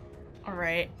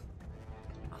right.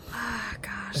 Ah,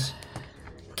 gosh.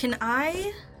 Can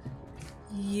I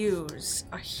use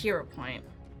a hero point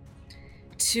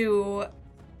to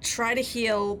try to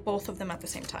heal both of them at the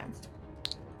same time?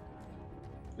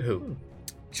 Who?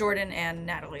 Jordan and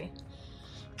Natalie.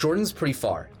 Jordan's pretty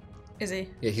far. Is he?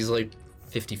 Yeah, he's like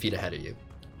 50 feet ahead of you.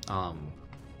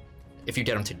 If you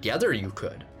get them together, you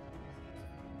could.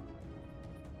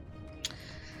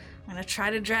 I'm gonna try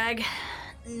to drag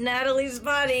Natalie's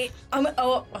body.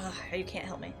 You can't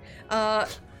help me.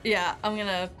 Yeah, I'm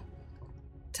gonna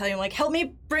tell you, like, help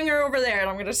me bring her over there, and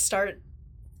I'm gonna start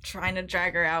trying to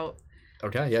drag her out.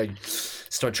 Okay, yeah, you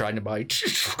start trying to bite.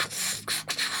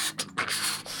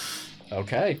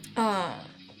 Okay.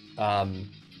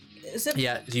 Is it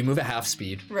Yeah, so you move at half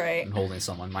speed. right? I'm holding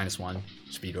someone, -1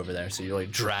 speed over there, so you're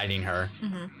like dragging her.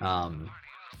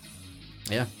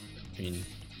 Yeah, I mean,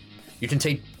 you can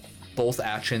take both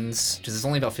actions, because it's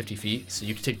only about 50 feet, so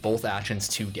you can take both actions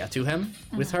to get to him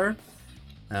with her.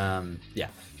 Yeah.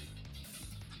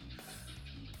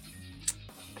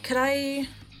 Could I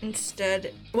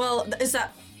instead? Well, is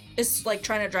like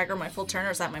trying to drag her my full turn,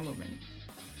 or is that my movement?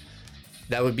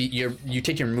 That would be you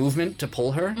take your movement to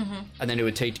pull her, and then it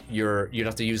would take you'd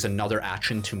have to use another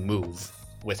action to move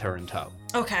with her in tow.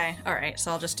 Okay, all right.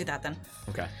 So I'll just do that then.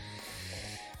 Okay.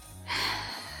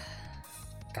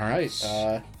 All right,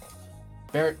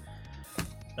 Barrett.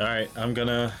 All right, I'm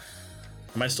gonna.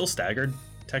 Am I still staggered,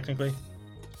 technically?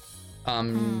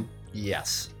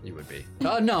 Yes, you would be.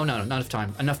 No, not enough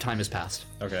time. Enough time has passed.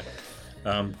 Okay.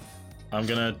 I'm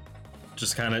gonna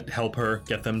just kind of help her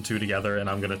get them two together, and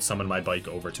I'm gonna summon my bike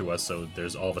over to us, so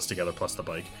there's all of us together plus the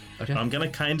bike. Okay. I'm gonna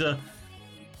kind of.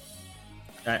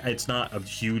 It's not a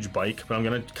huge bike, but I'm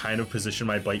gonna kind of position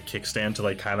my bike kickstand to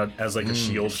like kind of as like a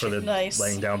shield for the Nice.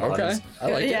 laying down Okay, bodies.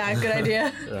 I like it. Yeah, good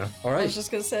idea. Yeah. All I right, was just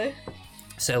gonna say.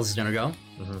 Sales is gonna go.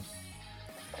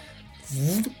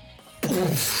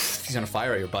 He's gonna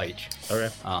fire at your bike. Okay.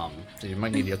 So you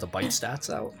might need to get the bike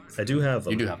stats out. I do have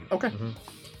them. You do have them. Okay.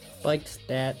 Like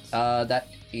stats. That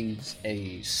is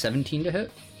a 17 to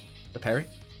hit. The parry.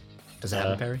 Does it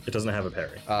have a parry? It doesn't have a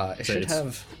parry. It should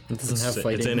have. It doesn't have It's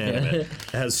fighting. inanimate. It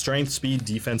has strength, speed,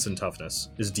 defense, and toughness.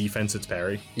 Is defense its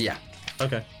parry? Yeah.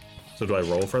 Okay. So do I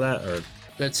roll for that, or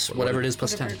That's whatever it is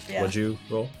plus Whatever, 10. yeah. what'd you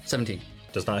roll? 17.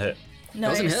 Does not hit.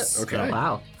 Nice. Doesn't hit. Okay.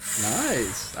 Wow.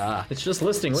 Nice. It's just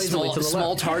listing lazily Small, to the small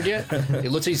left. target.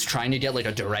 It looks like he's trying to get like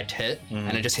a direct hit,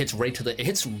 and it just hits right to the. It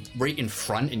hits right in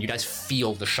front, and you guys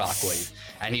feel the shockwave,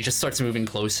 and he just starts moving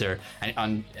closer,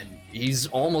 and he's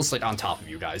almost like on top of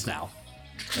you guys now.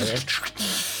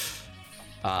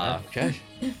 Okay.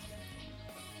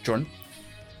 Jordan.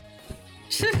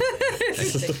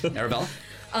 Arabella.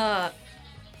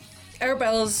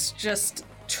 Arabella's just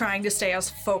trying to stay as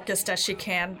focused as she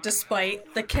can,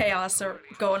 despite the chaos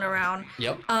going around.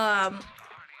 Yep.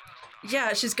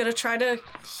 Yeah, she's gonna try to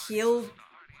heal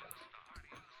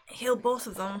both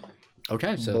of them.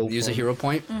 Okay, so use a hero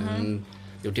point, and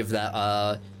you'll give that.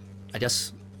 I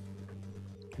guess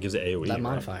Gives it AOE. that right?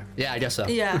 modifier. Yeah, I guess so.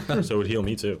 Yeah. So it would heal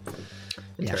me too.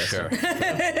 Yeah, sure. All All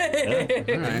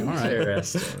right.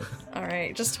 Interesting. All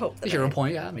right, just hope that. Hero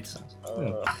point, yeah, that makes sense.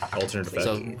 Alternate effect.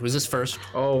 So, who's this first?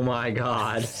 Oh my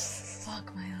god.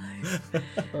 Fuck my life.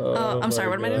 Oh I'm sorry.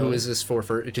 What am I doing? Who is this for?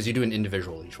 Because you do an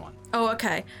individual each one. Oh,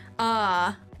 okay.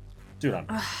 Dude,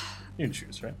 you can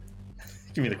choose, right?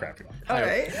 Give me the crappy one. All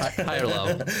right. High or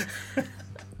low?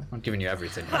 I'm giving you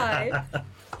everything. Hi.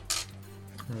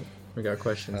 We got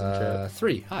questions in chat.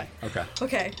 3. Hi. Okay.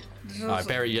 Okay. All right,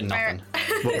 Barry, you get nothing.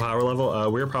 What power level?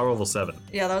 We're power level 7.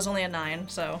 Yeah, that was only a 9,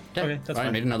 so. Okay, that's All right,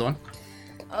 fine. made another one.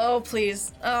 Oh,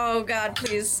 please. Oh, God,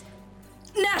 please.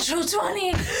 Natural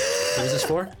 20! Who's this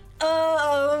for?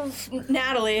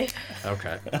 Natalie.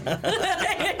 Okay.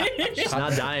 She's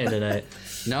not dying tonight.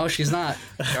 No, she's not.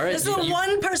 All right. This is the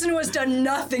one person who has done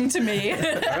nothing to me. All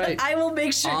right. I will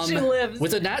make sure she lives.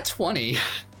 With a nat 20,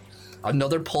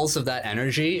 another pulse of that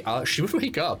energy, she would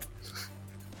wake up.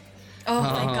 Oh,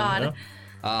 thank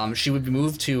God. She would be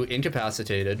moved to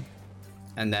incapacitated,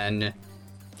 and then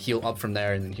heal up from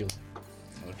there, and then heal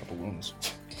another couple wounds.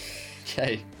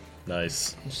 Okay.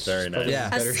 Nice. Very nice. Yeah.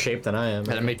 Better shape than I am.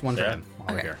 And I make one for Yeah. him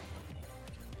while we're here.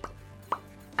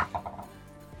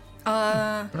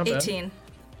 18.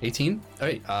 18? All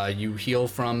right. You heal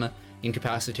from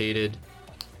incapacitated.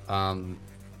 So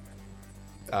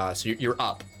you're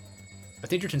up. I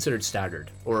think you're considered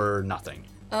staggered or nothing.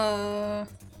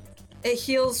 It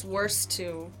heals worse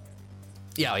too.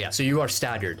 Yeah. So you are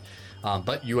staggered,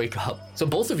 but you wake up. So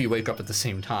both of you wake up at the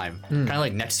same time, kind of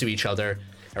like next to each other.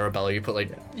 Arabella, you put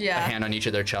like a hand on each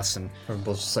of their chests, and We're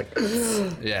both just like,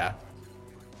 yeah.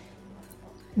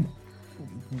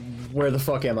 where the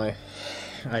fuck am I?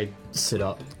 I sit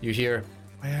up. You hear,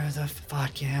 where the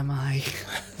fuck am I?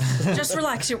 Just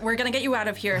relax. We're gonna get you out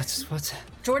of here. What's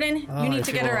Jordan, you I need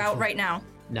to get feel her out awful. right now.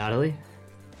 Natalie?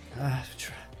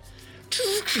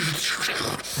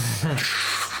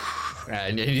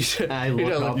 And you I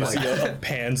look up You like, see a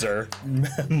panzer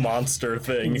monster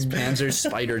thing. Panzer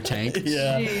spider tank.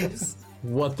 Yeah. Jeez.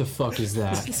 what the fuck is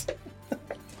that?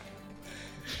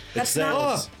 That's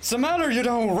not. What's the matter? You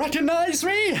don't recognize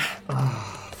me?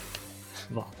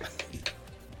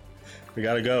 We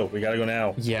gotta go. We gotta go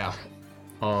now. Yeah.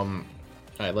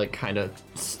 I like kind of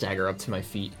stagger up to my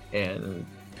feet and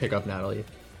pick up Natalie.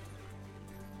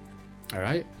 All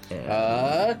right.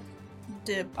 And-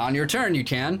 Dib. On your turn, you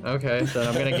can. Okay, then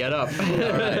I'm gonna get up.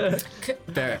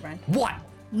 Barrett. Ryan. What?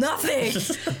 Nothing.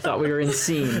 Thought we were in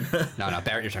scene. No,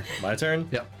 Barrett, your turn. My turn?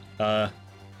 Yep.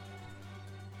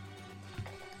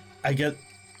 I get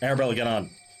Arabella, get on.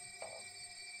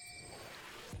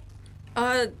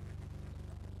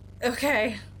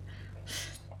 Okay.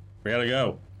 We gotta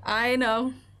go. I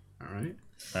know. All right.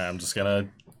 I'm just gonna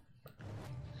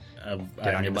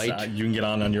Get on your bike. You can get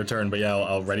on your turn, but yeah,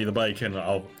 I'll ready the bike and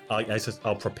I'll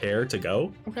prepare to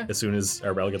go as soon as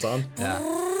Arabella gets on.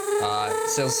 Yeah.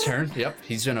 Sil's turn. Yep.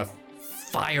 He's gonna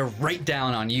fire right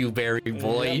down on you, Barry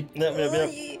boy.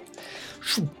 Yep.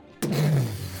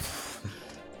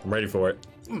 I'm ready for it.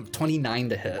 29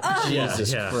 to hit.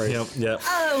 Jesus Christ. Yep.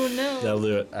 Oh no. That'll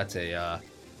do it. That's a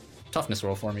toughness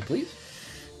roll for me, please.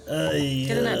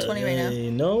 Get in that 20 right now.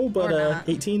 No, but Or not.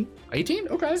 18. 18.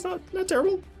 Okay. It's not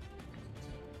terrible.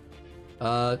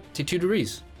 Take 2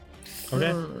 degrees.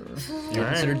 Okay. You're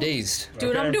considered dazed.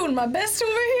 Dude, I'm doing my best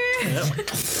over here.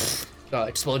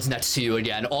 Explodes next to you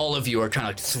again. All of you are kind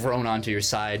of thrown onto your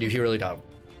side. You hear like a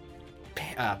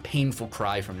painful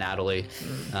cry from Natalie.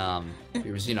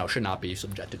 It was, should not be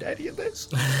subjected to any of this.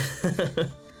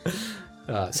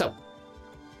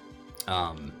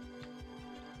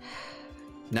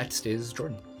 Next is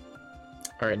Jordan.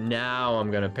 All right, now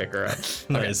I'm gonna pick her up.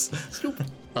 Nice.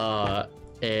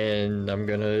 And I'm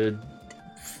gonna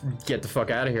get the fuck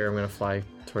out of here. I'm gonna fly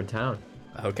toward town.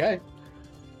 Okay.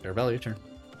 Arabella, your turn.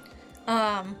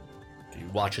 Um, You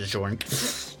watch as Jordan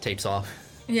takes off.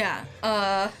 yeah.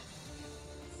 I'm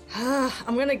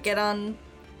gonna get on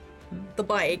the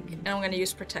bike and I'm gonna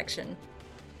use protection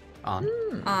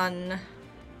on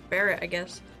Barrett, I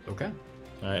guess. Okay.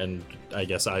 And I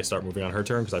guess I start moving on her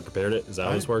turn because I prepared it. Is that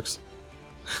how this works?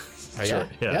 Yeah, Sure.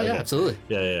 yeah, Okay. absolutely.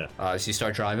 Yeah. So you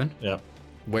start driving. Yep.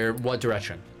 What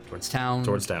direction? Towards town?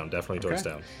 Towards town. Definitely towards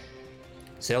town.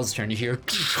 Sales turn, you hear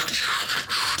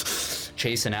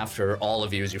chasing after all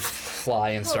of you as you fly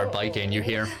and start biking. You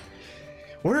hear,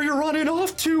 where are you running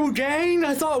off to, gang?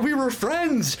 I thought we were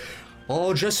friends.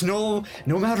 Oh, just know,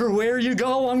 no matter where you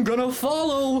go, I'm gonna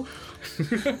follow.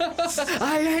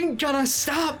 I ain't gonna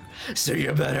stop, so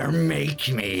you better make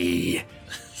me.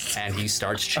 And he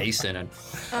starts chasing and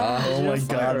Oh my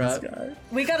god, this guy.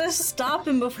 We gotta stop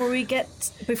him before he gets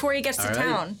to right.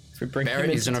 town. If we bring Barrett,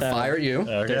 him he's into gonna town, fire at you.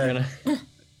 they're Okay. gonna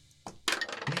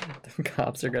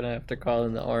Cops are gonna have to call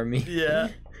in the army. Yeah.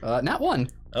 Not one.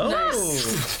 Oh.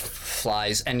 Nice.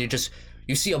 Flies, and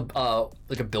you see a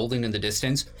like a building in the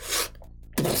distance.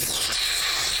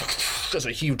 There's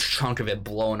a huge chunk of it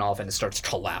blowing off, and it starts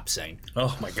collapsing.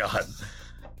 Oh my god.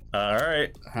 All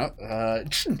right.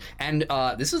 And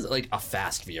this is like a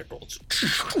fast vehicle.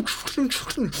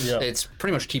 Yep. It's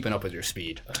pretty much keeping up with your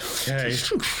speed. Okay.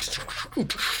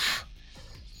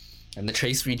 And the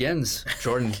chase begins.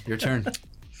 Jordan, your turn.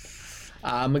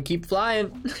 I'm gonna keep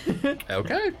flying.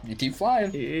 Okay, you keep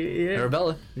flying. Yeah.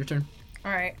 Arabella, your turn.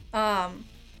 All right.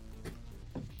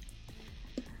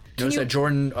 Notice that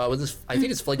Jordan, with this, I think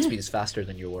his flight speed is faster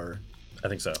than your. I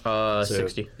think so. So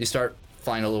 60. You start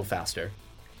flying a little faster.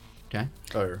 Okay.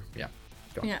 Or yeah.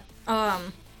 Go. Yeah.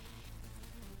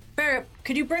 Barrett,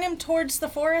 could you bring him towards the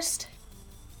forest?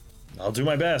 I'll do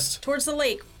my best. Towards the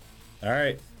lake. All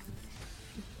right.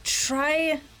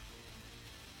 Try.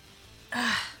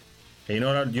 Hey, you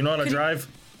know how to drive?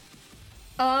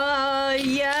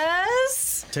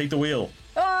 Yes. Take the wheel.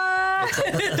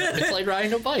 It's like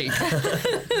riding a bike.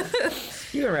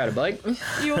 You can ride a bike.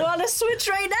 You want to switch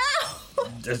right now?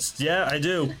 Yeah, I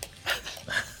do.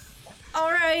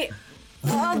 All right.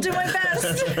 I'll do my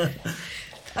best.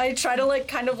 I try to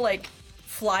kind of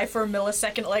fly for a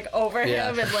millisecond over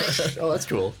him and Oh, that's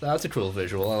cool. That's a cool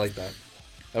visual. I like that.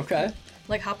 Okay.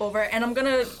 hop over, and I'm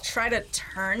gonna try to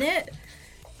turn it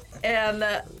and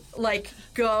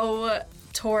go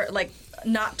toward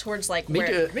not towards Make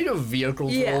where. a vehicle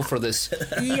Yeah. roll for this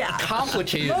Yeah.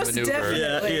 complicated Most maneuver.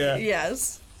 definitely. Yeah.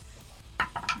 Yes.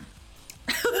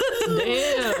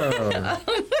 Damn.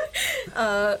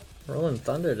 Rolling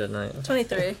thunder tonight.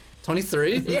 23.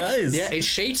 23? Nice. Yeah, it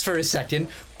shakes for a second,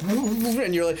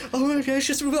 and you're like, oh my gosh,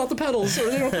 just without the pedals,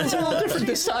 or the pedals are all different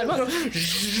this time. I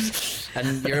don't...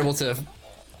 And you're able to,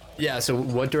 yeah, so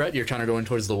what direction? You're trying to go in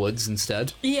towards the woods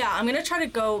instead? Yeah, I'm gonna try to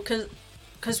go,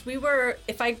 because we were,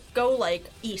 if I go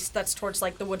east, that's towards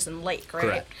the woods and lake, right?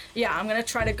 Correct. Yeah, I'm gonna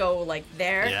try to go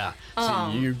there. Yeah.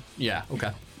 So yeah, okay.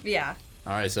 Yeah.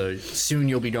 All right, so soon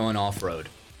you'll be going off-road.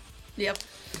 Yep.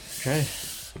 Okay.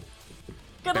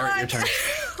 Good Barrett, luck. your turn.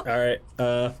 All right.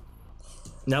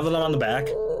 Now that I'm on the back,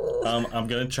 I'm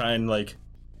gonna try and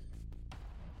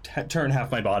turn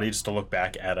half my body just to look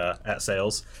back at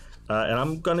Sails, and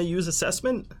I'm gonna use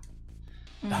assessment.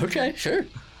 Okay, sure.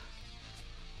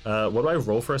 What do I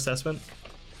roll for assessment?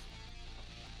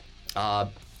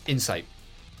 Insight.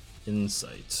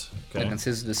 Insight. Okay. And it's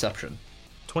his deception.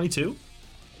 22.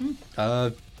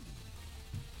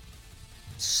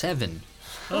 7.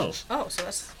 Oh. Oh, so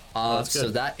that's. That's So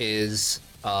good. that is,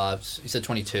 you said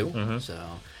 22. Mm-hmm.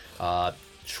 So,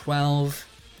 12,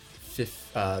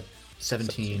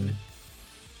 17,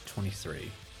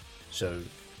 23. So,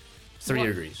 3 What?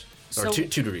 degrees. Or So- 2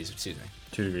 degrees, excuse me.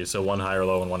 2 degrees. So 1 high or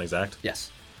low and 1 exact.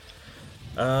 Yes.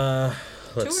 Let's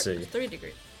 2 or see. 3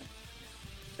 degrees.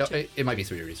 Oh, it might be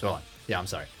 3 degrees. Hold on. Yeah, I'm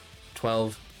sorry.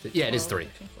 12. Yeah, it is 3.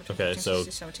 13, 14, Okay, 15, so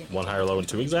 16, 17, 1 18, high or low and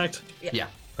 2 exact. Yeah.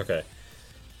 Okay.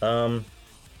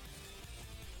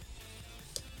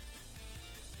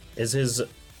 Is his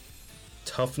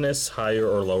toughness higher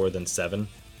or lower than 7?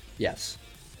 Yes.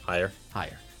 Higher.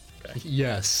 Higher. Okay.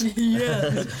 Yes.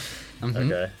 Yeah.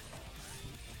 Okay.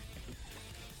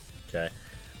 Okay.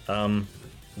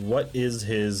 What is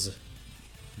his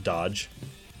dodge?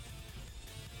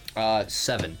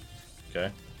 7.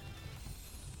 Okay.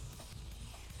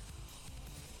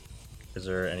 Is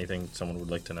there anything someone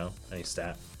would like to know? Any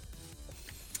stat?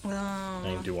 I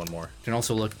need to do one more. You can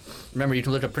also look. Remember, you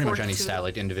can look up pretty much any Fortitude.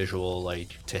 stat, individual,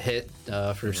 to hit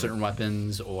for certain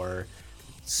weapons or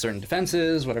certain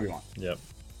defenses, whatever you want. Yep.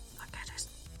 Fuck, I just-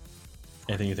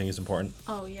 Anything you think is important?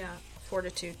 Oh yeah,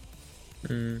 fortitude.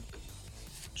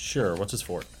 Sure. What's his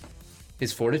fort?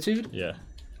 His fortitude? Yeah.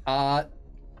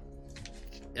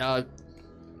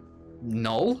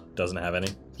 Null? Doesn't have any.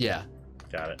 Yeah.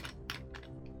 Got it.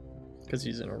 Because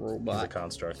he's in a He's a robot.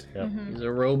 construct. Yep. He's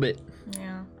a robot.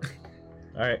 Yeah.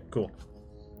 All right. Cool.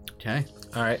 Okay.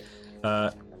 All right.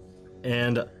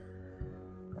 And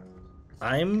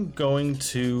I'm going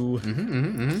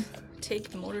to. Take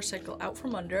the motorcycle out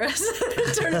from under us,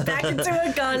 turn it back into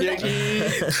a gun.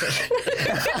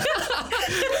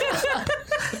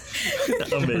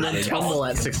 Amazing. Tumble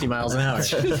at 60 miles an hour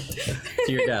to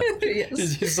your death.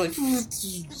 Yes. He's like,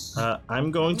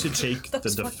 I'm going to take the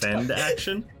That's fucked defend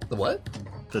action. the what?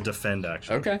 The defend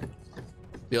action. Okay.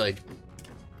 You're like,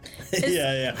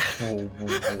 Yeah.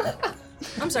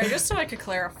 I'm sorry, just so I could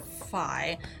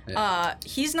clarify.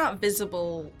 He's not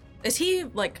visible. Is he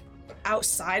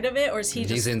outside of it, or is he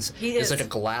just? he's in. He There's is. a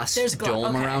glass There's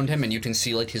dome okay. around him, and you can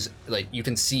see you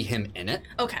can see him in it.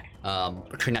 Okay.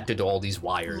 connected to all these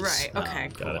wires. Right, okay.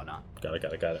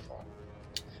 Got it.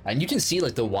 And you can see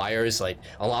like the wires, like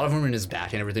a lot of them are in his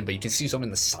back and everything, but you can see some in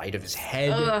the side of his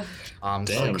head.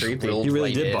 Damn, creepy. You really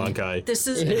right did in. Oh, Bankai. This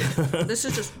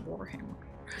is just Warhammer.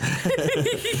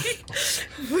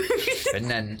 And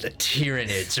then the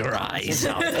Tyranids rise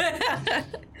up.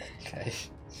 Okay.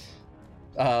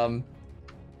 All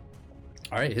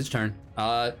right, his turn.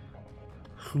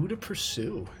 Who to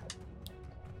pursue?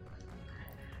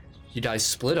 You guys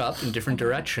split up in different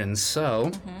directions,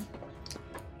 so.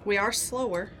 We are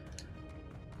slower.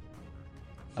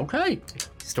 Okay.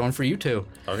 He's going for you two.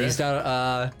 Okay. He's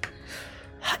got,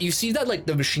 you see that, like,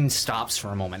 the machine stops for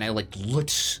a moment and it, like,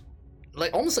 looks,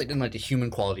 like, almost like in, like, a human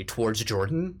quality towards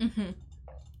Jordan.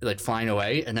 Like, flying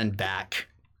away and then back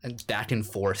and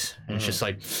forth. And it's just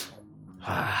like,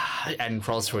 and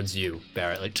crawls towards you,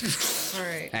 Barrett, like, All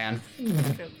right. and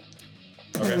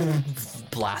Okay.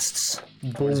 blasts.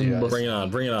 Boom. Bring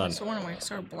it on. So when am I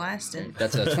start blasting?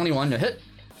 That's a 21 to hit.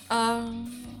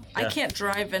 I can't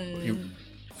drive in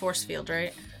force field,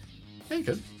 right? Yeah, you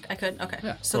could. I could? Okay.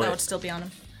 Yeah. So Wait. that would still be on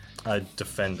him. I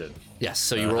defended. Yes,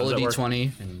 so you how roll a does that work?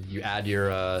 d20 and you add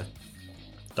your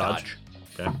dodge.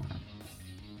 Okay.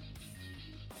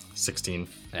 16.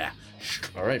 Yeah.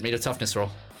 All right, made a toughness roll.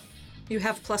 You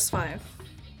have +5.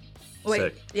 Wait.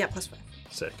 Sick. Yeah, +5.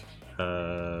 Sick.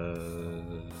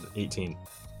 18.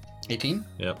 18?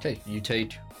 Yep. Okay, you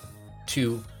take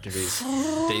 2 degrees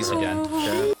days again.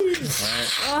 Okay.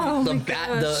 Oh The my back,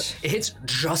 gosh. it hits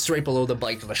just right below the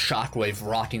bite of a shockwave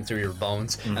rocking through your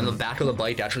bones, and the back of the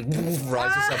bite actually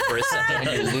rises up for a second,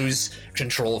 and you lose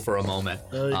control for a moment.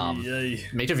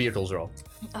 Make a vehicles roll.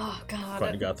 Oh Come on,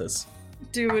 god. you got this.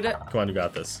 Dude. Come on, you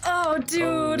got this. Oh,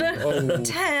 dude.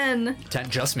 10. 10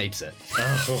 just makes it.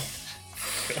 Oh.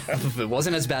 It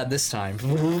wasn't as bad this time.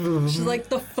 She's like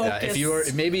the focus. If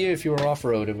you were off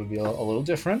road, it would be a little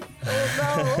different.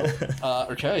 No.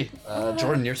 Okay,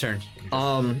 Jordan, your turn.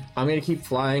 I'm gonna keep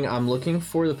flying. I'm looking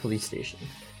for the police station.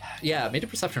 Yeah, make a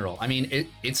perception roll. I mean,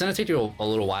 it's gonna take you a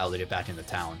little while to get back into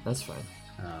town. That's fine.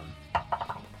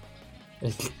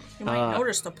 You might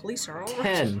notice the police are all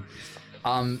 10.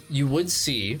 You would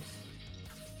see,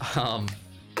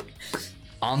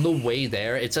 on the way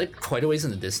there, it's like quite a ways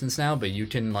in the distance now, but you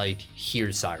can like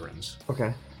hear sirens.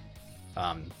 Okay.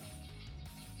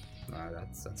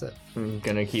 That's it. I'm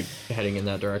gonna keep heading in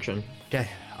that direction. Okay.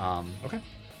 Okay.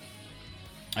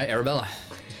 All right, Arabella.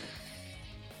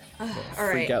 All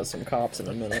Freak right. out some cops in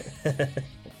a minute.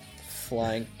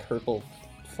 Flying purple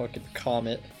fucking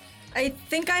comet. I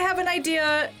think I have an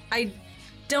idea. I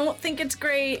don't think it's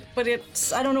great, but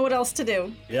I don't know what else to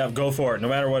do. Yeah, go for it, no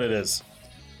matter what it is.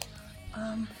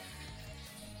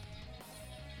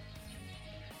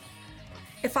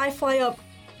 If I fly up,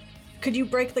 could you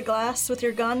break the glass with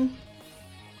your gun?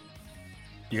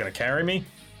 You gonna carry me?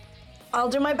 I'll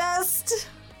do my best.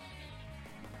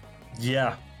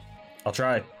 Yeah. I'll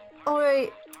try. All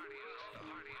right.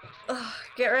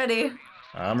 Get ready.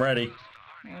 I'm ready.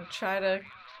 I'm gonna try to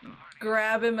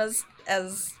grab him as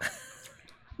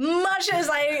much as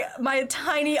my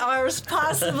tiny arms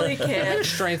possibly can.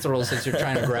 Strength roll since you're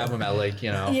trying to grab them at like,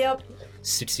 Yep.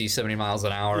 60, 70 miles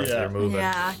an hour if Yeah. they're moving.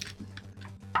 Yeah.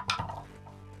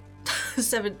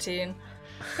 17.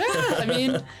 I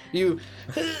mean, you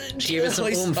give it some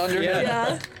oomph under it,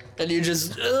 Yeah. and you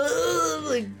just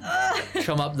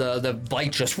come up. The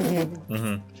bike just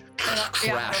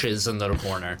crashes into the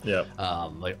corner. Yep.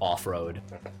 Like off road.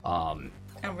 I'm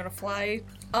gonna fly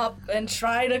up and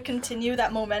try to continue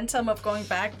that momentum of going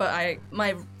back, but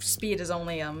my speed is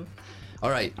only All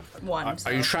right. 1.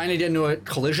 Are you trying to get into a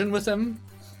collision with him,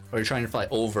 or are you trying to fly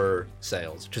over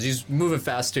sails? Because he's moving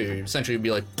fast too. Essentially, you'd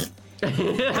be like,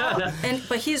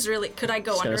 But he's really. Could I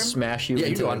go under Gonna him? smash you yeah, you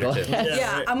into go a under bucket. too.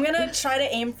 Yeah, right. I'm gonna try to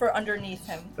aim for underneath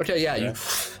him. Okay, yeah, you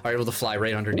are able to fly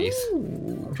right underneath.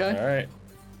 Okay. All right.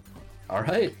 All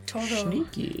right.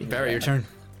 Sneaky. Barry, your turn.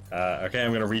 Okay,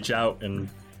 I'm gonna reach out and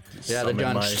Yeah, the summon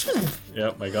gun.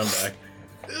 my gun back.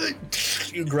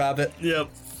 You grab it. Yep.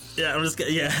 Yeah, I'm just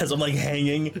as I'm like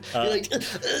hanging. You're like,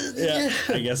 Yeah,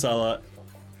 I guess I'll.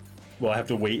 Well, I have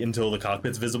to wait until the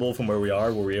cockpit's visible from where we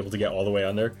are. Were we able to get all the way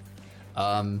under?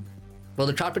 well,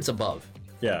 the cockpit's above.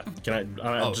 Yeah.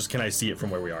 Can I see it from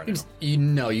where we are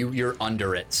now? You're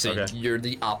under it, so Okay. you're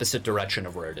the opposite direction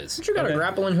of where it is. You got Okay. a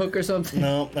grappling hook or something?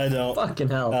 No, I don't. Fucking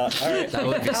hell. All right. That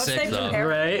would be I would say sick, though. compare-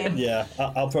 Right? Yeah,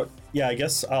 I'll put. Yeah, I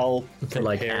guess I'll Could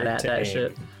like prepare add at to that aim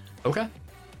shit. Okay.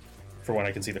 for when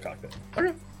I can see the cockpit.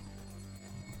 Okay.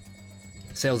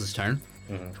 Sales' turn.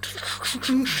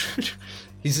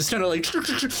 He's just gonna like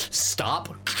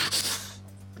stop.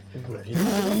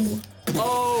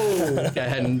 Oh! Go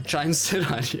ahead and try and sit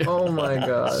on you. Oh my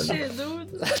god. Shit, dude.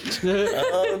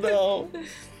 Oh no.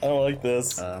 I don't like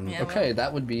this. Yeah, Okay,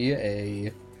 that would be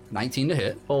a 19 to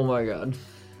hit. Oh my god.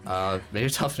 Maybe a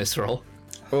toughness roll.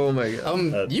 Oh my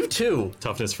god. You too.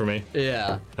 Toughness for me.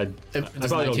 Yeah. I Does probably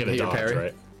 19 don't get a hit your dodge,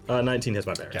 parry? right? 19 hits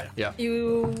my parry. Okay. Yeah.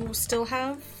 You still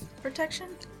have protection?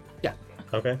 Yeah.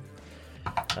 Okay.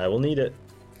 I will need it.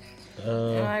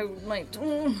 I might.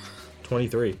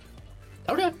 23.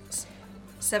 Okay.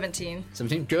 17.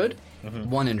 17. Good.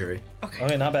 One injury.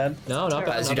 Okay, not bad. No, not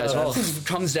bad. As you not guys bad at all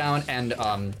comes down, and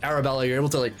Arabella, you're able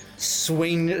to like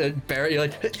swing Barrett. You're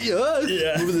like,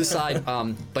 Yeah. move to the side.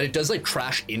 But it does like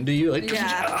crash into you, like,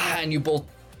 Yeah. and you both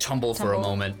tumble for a Tumble.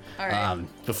 moment All right.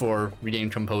 before regaining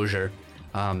composure.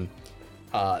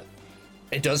 It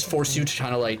does force you to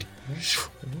kind of like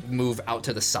move out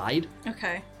to the side,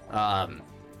 Okay.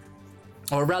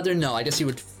 or rather, no. I guess you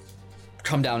would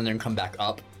come down and then come back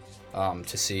up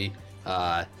to see.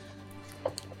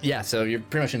 Yeah, so you're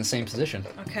pretty much in the same position.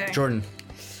 Okay. Jordan.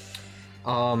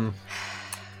 I'm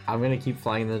gonna keep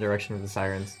flying in the direction of the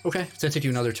sirens. Okay, it's gonna take you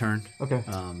another turn. Okay.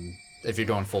 If you're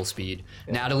going full speed.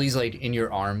 Natalie's like in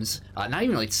your arms, not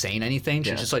even like saying anything.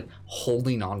 She's Yeah. just like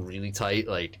holding on really tight.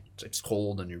 Like it's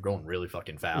cold and you're going really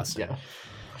fucking fast. Yeah.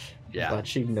 Yeah. But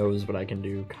she knows what I can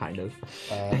do, kind of.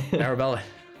 Arabella.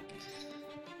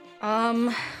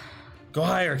 Go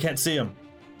higher. Can't see him.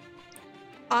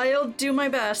 I'll do my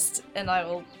best, and I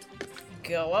will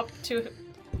go up to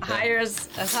higher as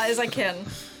high as I can.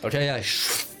 Okay, yeah.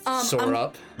 Soar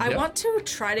up. I Yep. want to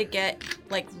try to get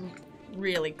like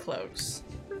really close.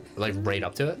 like right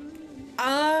up to it.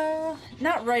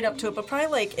 Not right up to it, but probably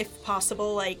like, if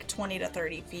possible, like 20 to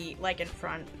 30 feet, like in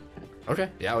front. Okay.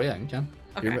 Yeah. Oh yeah. You can.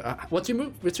 Okay. What's your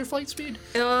move? What's your flight speed?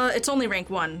 It's only rank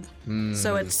 1,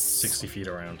 so it's 60 feet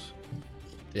around.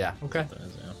 Yeah. Okay. That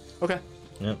is, yeah. Okay.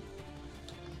 Yep.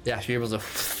 Yeah, you're able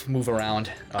to move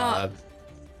around.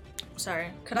 Sorry.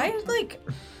 Could I like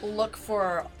look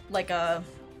for like a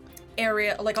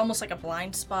area, like almost like a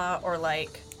blind spot, or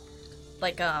like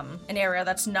an area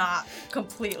that's not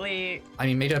completely. I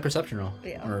mean, make it a perception roll.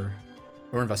 Yeah.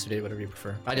 Or investigate, whatever you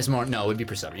prefer. I just more. No, it would be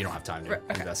perception. You don't have time to Right,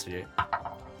 okay. investigate.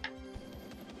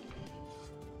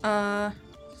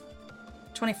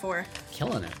 24.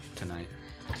 Killing it tonight.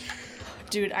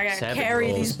 Dude, I gotta Savage carry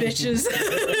rolls. these bitches.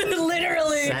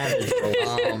 Literally. Savage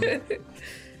rolls.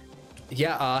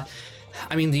 Yeah,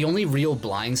 I mean, the only real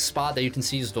blind spot that you can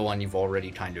see is the one you've already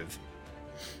kind of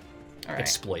All right.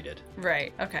 exploited.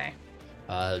 Right. Okay.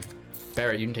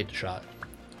 Barrett, you can take the shot.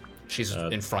 She's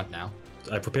in front now.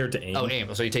 I prepared to aim. Oh,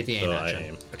 aim. So you take the aim So I action.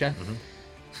 aim. Okay.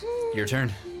 Your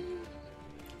turn.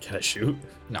 Can I shoot?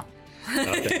 No.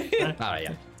 Okay. All right,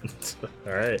 yeah.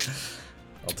 All right.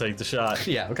 I'll take the shot.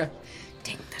 Yeah, okay.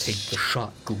 Take the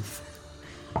shot, goof.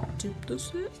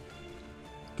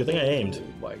 Good thing I aimed.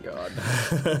 Oh my god.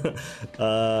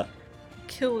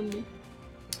 Killing me.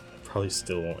 Probably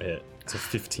still won't hit. It's a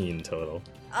 15 total.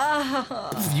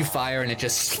 You fire and it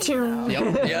just. Yep.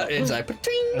 Yeah, it's like.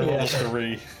 Oh,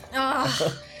 3.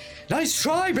 Nice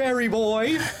try, Barry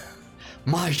boy.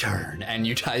 My turn, and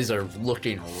you guys are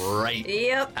looking right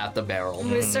Yep. at the barrel.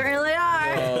 We certainly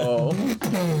are. Oh.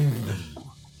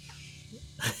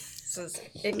 This is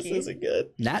icky. This isn't good.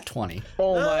 Nat 20.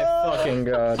 Oh my fucking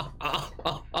god.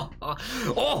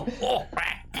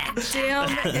 Damn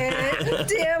it.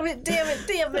 Damn it. Damn it.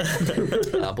 Damn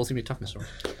it. Both give me toughness roll.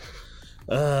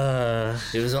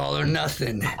 It It was all or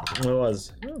nothing.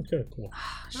 was. Oh, okay, cool.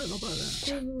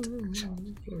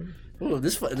 Ooh,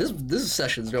 this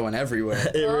session's going everywhere.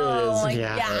 It really is. my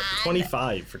Yeah. God.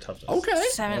 25 for toughness. Okay.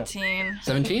 17.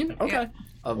 17? Okay.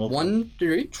 1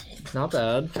 degree. Not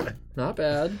bad. Not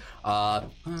bad.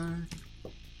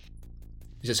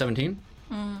 You said 17?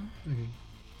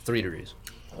 3 degrees.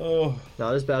 Oh,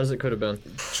 Not as bad as it could have been.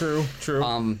 True, true.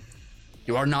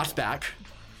 You are knocked back.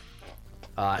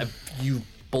 You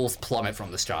both plummet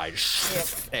from the sky,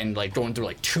 and like going through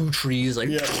like 2 trees, like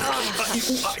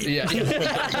yeah.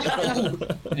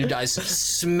 You guys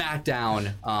smack down.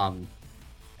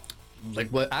 Like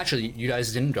what? Actually, you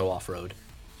guys didn't go off road.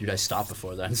 You guys stopped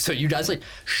before then, so you guys like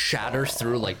shatter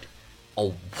through like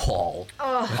a wall,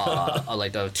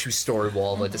 like a 2-story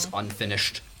wall, like this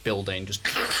unfinished building, just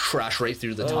crash right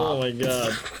through the top. Oh my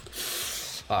god.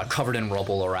 Covered in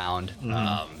rubble around,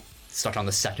 stuck on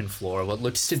the 2nd floor. What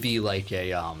looks to be like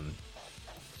a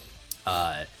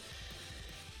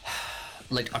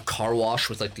car wash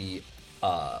with like the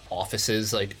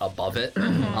offices like above it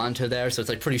onto there. So it's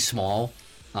like pretty small.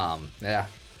 Yeah.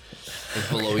 Like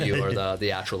below you are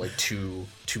the actual like two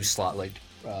slot like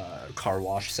car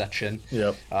wash section.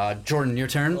 Yep. Jordan, your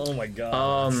turn. oh my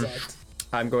god. that sucked.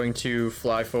 I'm going to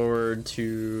fly forward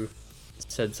to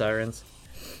said sirens.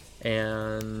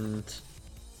 And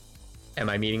am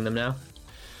I meeting them now?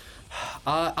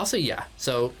 I'll say yeah.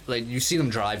 So like you see them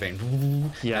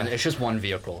driving. Yeah. And it's just one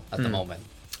vehicle at the moment.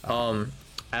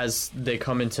 As they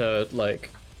come into like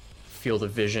field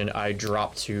of vision, I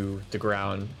drop to the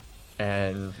ground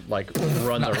and like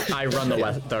run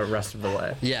the rest of the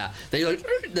way. Yeah. They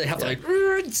have to like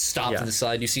stop to the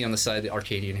side. You see on the side the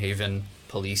Arcadian Haven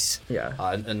police. Yeah.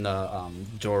 And the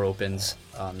door opens.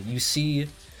 You see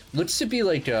looks to be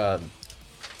like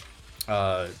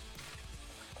not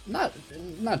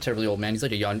terribly old man. He's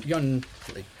like a young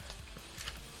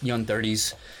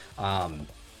 30s.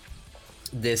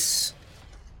 This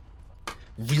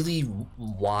really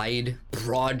wide,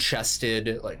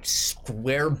 broad-chested, like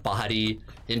square body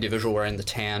individual wearing the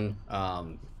tan,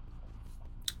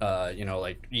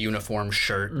 like uniform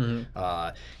shirt.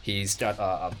 He's got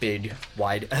a big,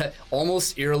 wide,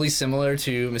 almost eerily similar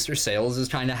to Mr. Sales'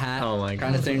 kind of hat,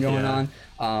 kind of thing going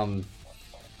on.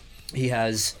 He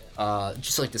has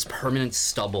just like this permanent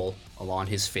stubble along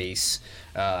his face,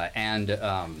 and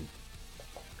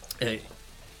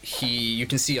you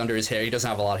can see under his hair, he doesn't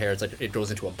have a lot of hair. It's like it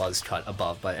goes into a buzz cut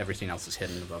above, but everything else is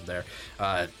hidden above there.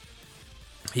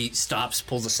 He stops,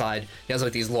 pulls aside. He has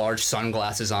like these large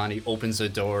sunglasses on. He opens the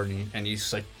door and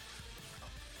he's like,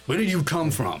 "Where did you come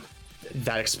from?"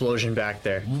 That explosion back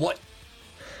there. What?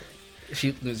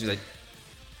 She's like,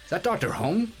 "Is that Dr.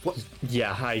 Home? What?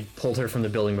 Yeah, I pulled her from the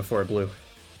building before it blew.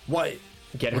 What?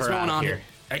 Get What's her going out on of here.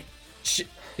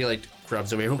 He like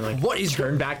grabs away. Like, what is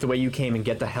turn back the way you came and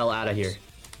get the hell out of here.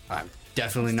 I'm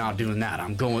definitely not doing that.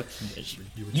 I'm going.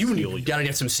 You gotta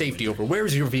get some safety over. Where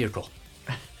is your vehicle?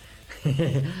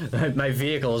 My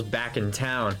vehicle is back in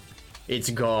town. It's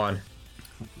gone.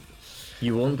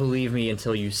 You won't believe me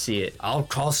until you see it. I'll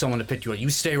call someone to pick you up. You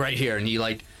stay right here. And he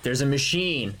like, there's a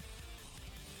machine.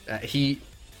 He's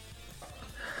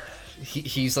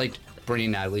like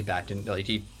bringing Natalie back in. Like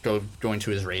he going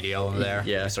to his radio over there.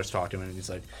 Yeah. He starts talking to him and he's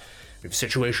like, "We have a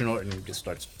situation," and he just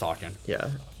starts talking. Yeah.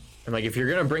 I'm like, if you're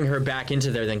gonna bring her back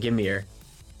into there, then give me her.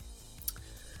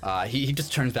 He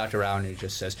just turns back around and he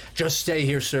just says, "Just stay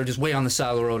here, sir. Just wait on the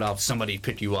side of the road. I'll have somebody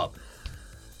pick you up."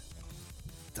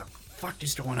 The fuck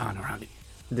is going on around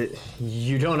here?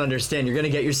 You don't understand. You're gonna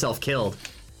get yourself killed.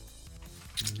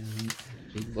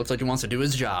 He looks like he wants to do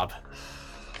his job.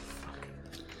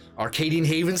 Arcadian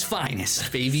Haven's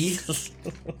finest, baby.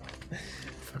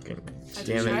 Fucking I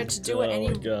damn tried it. to do what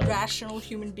any God. rational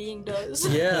human being does.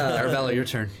 Yeah. Arabella, your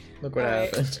turn. Look what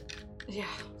Alright. happened. Yeah.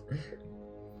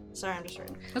 Sorry, I'm just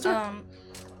writing. That's right.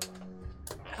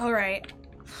 Alright.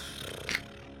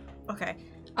 Okay.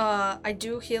 I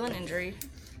do heal an injury.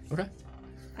 Okay.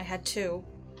 I had 2.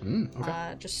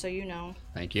 Okay. Just so you know.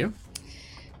 Thank you.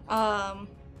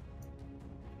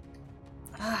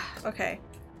 Okay.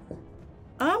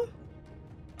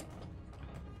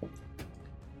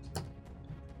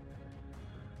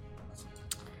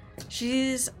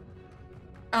 She's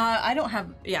I don't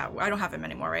have him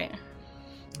anymore, right?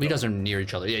 You guys are near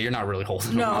each other. Yeah, you're not really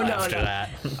holding No, him no, after no. that.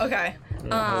 Okay.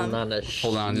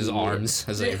 Hold on his arms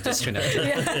as they disconnected.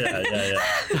 Yeah.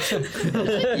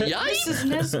 Yikes!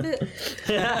 Nesbit.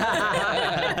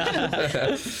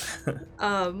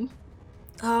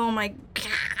 Oh my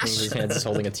gosh. His hands is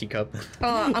holding a teacup.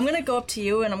 I'm gonna go up to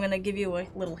you and I'm gonna give you a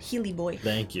little Healy boy.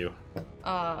 Thank you.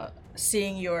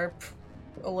 Seeing you're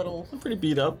a little I'm pretty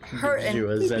beat up. hurt and You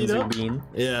a Zenzu bean.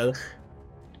 Yeah.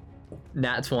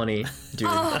 Nat 20, dude. She's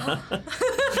got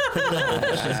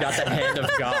the hand of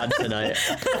God tonight.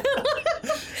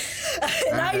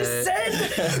 and I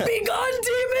said, "Be gone,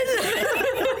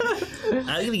 demon!"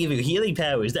 I'm gonna give you healing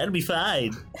powers. That'll be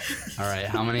fine. All right,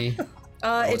 how many?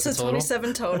 It's a the total?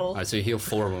 27 total. All right, so you heal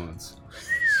 4 wounds.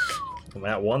 I'm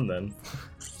at 1 then.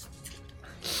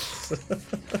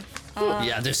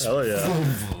 Yeah, there's Oh yeah.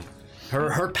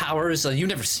 her powers. You've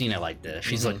never seen it like this.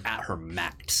 She's like at her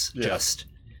max. Yeah. Just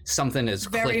something is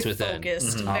Very clicked within.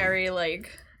 focused. Very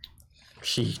like.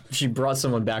 She brought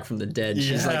someone back from the dead.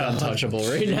 She's like Yeah. untouchable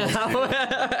right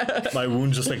now. My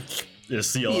wound just like is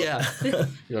sealed. Yeah.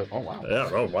 You're like, oh wow. Yeah.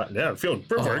 Oh, what? Yeah. Very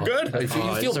good. You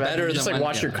feel better You just than like when-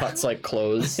 watch your cuts like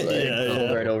close, like, Yeah,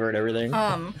 hold yeah. right over and everything.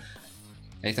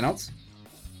 Anything else?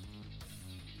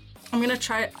 I'm gonna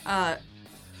try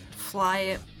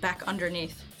fly back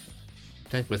underneath.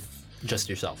 Okay, with just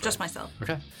yourself. Just myself.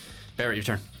 Okay. Barrett, your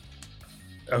turn.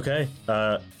 Okay.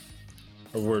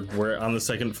 We're on the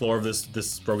second floor of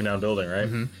this broken down building, right?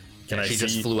 Can I She see?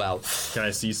 just flew out. Can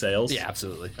I see sails? Yeah,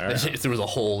 absolutely. All right. If there was a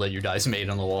hole that you guys made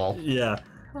on the wall. Yeah.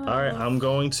 All right. I'm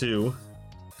going to.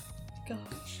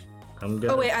 Gosh. I'm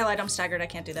gonna. Oh wait, I lied. I'm staggered. I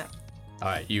can't do that. All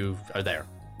right, you are there.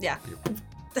 Yeah.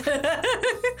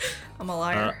 I'm a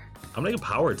liar. I'm gonna make a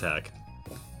power attack.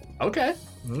 Okay.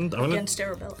 Against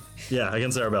Arabella. Yeah,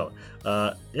 against Arabella.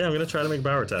 Yeah, I'm gonna try to make a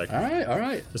power attack. All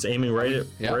right. Just aiming right at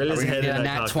Yeah. right at Are his we gonna head. get In a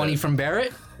that nat 20 cockpit. from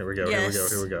Barrett? Here we go. Yes.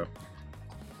 Here we go.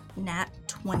 Nat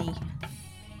 20.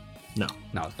 No.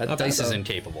 No, that dice is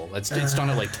incapable. It's done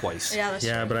it like twice. Yeah, that's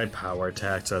Yeah, true. but I power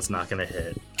attacked, so that's not gonna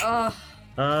hit. Ugh.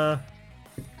 No,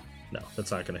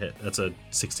 that's not gonna hit. That's a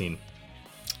 16.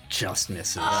 Just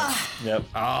misses. Yep.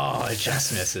 Oh, it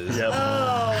just misses. Yep.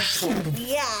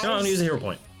 Yeah. No, I'm gonna use a hero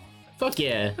point. Fuck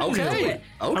yeah. Okay.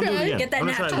 I'm moving Okay. again. Get that I'm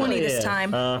gonna nat try 20 again. this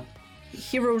time.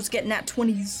 Heroes get nat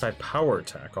 20s. If I power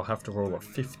attack, I'll have to roll a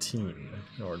 15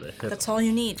 in order to hit. That's all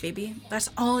you need, baby. That's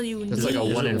all you need. It's like a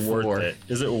Is 1 it in worth 4. it?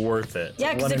 Is it worth it? Yeah,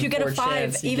 because 1 if you in get a 4 5,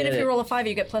 chance you even get if you it. roll a 5,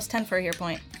 you get plus 10 for a hero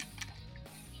point.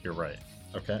 You're right.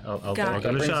 Okay, I'll God. give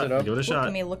it a Brings shot. it up. Give it a Look shot.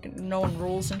 at me looking, knowing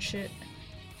rules and shit.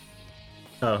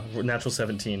 Natural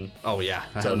 17. Oh yeah.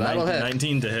 So That'll hit.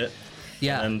 19 to hit.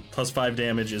 Yeah. And plus 5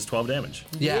 damage is 12 damage.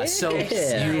 Yeah, so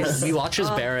you watch as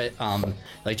Barrett,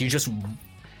 like you just,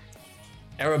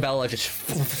 Arabella just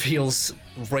feels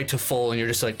right to full, and you're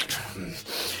just like,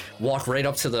 walk right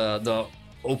up to the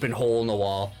open hole in the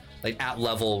wall, like at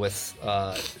level with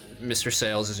Mr.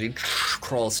 Sales as he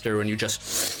crawls through, and you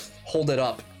just hold it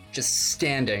up, just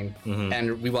standing,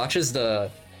 and we watch as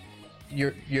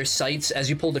your sights, as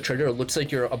you pull the trigger, it looks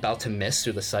like you're about to miss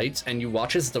through the sights, and you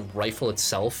watch as the rifle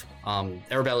itself,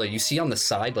 Arabella, you see on the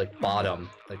side, like bottom,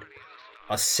 like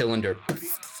a cylinder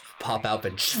pop out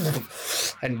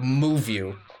and move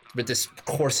you with this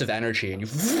course of energy, and you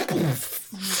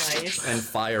Nice. and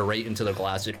fire right into the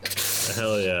glass. It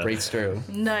Hell yeah. breaks through.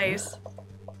 Nice.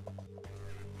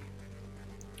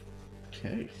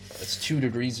 Okay, that's 2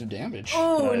 degrees of damage.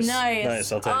 Oh, Nice. nice.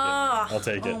 Nice, I'll take it. I'll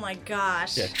take it. Oh my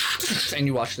gosh. Yeah, and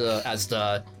you watch as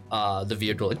the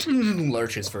vehicle like,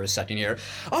 lurches for a second here.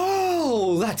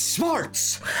 Oh, that's smart.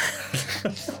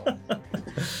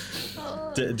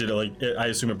 Did it like? I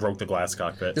assume it broke the glass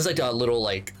cockpit. There's like a little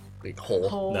like hole,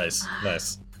 Oh. Nice.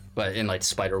 but in like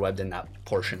spider webbed in that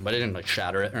portion, but it didn't like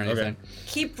shatter it or anything.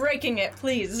 Keep breaking it,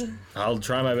 please. I'll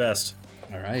try my best.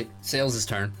 All right, Sales'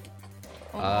 turn.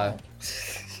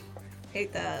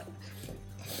 Hate that.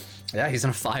 Yeah, he's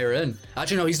gonna fire in.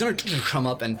 Actually, no, he's gonna come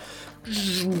up and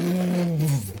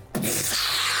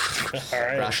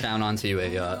crash down onto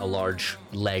a large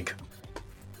leg.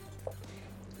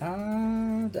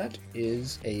 That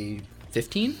is a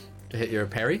 15 to hit your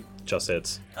parry. Just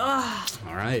hits. All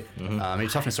right, make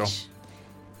a toughness roll.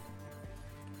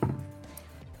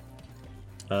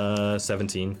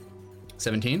 17.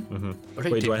 17.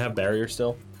 Okay. Wait, do I have barrier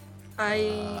still?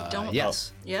 I don't.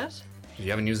 Yes. Yes? You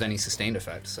haven't used any sustained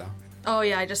effects, so Oh,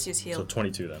 yeah, I just use So heal.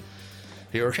 22 then.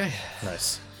 you're okay.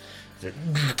 Nice.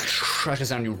 Crashes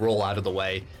down, you roll out of the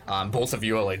way. Both of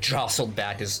you are like jostled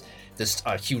back as this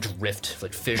huge rift,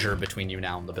 like fissure between you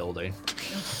now and the building.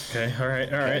 Okay. All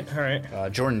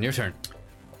right. Jordan, your turn.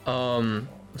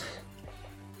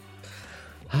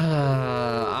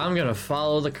 I'm gonna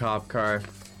follow the cop car.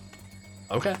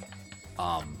 Okay.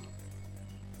 Are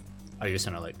you just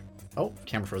gonna like? Oh,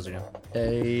 camera froze again.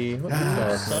 Hey, what the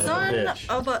fuck? Son of a Son bitch.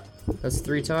 of a... That's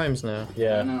 3 times now.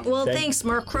 Yeah. Well, Thank- thanks,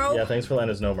 Murkrow. Yeah. Thanks for letting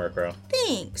us know, Murkrow.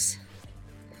 Thanks.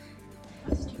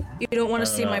 You don't want to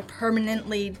see know. my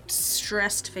permanently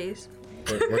stressed face.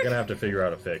 We're gonna have to figure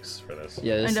out a fix for this.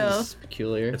 Yeah, this I know. is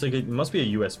peculiar. It's like it must be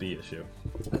a USB issue.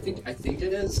 I think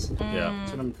it is. Yeah.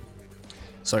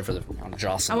 Sorry for the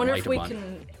jostling. I wonder the if mic we a bunch.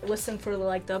 can listen for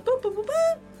like the boop boop boop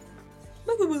boop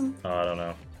boop boop boop. Oh, I don't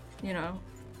know. You know,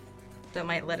 that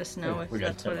might let us know if we're good.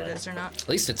 that's what it is or not. At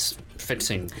least it's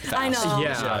fixing fast. I know.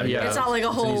 Yeah. It's not like a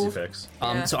It's an whole. easy fix.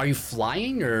 Yeah. So are you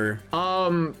flying or?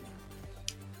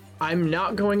 I'm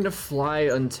not going to fly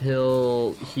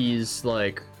until he's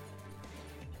like.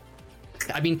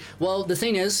 I mean, well, the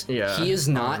thing is, Yeah, he is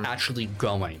not actually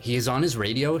going. He is on his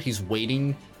radio. He's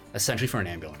waiting, essentially, for an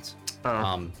ambulance,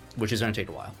 which is going to take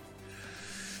a while.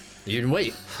 You can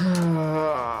wait.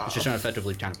 It's just going to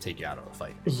effectively kind of take you out of the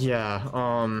fight, Yeah.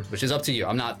 which is up to you.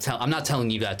 I'm not telling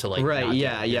you that to like. Right. not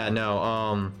Yeah. do it. Yeah. No.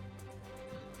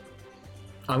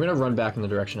 I'm gonna run back in the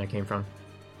direction I came from.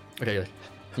 Okay. Good.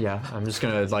 Yeah. I'm just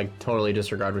gonna like totally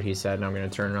disregard what he said, and I'm gonna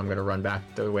turn and I'm gonna run back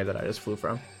the way that I just flew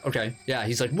from. Okay. Yeah.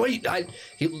 He's like, wait.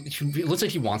 He looks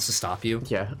like he wants to stop you.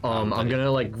 Yeah. I'm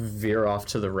gonna like veer off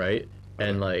to the right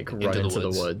and like run into the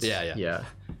woods. Yeah. Yeah.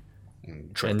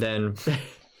 Trip. And then.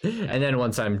 And then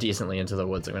once I'm decently into the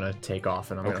woods, I'm gonna take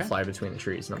off and I'm Okay. gonna fly between the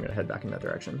trees and I'm gonna head back in that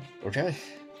direction. Okay.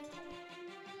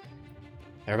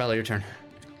 Arabella, your turn.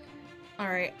 All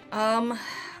right. I'm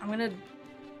gonna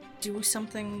do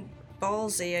something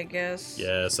ballsy, I guess.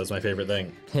 Yes, that's my favorite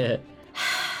thing.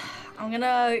 I'm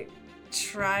gonna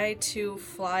try to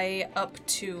fly up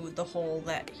to the hole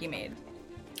that he made.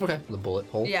 Okay, the bullet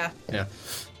hole. Yeah. Yeah.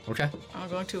 Okay. I'm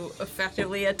going to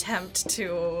effectively attempt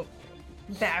to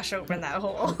bash open that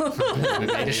hole.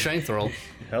 Make a strength roll.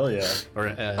 Hell yeah. Or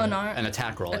Unarmed. an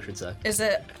attack roll, I should say. Is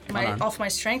it Unarmed. off my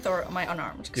strength or am I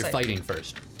unarmed? 'Cause You're fighting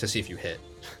first to see if you hit.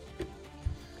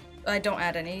 I don't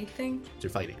add anything.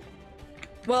 You're fighting.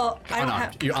 Well, I don't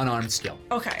Unarmed. have. You're unarmed still.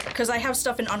 Okay, because I have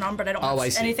stuff in unarmed, but I don't Oh, I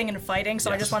have see. anything in fighting,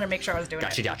 so I Yes. just want to make sure I was doing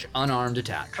Gotcha, it. gotcha. Unarmed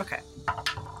attack. Okay.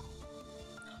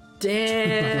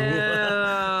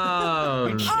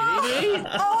 Damn.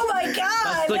 Oh my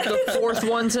god! Like the fourth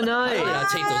one tonight. Yeah,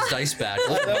 take those dice back.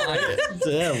 Look behind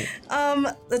it. Damn.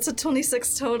 That's a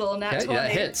 26 total, not Okay, 20. yeah,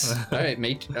 that hits. All right,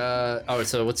 make.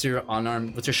 So what's your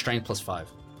unarmed? What's your strength plus 5?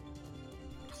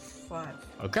 5.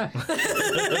 Okay.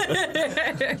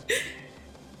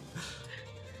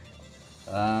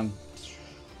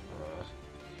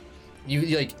 You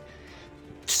like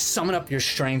summon up your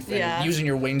strength and Yeah. using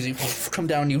your wings, you come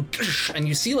down, you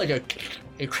see like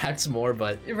it cracks more,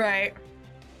 but Right.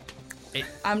 It-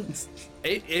 I'm.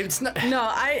 it's not.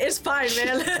 No, it's fine,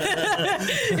 man.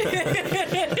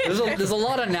 There's a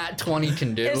lot of nat 20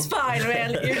 can do. It's fine,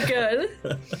 man. You're good.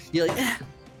 You're like,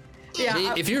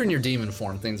 Yeah. if you're in your demon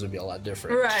form, things would be a lot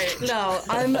different. Right. No,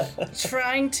 I'm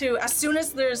trying to. As soon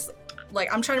as there's,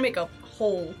 like, I'm trying to make a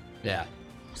hole. Yeah.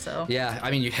 So. Yeah. I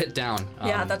mean, you hit down.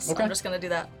 Yeah, that's. okay. I'm just gonna do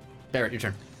that. Barrett, your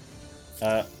turn.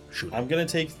 Shoot. I'm gonna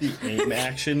take the aim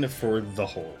action for the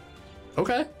hole.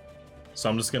 Okay. So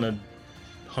I'm just gonna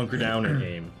hunker down and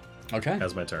aim Okay.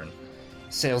 as my turn.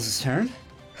 Sales' turn.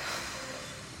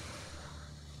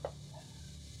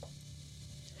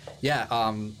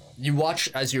 Yeah, you watch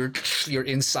as you're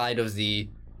inside of the,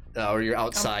 or you're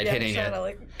outside Yeah, hitting trying it, to,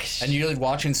 like, and you like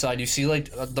watch inside. You see like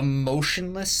the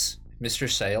motionless Mr.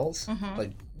 Sales,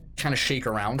 like kind of shake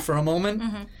around for a moment,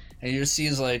 and you just see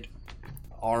his like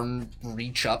arm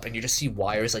reach up, and you just see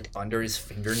wires like under his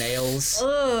fingernails.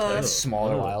 Ugh. Like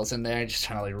smaller wires in there. He just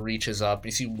kind of like reaches up.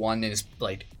 You see one in his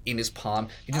palm.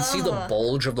 You can see the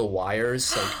bulge of the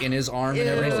wires like in his arm and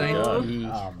everything.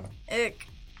 Ick.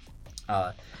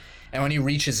 And when he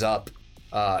reaches up,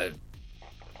 the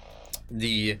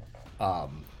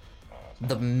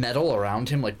metal around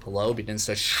him, like below, begins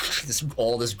to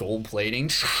all this gold plating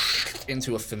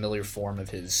into a familiar form of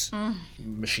his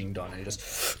machine gun, and he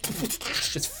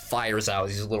just fires out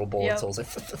these little bullets. Yep.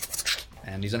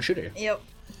 And he's gonna shoot at you. Yep.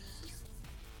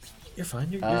 You're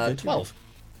fine. You're good. 12.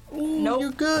 Nope.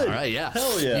 You're good. All right, yeah.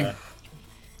 Hell yeah. You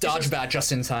dodge back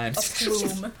just in time. A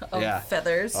plume of Yeah.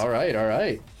 feathers. All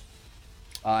right.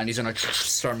 And he's gonna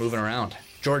start moving around.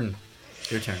 Jordan,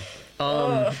 your turn.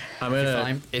 I'm gonna.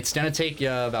 Fine. It's gonna take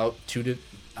you about 2 to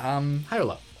high or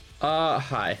low.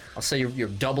 High. I'll say you're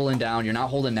doubling down. You're not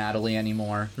holding Natalie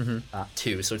anymore.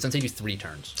 2, so it's gonna take you 3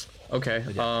 turns. Okay.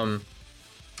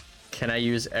 Can I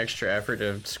use extra effort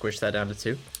to squish that down to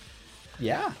 2?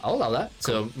 Yeah, I'll allow that.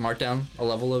 So mark down a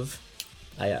level of.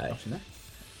 Aye. Nice.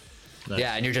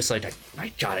 Yeah, and you're just like, I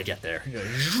gotta get there.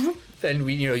 And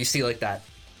you see like that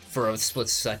for a split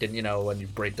second. When you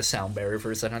break the sound barrier for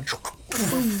a second.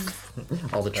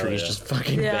 All the trees yeah. just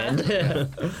fucking Yeah.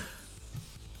 bend.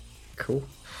 Cool.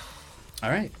 All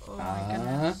right. Oh my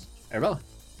goodness. Arabella.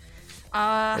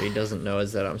 What he doesn't know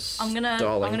is that I'm I'm gonna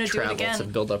stalling do it travel again. to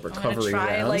build up I'm gonna recovery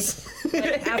try, rounds.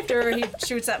 like after he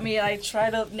shoots at me, I try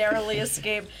to narrowly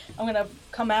escape. I'm gonna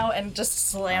come out and just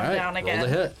slam All right, down again. roll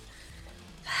the hit.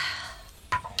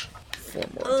 4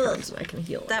 more turns and I can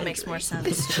heal. That makes more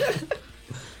sense.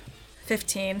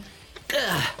 15.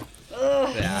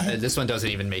 Yeah, this one doesn't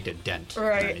even make a dent or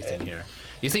Right. anything here.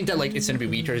 You think that like it's gonna be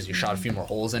weaker as you shot a few more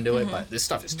holes into it, but this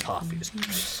stuff is tough. You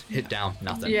just hit down,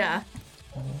 nothing. Yeah.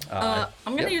 I'm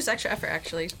gonna yep. use extra effort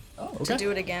actually Oh, to okay.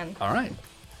 do it again. All right.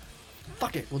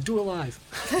 Fuck it, we'll do it live.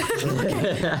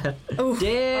 Oh,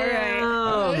 Damn.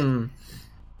 all right.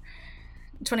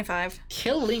 25.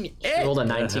 Killing She it. rolled a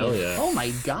 19. Hell yeah. Oh my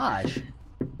gosh.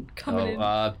 Coming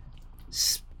in.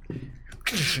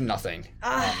 Nothing.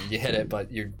 You hit it,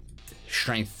 but your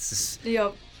strength is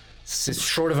Yep.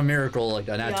 short of a miracle, like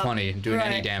a nat Yep. 20. Doing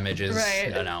any Right. damage is,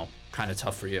 Right. kind of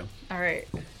tough for you. All right.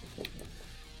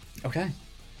 Okay.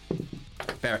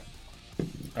 Barrett.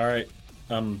 All right.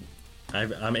 I'm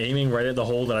aiming right at the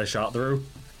hole that I shot through,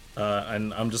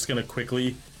 and I'm just gonna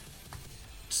quickly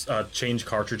change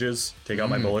cartridges, take out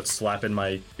my bullets, slap in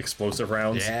my explosive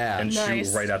rounds, Yeah. and Nice.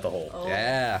 shoot right at the hole. Oh,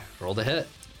 Yeah. Roll the hit.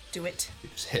 do it. You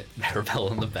just hit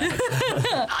Arabella in the back.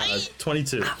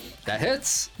 22. That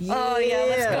hits. Oh yeah,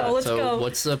 let's go. Let's so go.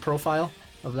 what's the profile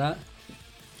of that?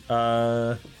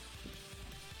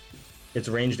 It's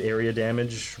ranged area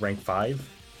damage, rank 5.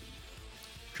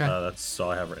 Okay. That's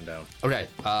all I have written down. Okay.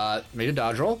 Make a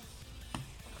dodge roll.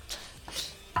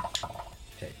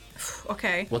 Okay.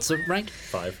 Okay. What's the rank?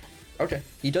 5. Okay.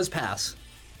 He does pass.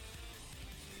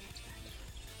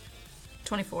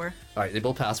 24. All right. They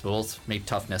both pass. Both make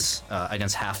toughness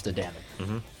against half the damage.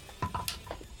 Mm-hmm.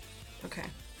 Okay.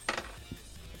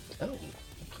 Oh.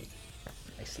 Okay.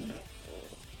 I see.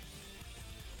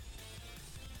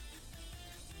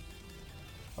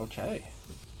 Okay.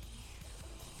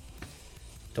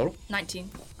 Total? 19.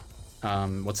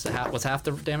 What's half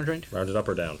the damage range? Rounded up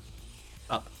or down?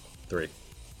 Up. 3.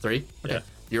 3? Okay. Yeah.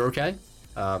 You're okay?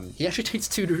 He actually takes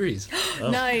 2 degrees.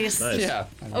 Nice. Nice. Yeah.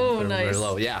 Oh, They're nice. Very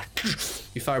low. Yeah.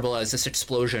 You fireball as this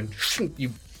explosion.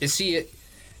 You see it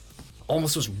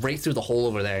almost goes right through the hole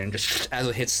over there, and just as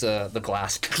it hits the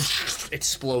glass,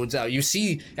 explodes out. You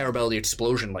see Arabella, the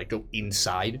explosion, like go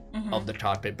inside of the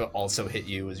cockpit, but also hit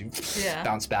you as you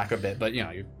bounce back a bit. But you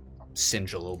know, you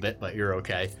singe a little bit, but you're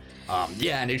okay.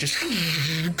 Yeah, and it just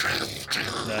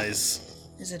Nice.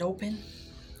 Is it open?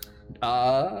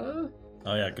 Oh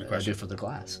yeah, good I question. do for the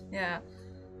glass. Yeah.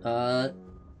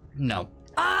 No.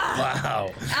 Wow.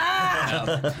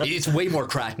 It's way more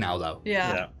cracked now, though.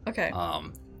 Yeah. Okay.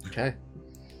 Okay.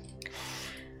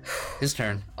 His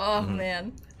turn. Oh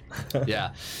man.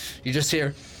 Yeah. You just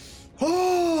hear,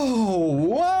 oh,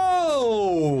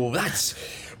 whoa,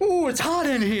 ooh, it's hot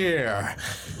in here.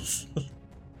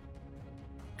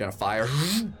 Gonna fire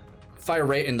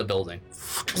right in the building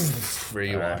where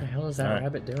you What are. the hell is that Alright.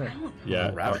 rabbit doing?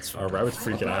 Yeah, rabbit's our rabbit's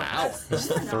freaking out. Wow.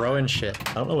 Just throwing shit.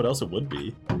 I don't know what else it would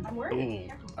be. I'm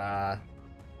worried.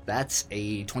 That's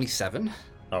a 27.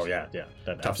 Oh yeah,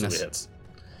 that Toughness. absolutely hits.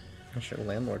 I'm sure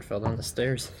landlord fell down the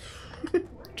stairs.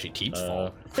 She keeps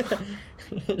falling.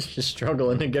 Just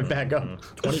struggling to get back up.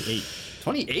 28.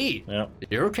 28. Yeah,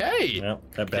 You're okay. yeah.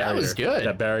 That barrier. That was good.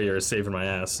 That barrier is saving my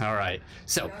ass. All right.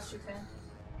 So,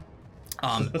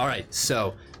 all right.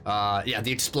 So, yeah,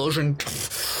 the explosion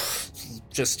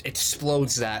just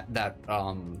explodes that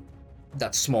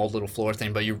small little floor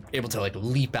thing, but you're able to like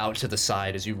leap out to the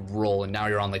side as you roll, and now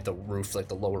you're on like the roof, like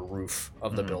the lower roof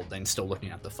of the building, still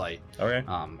looking at the fight. Okay.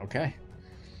 Okay.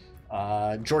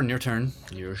 Jordan, your turn.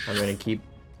 You're I'm gonna keep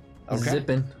Okay.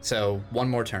 zipping. so one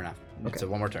more turn after. Okay. So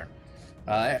one more turn.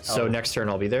 So next turn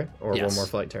I'll be there, or Yes. one more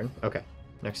flight turn. Okay.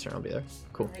 Next turn I'll be there.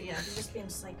 Cool. Yeah, he's just being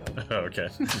psycho. Okay.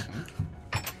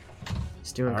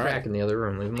 He's doing All crack right. in the other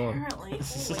room. Leave him alone. Apparently.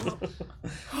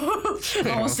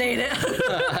 Almost ate it.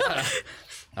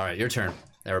 All right, your turn,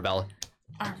 Arabella.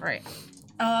 All right.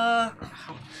 I'm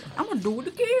gonna do it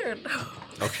again.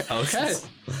 Okay. Okay.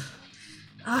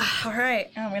 All right.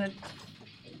 I'm gonna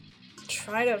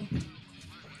try to.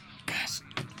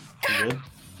 You good?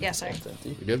 Yeah, sorry.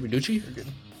 You good, Reducci?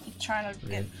 I'm trying to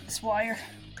get this wire.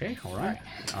 Okay. All right.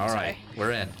 All right.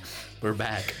 We're in. We're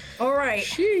back. All right.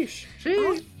 Sheesh.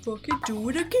 I'll fucking do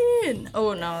it again.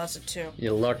 Oh no, that's a 2.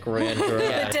 Your luck ran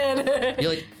dry. I did. You're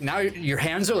like now your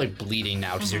hands are like bleeding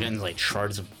now because you're getting like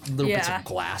shards of little bits Yeah. of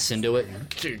glass into it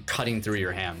and you're cutting through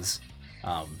your hands.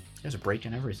 There's a break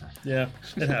in everything. Yeah,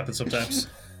 it happens sometimes.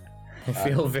 I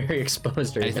feel very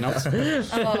exposed right Anything now. else?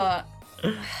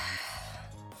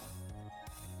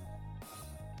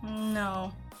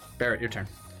 No. Barrett, your turn.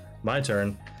 My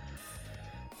turn.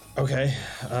 Okay.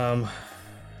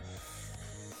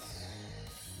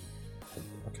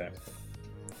 Okay.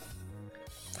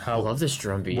 I How? love this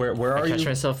drum beat. Where are I catch you?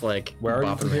 myself like. Where are you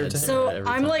bopping my compared head to him? So every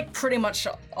I'm time. like pretty much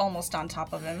almost on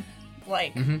top of him,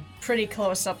 like pretty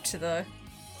close up to the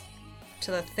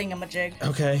thingamajig.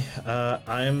 Okay.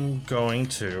 I'm going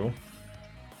to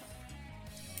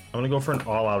go for an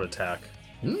all-out attack.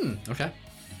 Okay.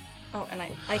 Oh, and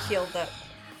I healed that,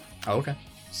 Oh, okay.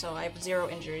 so I have 0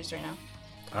 injuries right now.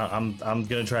 I'm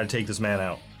gonna try to take this man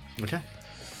out. Okay.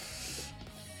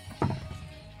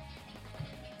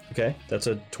 Okay, that's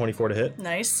a 24 to hit.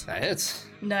 Nice, That hits.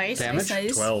 nice, Damage?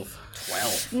 nice, 12.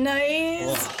 12.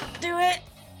 nice. Do it.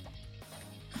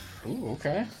 Ooh,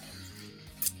 okay.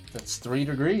 That's 3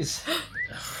 degrees.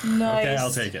 Nice. Okay,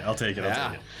 I'll take it. I'll take it.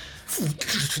 Yeah.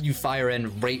 You fire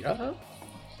in right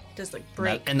Just like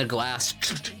break. and the glass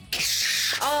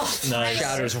Oh, Nice.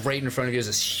 shatters right in front of you. There's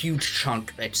this huge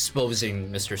chunk exposing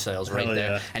Mr. Sales right Hell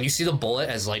there. yeah. And you see the bullet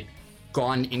has like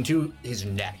gone into his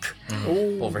neck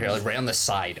over here, like right on the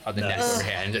side of the neck Nice. over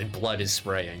here, and the blood is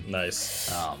spraying. Nice.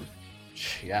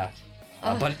 Yeah.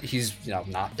 But he's,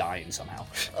 not dying somehow.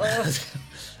 Because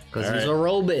All he's right. a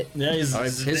robot. Yeah, he's, All right,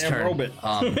 he's a his damn turn.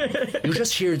 robot. You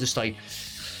just hear this like,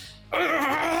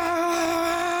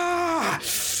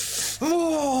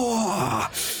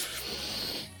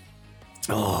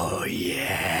 oh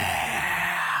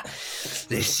yeah,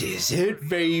 This is it,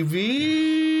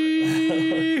 baby.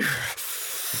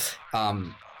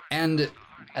 And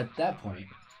at that point,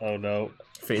 Oh no.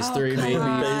 Phase 3, baby.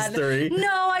 God. Phase 3.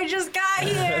 No, I just got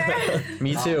here.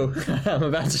 Me too. I'm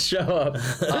about to show up.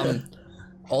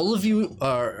 all of you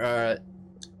are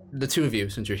the two of you,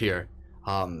 since you're here.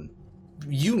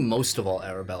 You most of all,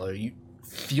 Arabella, you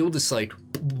feel this like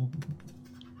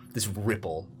this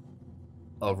ripple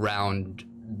around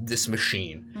this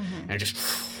machine, and it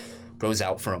just goes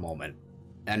out for a moment,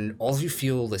 and all of you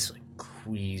feel this like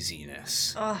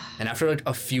queasiness. And after like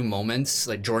a few moments,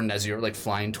 like Jordan, as you're like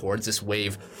flying towards, this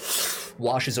wave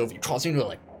washes over you, causing you to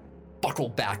like buckle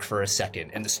back for a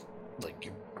second, and this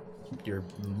like your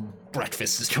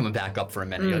breakfast is coming back up for a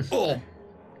minute. You're like,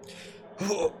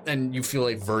 oh, and you feel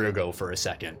like vertigo for a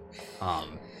second,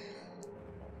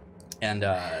 and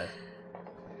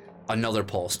another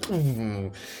pulse,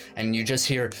 and you just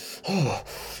hear, oh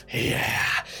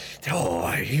yeah, oh,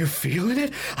 are you feeling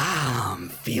it? I'm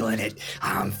feeling it.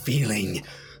 I'm feeling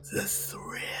the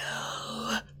thrill.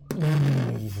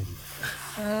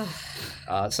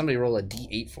 Somebody roll a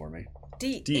D8 for me.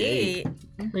 D8.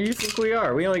 Who do you think we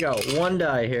are? We only got one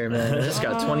die here, man. This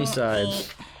got 20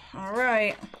 sides. All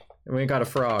right. And we got a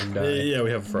frog die. Yeah, we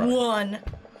have a frog.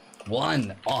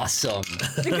 One. Awesome.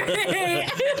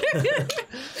 Great.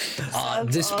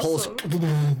 This pulse,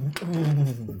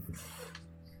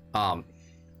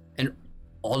 and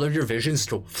all of your visions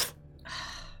go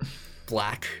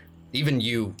black. Even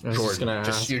you, Jordan,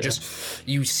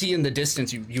 you see in the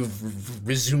distance. You've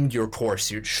resumed your course.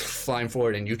 You're flying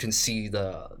forward, and you can see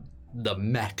the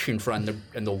mech in front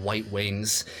and the white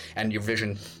wings, and your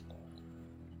vision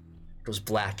goes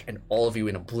black, and all of you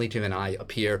in a blink of an eye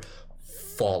appear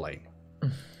falling.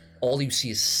 All you see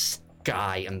is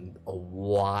sky and a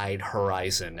wide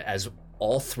horizon as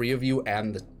all three of you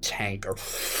and the tank are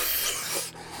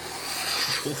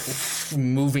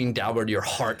moving downward, your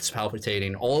heart's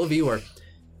palpitating. All of you are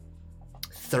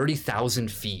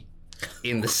 30,000 feet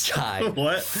in the sky.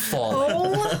 What? Falling.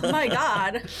 Oh my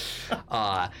god.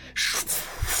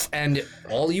 And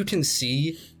all you can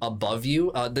see above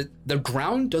you, the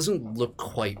ground doesn't look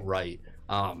quite right.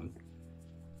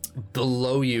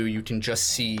 Below you, you can just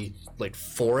see like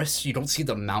forests. You don't see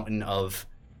the mountain of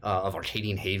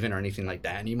Arcadian Haven or anything like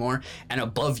that anymore. And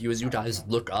above you, as you guys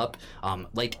look up,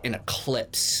 like an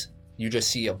eclipse, you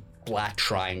just see a black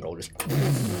triangle just.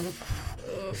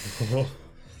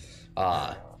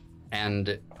 Yeah,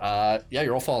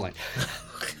 you're all falling.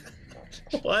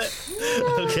 What?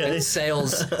 Okay. And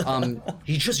Sails,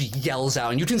 he just yells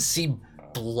out, and you can see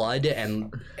blood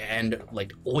and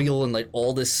like oil and like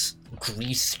all this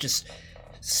grease just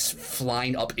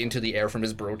flying up into the air from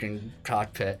his broken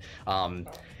cockpit.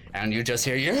 And you just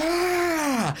hear,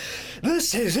 yeah,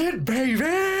 this is it,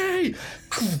 baby.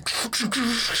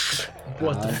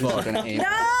 What the fuck?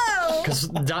 No! Because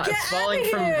falling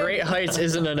from great heights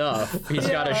isn't enough. He's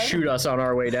got to shoot us on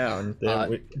our way down.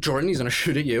 Jordan, he's gonna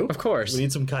shoot at you. Of course. We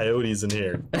need some coyotes in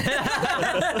here.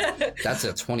 That's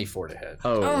a 24 to hit.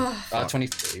 Oh.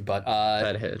 23, but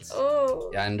That hits.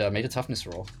 Oh. and make a toughness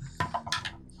roll.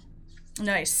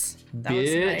 Nice. That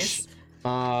was nice.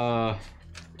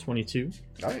 22.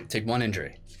 All right, take one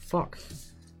injury. Fuck.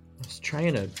 I was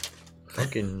trying to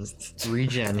fucking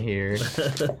regen here. I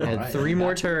had Alright, 3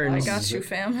 more turns I got you,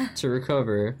 fam. to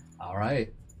recover. All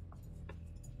right.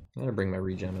 I gotta bring my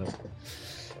regen up.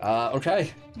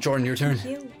 Okay, Jordan, your turn.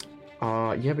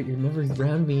 Yeah, but you're never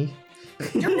around me.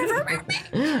 You're never around me.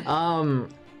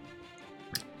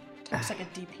 Looks like a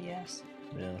DPS.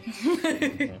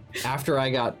 Yeah. After I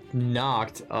got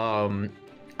knocked,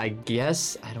 I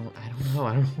guess I don't know.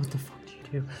 I don't know what the fuck do you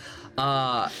do.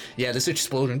 Yeah, this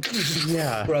explosion.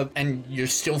 Yeah. And you're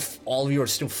still, all of you are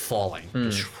still falling. I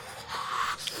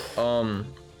know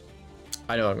what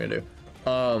I'm gonna do.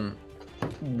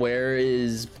 Where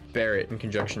is Barrett in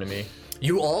conjunction to me?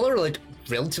 You all are like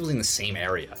relatively in the same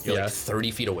area. You're Yeah. like 30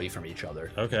 feet away from each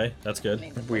other. Okay, that's good.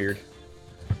 Weird.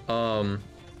 I'm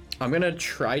gonna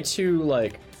try to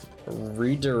like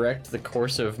redirect the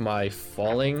course of my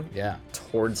falling Yeah.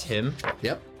 towards him.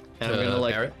 Yep. And I'm gonna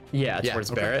like Barrett? Yeah, Yeah,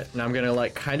 towards okay. Barrett. And I'm gonna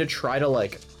like kind of try to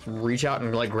like reach out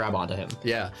and like grab onto him.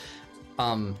 Yeah.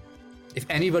 If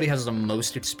anybody has the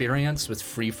most experience with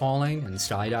free falling and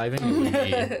skydiving, it would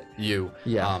be you.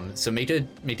 Yeah. So make an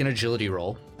agility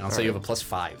roll, and I'll say you have a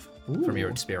 +5 from your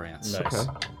experience. Nice.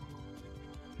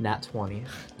 Nat 20.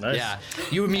 Nice. Yeah,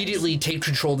 you immediately take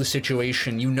control of the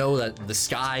situation. You know that the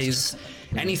skies,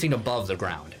 anything above the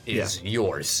ground, is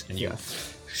yours, and you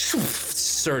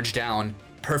surge down,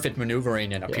 perfect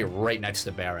maneuvering, and appear right next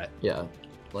to Barrett. Yeah.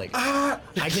 Like I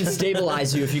can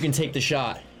stabilize you if you can take the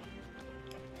shot.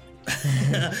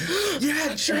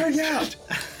 Yeah, sure, yeah.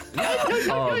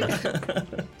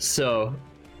 So,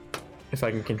 if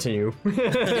I can continue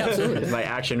my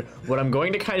action, what I'm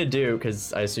going to kind of do,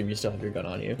 because I assume you still have your gun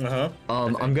on you.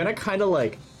 I'm gonna kind of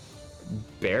like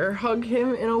bear hug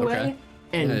him in a way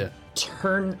and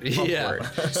turn upward,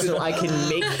 so I can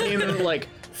make him like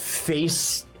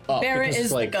face up. Barrett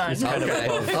is like, the gun.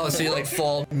 Oh, so you like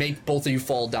make both of you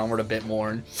fall downward a bit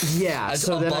more. Yeah. As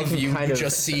so then I above can you, kind you of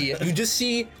just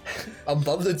see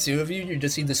above the two of you, you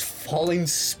just see this falling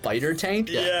spider tank,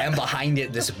 and behind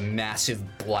it, this massive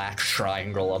black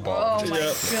triangle above. Oh my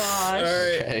gosh.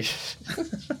 Okay.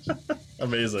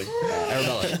 Amazing.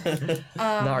 Arabella.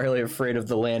 not really afraid of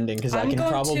the landing because I I'm can going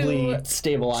probably to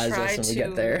stabilize try us when we to-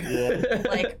 get there.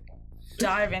 Like,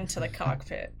 dive into the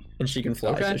cockpit. And she can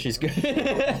fly, so she's good.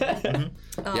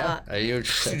 Yeah, you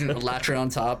latch her on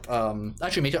top.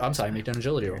 Actually, make an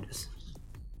agility roll.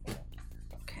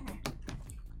 Okay.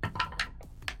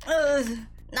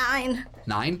 9.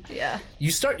 9. Yeah.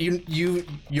 You start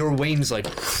your wings like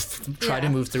try to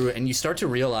move through it, and you start to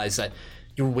realize that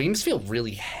your wings feel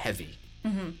really heavy.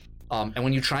 And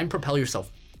when you try and propel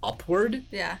yourself upward,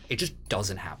 Yeah. it just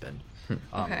doesn't happen.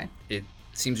 Okay. It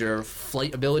seems your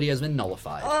flight ability has been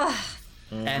nullified.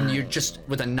 And you just,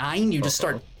 with a 9, you just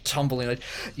start tumbling. Like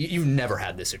you've never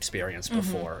had this experience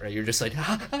before. You're just like,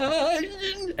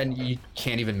 and you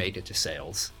can't even make it to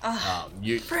sails.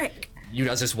 Frick. You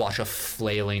guys just watch a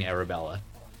flailing Arabella.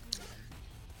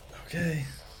 Okay.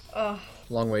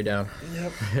 Long way down.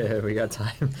 Yep. We got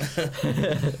time.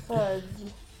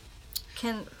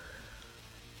 Can...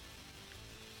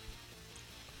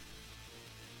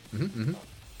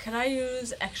 Can I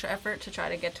use extra effort to try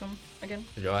to get to him again?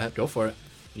 Go for it.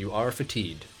 You are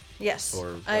fatigued. Yes.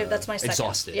 Or that's my second.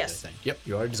 exhausted. Yes. I think. Yep,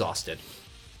 you are exhausted.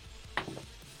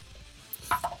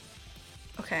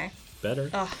 Okay. Better.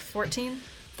 14?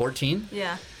 14.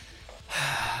 Yeah.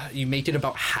 You make it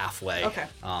about halfway. Okay.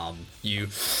 You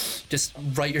just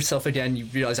right yourself again. You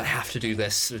realize I have to do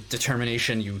this.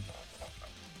 Determination. You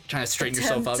trying to straighten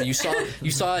yourself up. You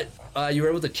saw it. You were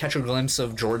able to catch a glimpse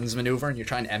of Jordan's maneuver, and you're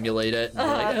trying to emulate it. And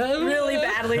you're like, Really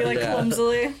badly, like Yeah.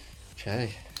 clumsily.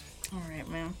 Okay. All right,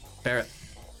 man. Barrett.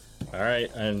 All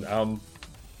right, and I'm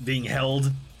being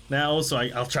held now, so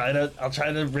I'll try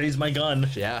to raise my gun.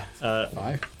 Yeah.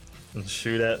 Fire. And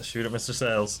shoot at Mr.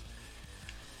 Sales.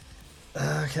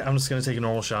 Okay, I'm just gonna take a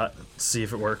normal shot, see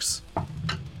if it works.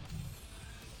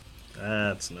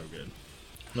 That's no good.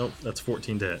 Nope, that's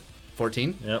 14 to hit.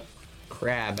 14. Yep.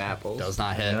 Crab apples. Does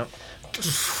not hit. Yep.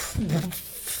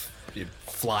 You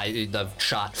fly. The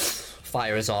shot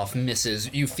fires off,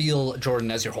 misses. You feel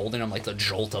Jordan as you're holding him, like the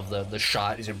jolt of the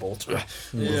shot as your bolt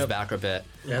moves back a bit.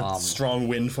 Yeah, strong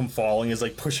wind from falling is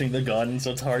like pushing the gun,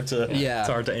 so it's hard to it's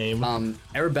hard to aim.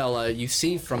 Arabella, you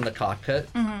see from the cockpit.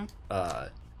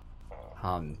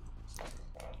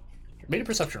 Made a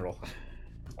perception roll.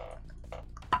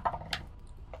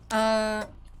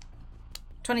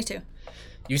 22.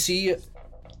 You see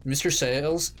Mr.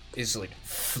 Sales is like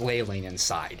flailing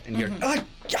inside, and you're, oh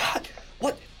God,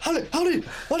 what? How did,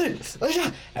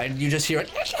 and you just hear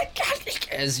it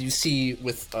as you see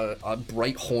with a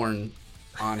bright horn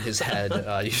on his head.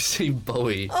 You see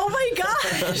Bowie. Oh my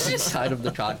gosh! Inside of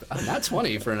the cockpit. That's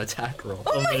 20 for an attack roll.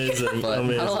 Amazing. But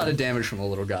not a lot of damage from the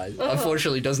little guy.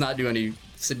 Unfortunately, does not do any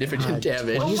significant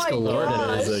damage. Oh my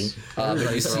gosh.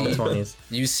 Amazing. But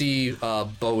you see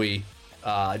Bowie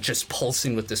just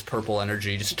pulsing with this purple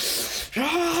energy. Just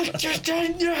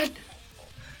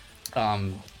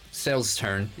Sales'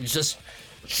 turn. He just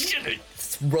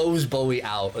throws Bowie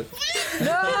out.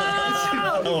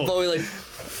 No! Bowie like.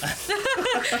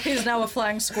 He's now a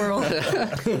flying squirrel.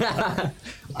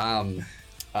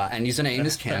 And he's gonna aim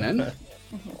his cannon.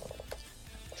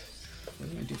 What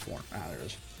did I do for? There it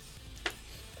is.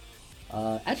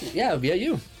 Actually, yeah, it'll be at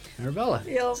you, Arabella.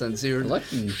 Yep. Since you're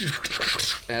lucky.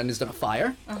 And he's gonna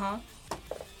fire.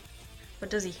 What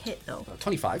does he hit though?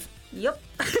 25. Yep.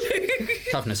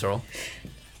 Toughness roll.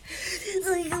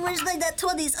 It was like that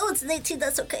 20s. Oh, it's 19.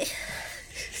 That's okay.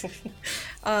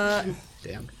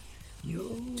 Damn.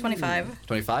 25.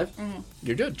 25?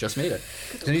 You're good, just made it.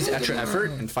 So he needs extra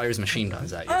effort and fires machine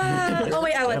guns at you. Oh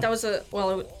wait, that was a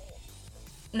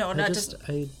no, not just.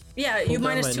 Yeah, you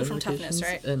 -2 from toughness,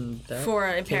 right? And For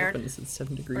impaired. It's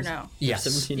 7 degrees. Or no? Yes.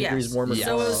 17 Yes. degrees warmer. Yes.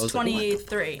 So it I was like, what?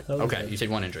 23. Okay, you take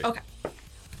 1 injury. Okay.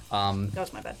 That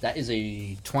was my bad. That is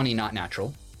a 20 not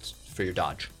natural for your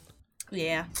dodge.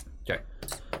 Yeah. Okay.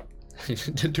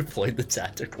 Deployed the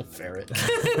tactical ferret.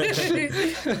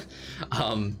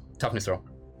 Toughness roll.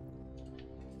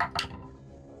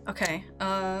 Okay.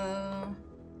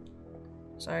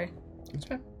 Sorry. That's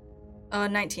fair.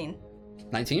 19.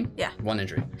 19? Yeah. 1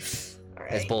 injury. All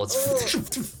As right.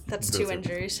 bullets. That's 2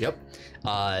 injuries. Yep.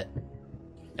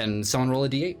 And someone roll a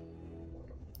d8.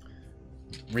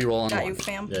 Reroll on Got 1. you,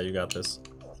 fam. Yeah, you got this.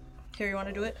 Here, you want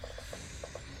to do it?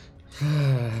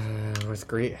 With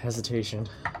great hesitation.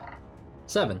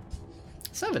 7.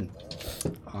 7.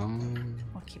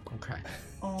 I'll keep. Okay.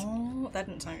 Oh, that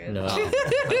didn't sound good. No,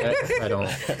 I don't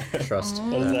trust.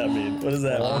 What does that mean? What does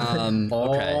that mean?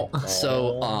 Okay.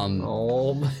 So,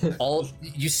 Oh. all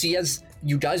you see as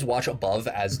you guys watch above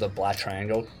as the black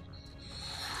triangle,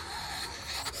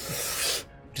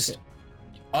 just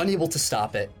unable to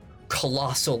stop it,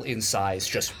 colossal in size,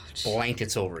 just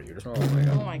blankets over you. Just, Oh my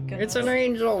god. Oh my god. It's an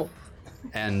angel.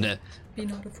 and Be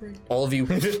not afraid. all of you,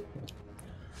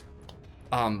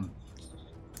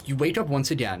 you wake up once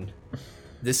again.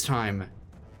 This time,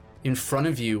 in front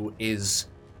of you is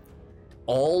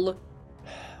all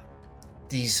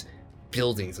these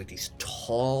buildings, like these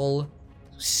tall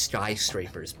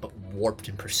skyscrapers, but warped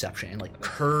in perception and like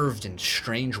curved in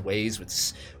strange ways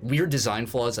with weird design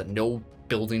flaws that no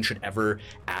building should ever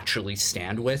actually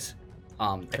stand with,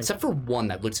 except for one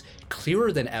that looks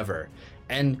clearer than ever,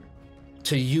 and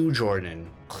to you, Jordan,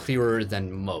 clearer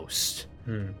than most.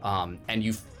 And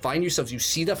you find yourselves, you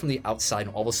see that from the outside,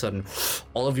 and all of a sudden,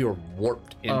 all of you are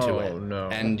warped into it. No.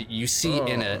 And you see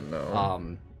in it, no.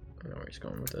 I know where he's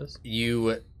going with this.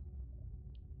 you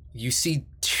see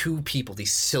 2 people,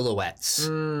 these silhouettes.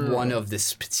 One of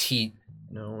this petite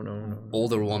No.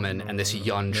 older woman and this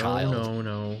young child.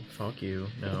 No. Fuck you.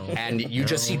 No. And you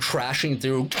just see crashing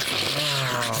through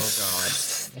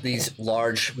Oh god. these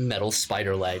large metal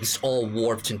spider legs, all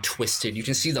warped and twisted. You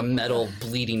can see the metal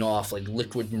bleeding off like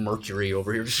liquid mercury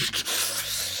over here.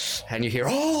 And you hear,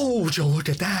 "Oh, would you look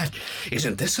at that?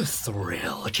 Isn't this a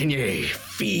thrill? Can you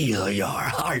feel your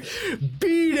heart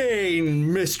beating,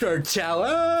 Mr.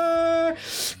 Teller?"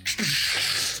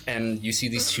 And you see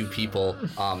these 2 people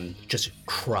just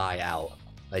cry out,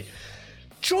 like,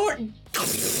 "Jordan!"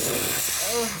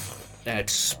 An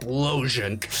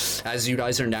explosion as you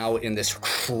guys are now in this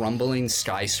crumbling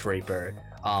skyscraper.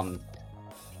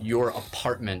 Your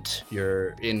apartment, you're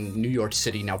in New York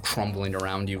City, now crumbling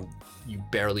around you. You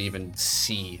barely even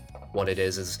see what it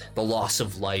is as the loss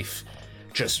of life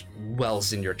just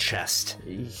wells in your chest.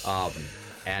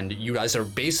 And you guys are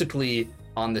basically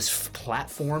on this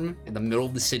platform in the middle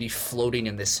of the city, floating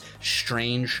in this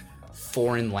strange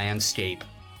foreign landscape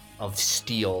of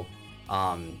steel.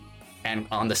 And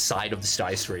on the side of the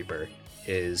skyscraper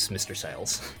is Mr.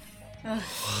 Sales.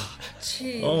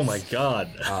 Jeez. Oh my god.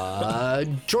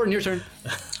 Jordan, your turn.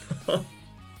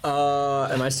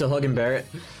 Am I still hugging Barrett?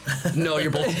 No,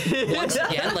 you're both once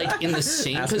again like in the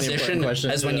same Ask me important position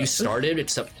questions. as when you started,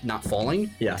 except not falling.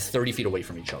 Yeah. 30 feet away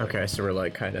from each other. Okay, so we're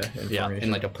like kind of in Yeah, formation.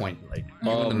 in like a point, like you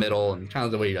in the middle, and kind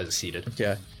of the way you guys are seated.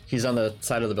 Yeah, he's on the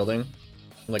side of the building.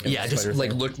 Like in Yeah, the just spider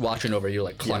like thing. watching over you,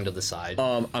 like clung to the side.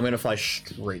 I'm gonna fly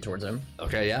straight towards him.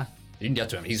 Okay, yeah, you can get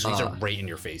to him. He's like right in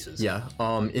your faces. Yeah.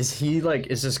 Is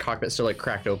his cockpit still like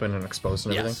cracked open and exposed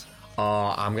and everything? Yes.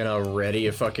 I'm gonna ready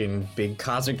a fucking big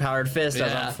cosmic powered fist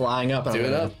as Yeah. I'm flying up and Do I'm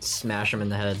it gonna up. smash him in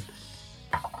the head.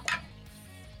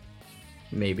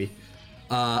 Maybe.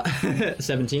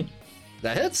 17.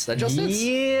 That hits. That just hits.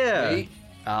 Yeah. Wait.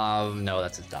 No,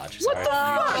 that's a dodge. What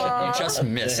the? You just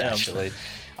miss. Damn. Actually,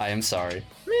 I am sorry.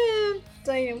 Man,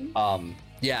 damn.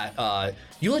 Yeah,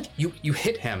 you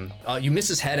hit him. You miss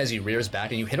his head as he rears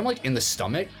back, and you hit him like in the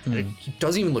stomach. And he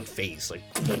doesn't even look phased.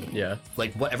 Yeah.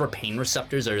 Like whatever pain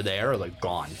receptors are there are like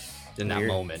gone in that Weird.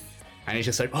 moment. And he's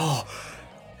just like, oh,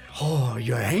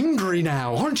 you're angry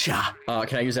now, aren't ya?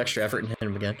 Can I use extra effort and hit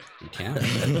him again? You can.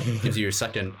 That gives you your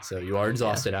second, so you are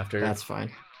exhausted after. That's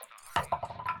fine.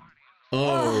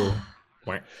 Oh.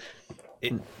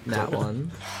 That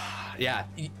one. Yeah.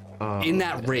 In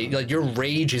that rage, like your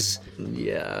rage is,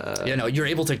 Yeah. you're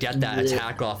able to get that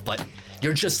attack off, but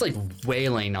you're just like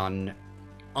wailing on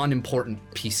unimportant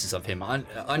pieces of him,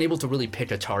 unable to really pick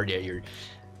a target. You're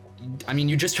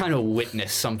just trying to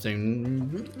witness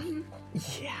something,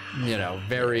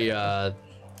 very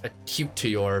acute to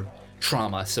your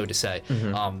trauma, so to say.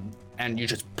 And you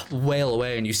just wail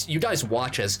away, and you guys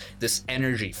watch as this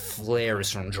energy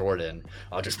flares from Jordan,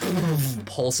 just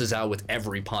pulses out with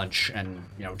every punch, and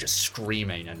just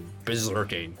screaming and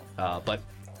berserking, but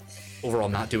overall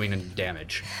not doing any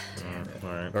damage,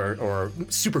 Alright. or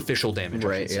superficial damage.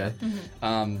 I should Right,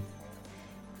 say.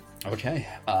 Okay,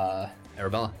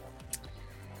 Arabella.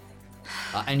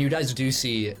 And you guys do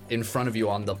see in front of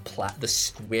you on the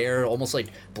square, almost like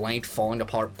blank, falling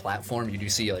apart platform. You do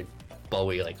see like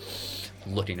Bowie like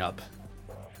looking up.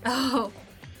 Oh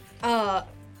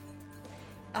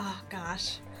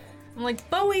gosh. I'm like,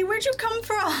 Bowie, where'd you come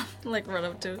from? Like, run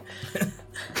up to.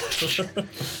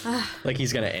 Like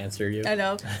he's gonna answer you. I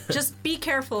know. Just be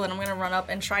careful, and I'm gonna run up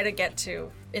and try to get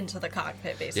into the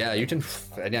cockpit, basically. Yeah, you can.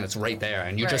 Again, it's right there,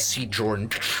 and you just see Jordan.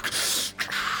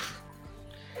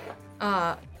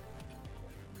 I'm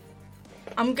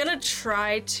gonna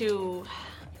try to,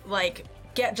 like,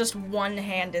 get just one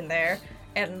hand in there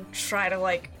and try to,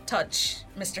 like, touch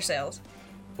Mr. Sales.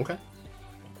 Okay.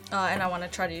 And I want to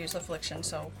try to use Affliction,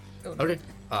 so. Okay.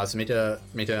 So make an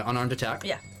unarmed attack.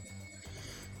 Yeah.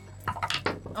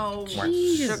 Oh,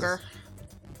 sugar.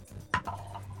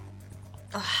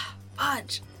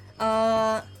 Fudge.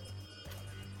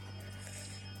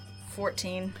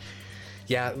 14.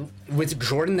 Yeah, with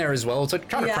Jordan there as well, it's like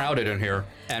kind of crowded in here.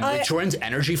 And with Jordan's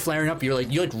energy flaring up, you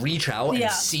reach out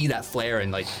and see that flare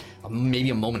and like maybe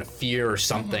a moment of fear or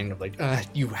something. Like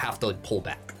you have to like pull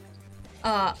back.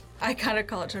 I kind of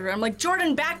call it to her. I'm like,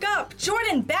 Jordan, back up!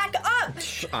 Jordan, back up!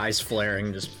 Eyes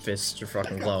flaring, just fists are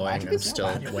fucking glowing and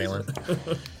still wailing.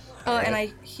 And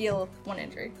I heal 1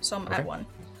 injury, so I'm at 1.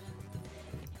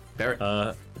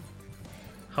 Barrett.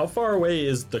 How far away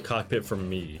is the cockpit from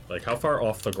me? Like, how far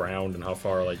off the ground and how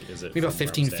far, like, is it? Maybe about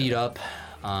 15 feet up.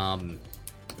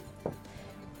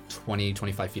 20,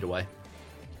 25 feet away.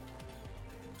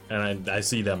 And I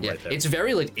see them right there. It's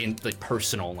very, like,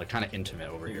 personal, like, kind of intimate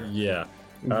over here. Yeah.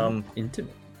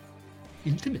 Intimate.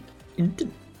 Intimate.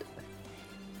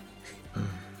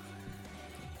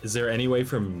 Is there any way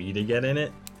for me to get in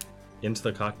it? Into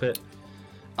the cockpit?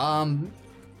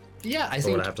 Yeah, I Or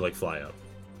think... would I have to, like, fly up?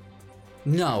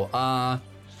 No,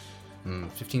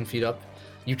 15 feet up.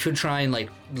 You could try and like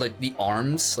the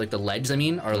arms, like the legs, I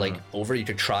mean, are like over. You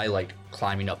could try like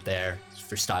climbing up there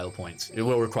for style points. It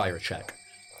will require a check.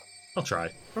 I'll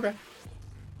try. Okay.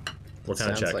 What kind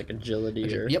of check? Sounds like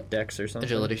agility or dex or something.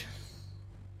 Agility.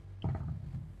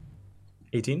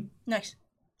 18? Nice.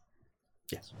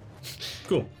 Yes.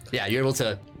 Cool. Yeah, you're able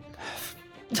to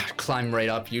climb right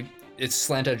up. It's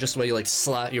slanted just the way you like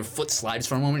your foot slides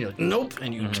for a moment. You're like, nope,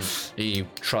 and you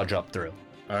trudge up through.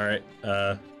 All right.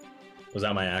 Was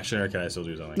that my action, or can I still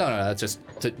do something? No,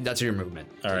 that's your movement.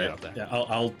 All right. Yeah,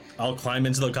 I'll climb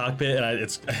into the cockpit, and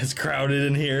it's crowded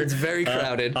in here. It's very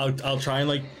crowded. I'll try and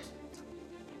like,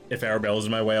 if Arabella's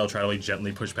in my way, I'll try to like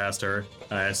gently push past her.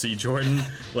 I see Jordan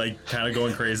like kind of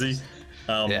going crazy.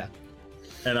 Yeah.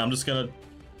 And I'm just gonna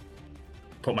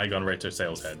put my gun right to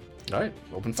Sail's head. All right.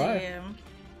 Open fire. Damn.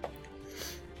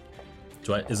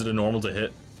 Is it a normal to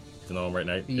hit? Even though I'm right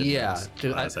now. Yeah.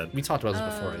 Dude, Head. we talked about this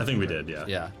before. I think we did. Yeah.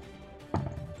 Yeah.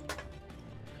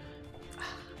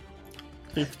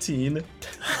 15.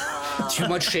 Too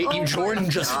much shaking. Jordan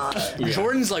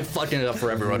Jordan's like fucking it up for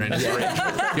everyone in his ring.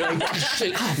 You're like,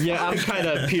 shit. Yeah, I'm kind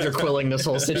of Peter Quilling this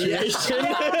whole situation.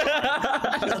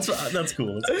 That's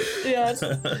cool. Yeah.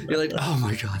 You're like, oh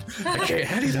my god. I can't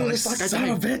handle this. Like, Son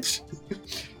of a bitch.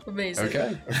 Amazing.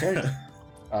 Okay.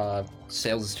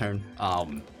 Sail's turn.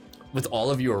 With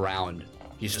all of you around,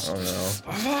 he's just. Oh no.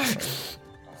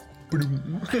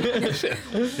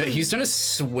 He's gonna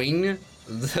swing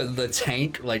the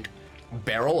tank like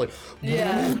barrel like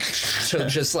to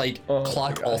just like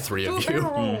clock all three of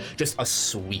you. Just a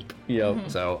sweep. Yep.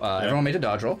 So everyone made a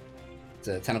dodge roll.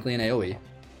 It's technically an AoE.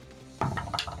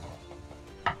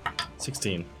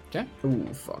 16. Okay.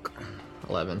 Ooh, fuck.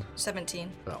 11.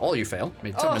 17. All you fail.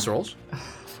 Made toughness rolls.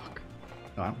 Fuck.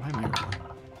 Oh, why am I rolling?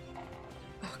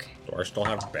 Okay. Do I still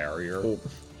have barrier? Oh.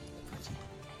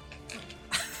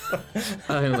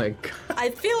 I'm like, I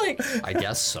feel like I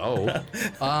guess so.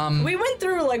 we went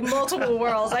through like multiple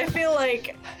worlds. I feel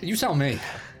like You tell me.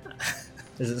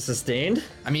 is it sustained?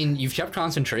 I mean, you've kept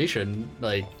concentration.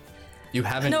 Like, you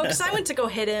haven't. no, because I went to go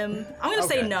hit him. I'm gonna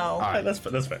say Okay. no. All right. That's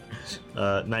fair.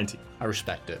 19. I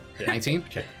respect it. 19.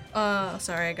 Okay.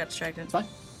 Sorry, I got distracted. Fine.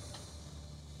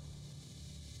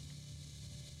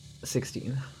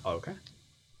 16. Oh, okay.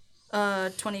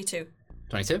 22.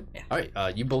 22. Yeah. All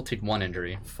right. You both take 1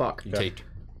 injury. Fuck. You take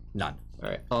none. All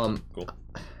right. Cool.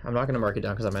 I'm not gonna mark it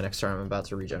down because on my next turn I'm about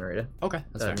to regenerate it. Okay.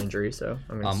 That's That fair. injury, so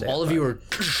I'm gonna. Stay All at of you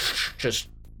 5. are just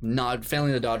not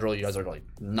failing the dodge roll. You guys are like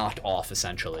knocked off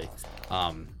essentially.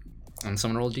 And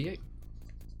someone roll a d8.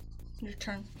 Your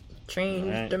turn. Change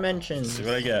Alright. dimensions. See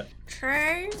what I get.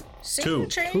 Try. Two.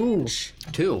 Change.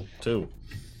 2. 2.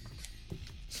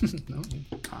 No,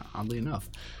 oddly enough.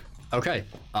 Okay.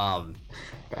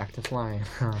 Back to flying.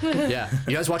 Yeah.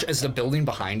 You guys watch as the building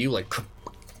behind you like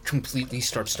completely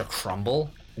starts to crumble,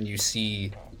 and you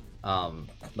see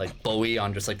like Bowie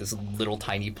on just like this little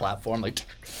tiny platform, like,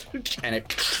 and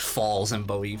it falls, and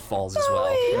Bowie falls as well,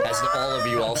 as all of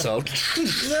you also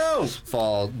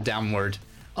fall downward.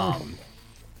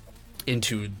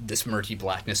 into this murky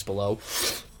blackness below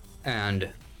and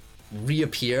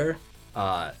reappear,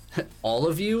 all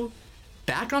of you,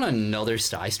 back on another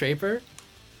skyscraper,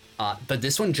 but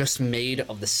this one just made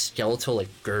of the skeletal like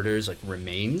girders, like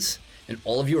remains, and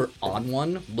all of you are on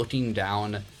one looking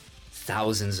down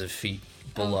thousands of feet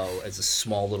below as a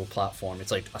small little platform.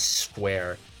 It's like a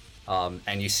square,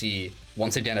 and you see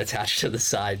once again attached to the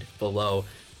side below,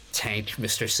 Tank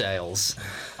Mr. Sales.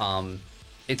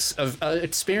 It's an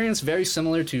experience very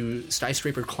similar to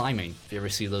skyscraper climbing. If you ever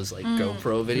see those like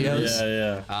GoPro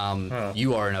videos,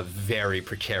 you are in a very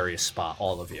precarious spot,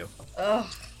 all of you. Ugh.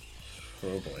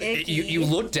 Oh boy. You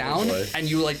look down and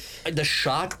you like the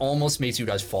shock almost makes you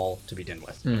guys fall to begin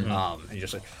with, and you're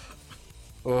just like,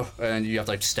 oh, and you have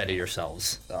to like steady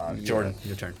yourselves. Jordan,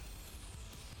 your turn.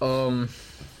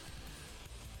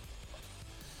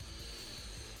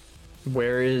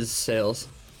 Where is Sales?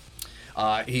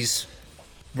 He's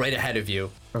right ahead of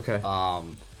you. Okay.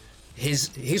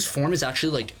 His form is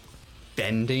actually like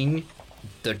bending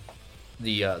the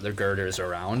girders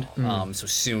around. So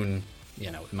soon,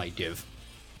 it might give.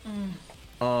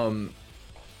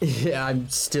 Yeah, I'm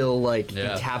still like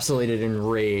encapsulated in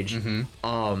rage.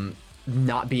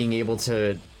 Not being able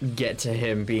to get to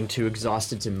him, being too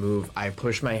exhausted to move, I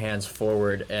push my hands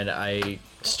forward and I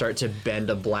start to bend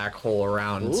a black hole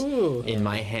around in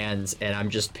my hands, and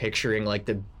I'm just picturing like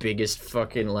the biggest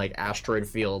fucking like asteroid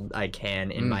field I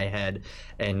can in my head,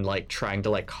 and like trying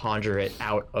to like conjure it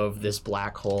out of this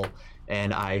black hole,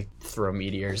 and I throw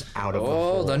meteors out of the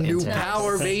hole. Oh, the new into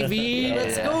power, baby!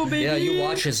 Let's go, baby! Yeah, you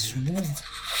watch as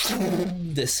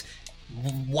this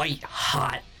white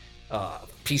hot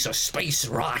piece of space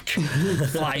rock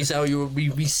flies out.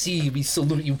 We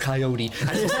salute you, Coyote.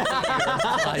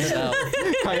 Flies out.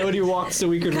 Coyote walks so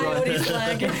we could Coyote run.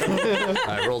 flag.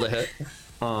 I rolled a hit.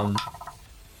 Oh,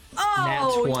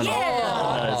 Nat 20.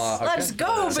 yeah! Okay. Let's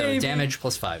go, So baby! damage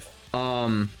plus 5.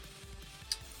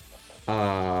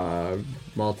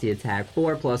 Multi-attack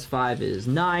 4 plus 5 is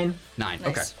 9. 9. Nice.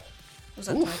 Okay. Was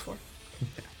that 24?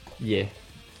 Yeah.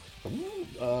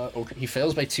 Okay. He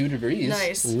fails by 2 degrees.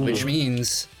 Nice. Which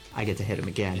means I get to hit him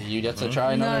again. you get to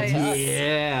try another Nice. attack.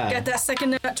 Yeah. Got that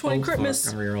second nat 20 crit miss.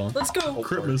 I'm rerolling. Let's go.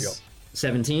 Christmas.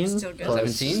 17 Still good.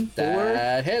 plus 17. 4.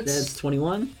 That hits. That's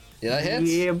 21. Yeah, that hits.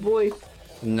 Yeah, boy.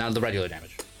 Now the regular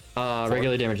damage.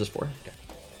 Regular damage is 4.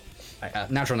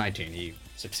 Natural 19. He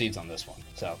succeeds on this one.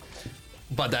 So,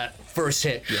 but that first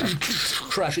hit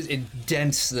crushes, it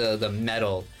dents the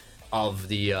metal of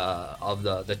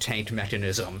the tank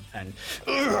mechanism, and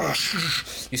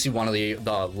you see one of the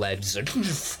leads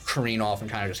careen off and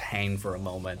kind of just hang for a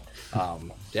moment.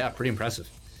 Yeah, pretty impressive.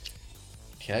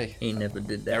 Okay. He never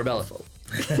did that. Arabella.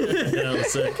 That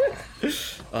was sick.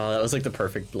 That was like the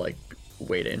perfect like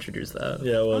way to introduce that.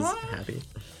 Yeah, it was. Happy.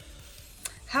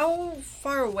 How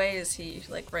far away is he,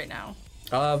 like, right now?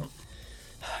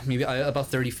 Maybe about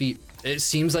 30 feet. It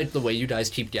seems like the way you guys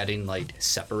keep getting like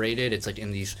separated, it's like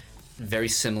in these very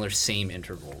similar same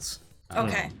intervals.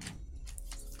 Okay.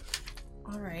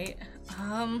 All right.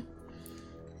 I'm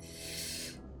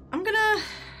gonna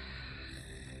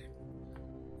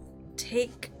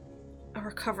take a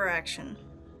recover action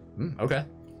Okay.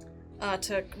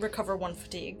 to recover 1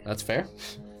 fatigue. That's fair.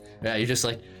 Yeah, you just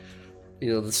like, the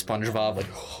SpongeBob, like,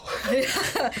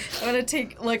 I'm gonna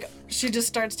take, like, she just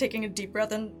starts taking a deep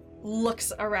breath and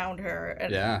looks around her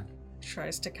and yeah.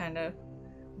 tries to kind of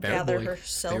Berry gather boy.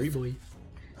 herself. Berry boy.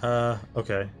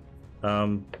 Okay.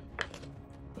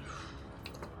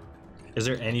 Is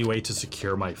there any way to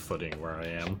secure my footing where I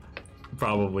am?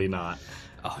 Probably not.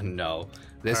 Oh no.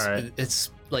 This, All right. it's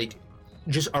like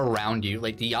just around you.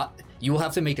 Like you will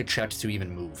have to make a check to even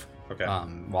move. Okay.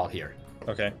 While here.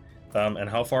 Okay. And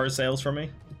how far is Sales from me?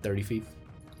 30 feet.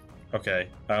 Okay.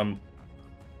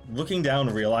 Looking down,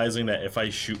 realizing that if I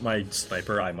shoot my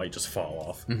sniper, I might just fall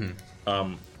off.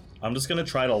 I'm just gonna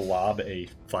try to lob a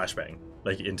flashbang,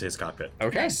 like, into his cockpit.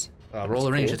 Okay. Roll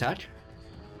a range attack.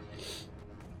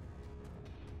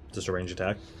 Just a range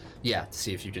attack. Yeah, to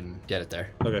see if you can get it there.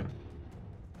 Okay.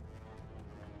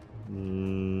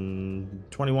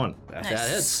 21. That Nice.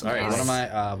 hits. All right.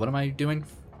 Nice. What am I doing?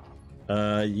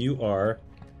 You are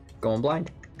Going blind.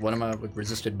 What am I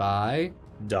resisted by?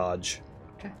 dodge,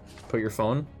 Put your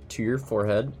phone to your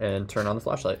forehead and turn on the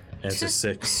flashlight. and it's a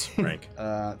 6 rank.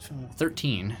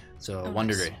 13. So 1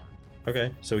 nice. degree.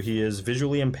 Okay, so he is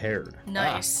visually impaired.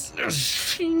 Nice.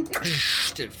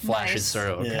 It flashes Nice.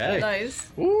 through. Okay. Nice.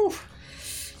 Woo.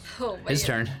 Oh, man. His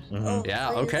turn. Oh, Yeah.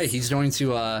 please. Okay. He's going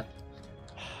to.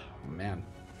 Man.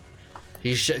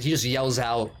 He just yells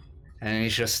out, and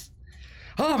he's just.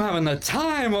 Oh, I'm having the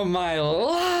time of my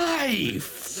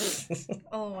life.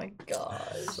 Oh my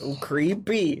god. So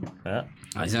creepy. Yeah.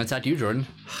 He's gonna attack you, Jordan.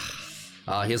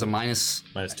 He has a minus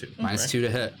 -2. minus 2 to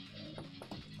hit.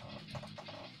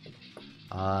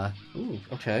 Ooh,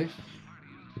 okay.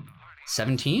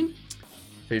 17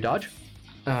 for your dodge.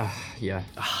 Yeah.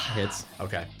 Hits.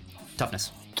 Okay.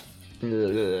 Toughness.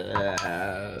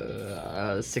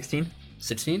 16.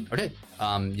 16. Okay.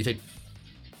 You take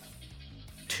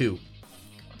 2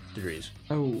 degrees.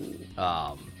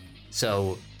 Oh.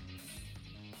 So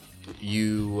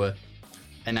you,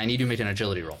 and I need you to make an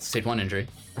agility roll. Take 1 injury.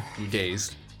 You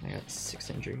dazed. I got 6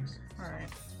 injuries. Alright.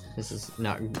 This is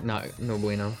not no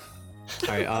bueno.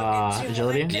 Alright,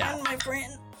 agility? Yeah. My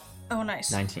friend. Oh,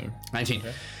 nice. 19. 19.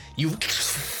 Okay. You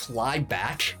fly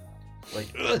back,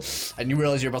 like, and you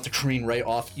realize you're about to careen right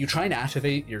off. You try and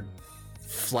activate your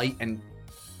flight, and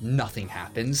nothing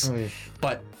happens.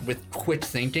 But with quick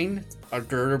thinking, a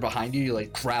girder behind you, you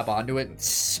like grab onto it and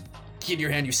get your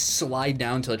hand. You slide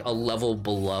down to like a level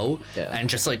below, and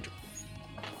just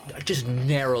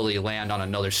narrowly land on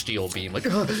another steel beam, like,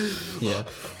 yeah.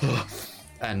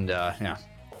 And yeah,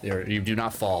 you do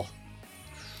not fall.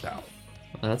 So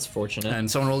that's fortunate. And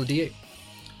someone roll a d8.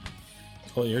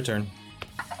 Oh, your turn.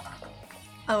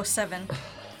 Oh, 7.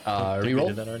 Reroll.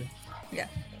 Did that already? Yeah.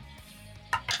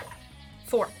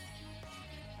 4.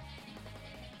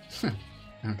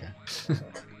 Okay.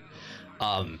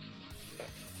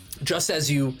 Just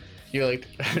as you're like,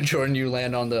 Jordan, you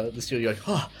land on the steel, you're like,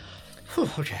 oh, whew,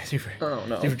 okay, super. Oh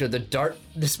no. The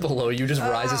darkness below you just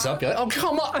rises up, you're like, oh,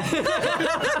 come on!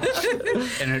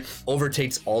 And it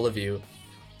overtakes all of you,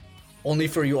 only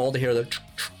for you all to hear the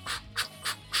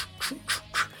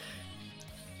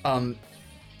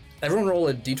everyone roll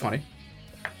a d20.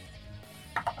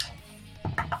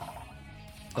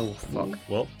 Oh fuck.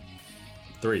 Well,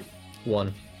 3.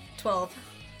 1. 12.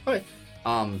 Okay.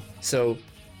 So,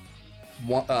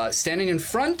 standing in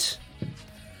front,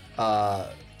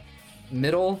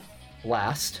 middle,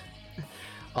 last.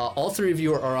 All 3 of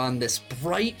you are on this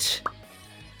bright,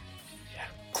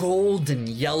 gold and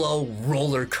yellow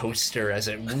roller coaster as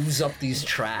it moves up these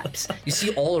tracks. You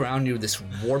see all around you this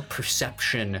warped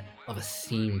perception of a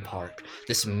theme park.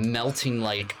 This melting,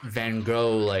 like Van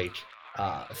Gogh, like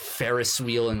Ferris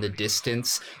wheel in the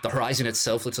distance. The horizon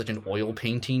itself looks like an oil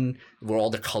painting where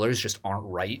all the colors just aren't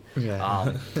right.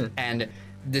 Yeah. And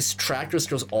this track just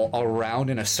goes all around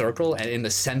in a circle, and in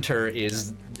the center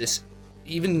is this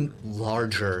even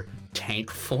larger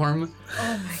tank form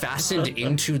fastened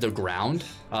into the ground.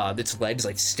 Its legs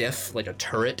like stiff, like a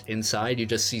turret inside. You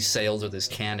just see sails with this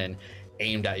cannon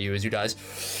aimed at you as you guys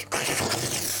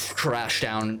crash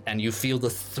down, and you feel the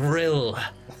thrill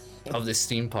of this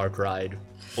theme park ride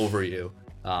over you.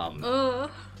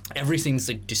 Everything's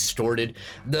like distorted.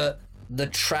 The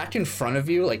track in front of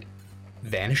you like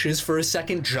vanishes for a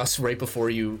second just right before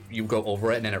you go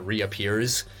over it, and then it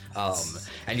reappears.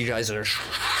 And you guys are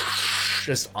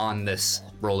just on this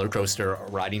roller coaster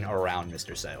riding around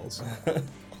Mr. Sails.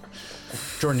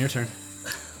 Jordan, your turn.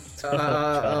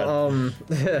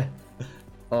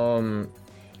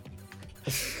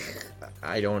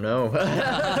 I don't know.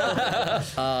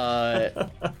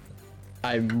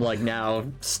 I'm like now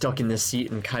stuck in this seat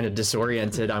and kind of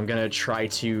disoriented. I'm gonna try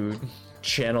to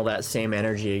channel that same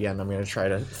energy again. I'm gonna try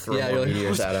to throw more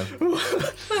meteors at him.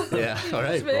 Yeah,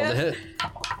 alright, roll the hit.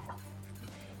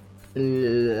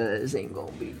 This ain't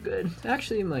gonna be good.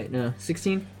 Actually, it might. No,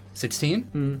 16.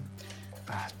 16?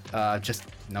 Just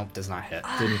nope, does not hit.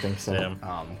 Didn't think so.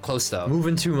 Damn. Close though.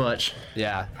 Moving too much.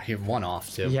 Yeah, you're 1 off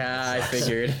too. Yeah, I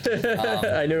figured.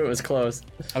 I knew it was close.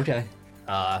 Okay.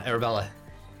 Arabella.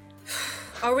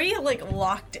 Are we like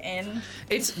locked in?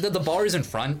 It's the bar is in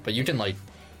front, but you can like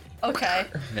Okay.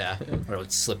 yeah, or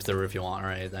like slip through if you want,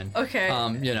 right? Then Okay.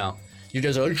 you know, you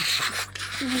guys are like,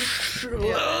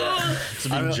 It's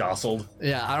being jostled.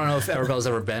 yeah. I don't know if Arabella's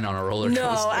ever been on a roller coaster.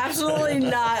 No, absolutely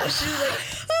not. She's like,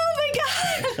 oh my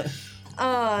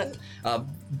god.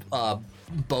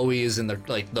 Bowie is in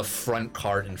the front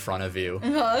cart in front of you.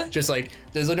 Just like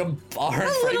there's like a bar in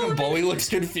front of you, and Bowie looks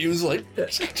confused, like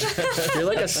You're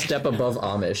like a step above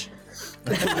Amish.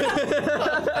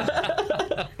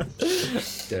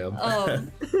 damn.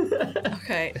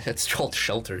 Okay. It's called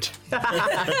sheltered.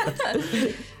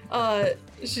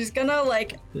 She's gonna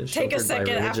like take a sheltered by second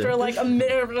religion. after like a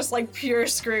minute of just like pure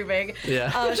screaming.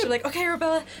 Yeah. She's like, okay,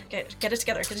 Rebella, get it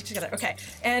together, Okay.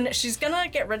 And she's gonna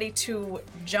get ready to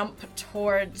jump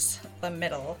towards the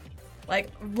middle. Like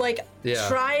Yeah.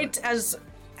 try it as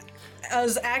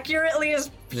accurately as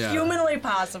Yeah. humanly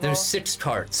possible. There's 6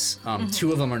 carts.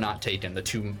 2 of them are not taken. The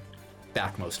 2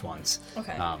 backmost ones.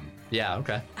 Okay. Yeah,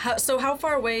 okay. How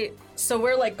far away? So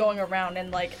we're like going around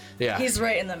and like Yeah. he's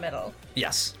right in the middle.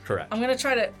 Yes, correct. I'm gonna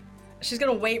try to. She's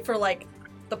gonna wait for like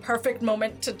the perfect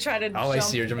moment to try to jump I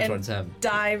see. You're jumping and towards him.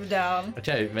 dive down.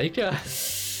 Okay, make an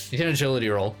agility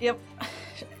roll Yep.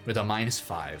 with a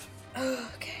 -5.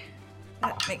 Okay,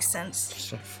 that makes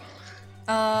sense.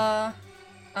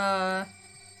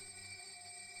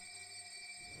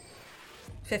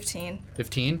 15.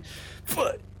 15.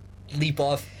 Leap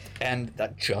off, and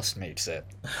that just makes it.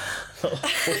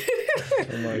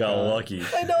 I got lucky.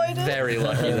 I know I did. Very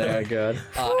lucky Oh there. my god.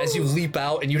 As you leap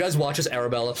out, and you guys watch as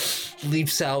Arabella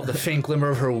leaps out, the faint glimmer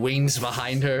of her wings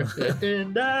behind her.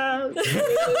 No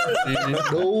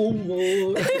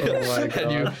more. Oh my god.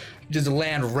 And you just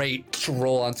land right,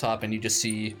 roll on top, and you just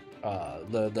see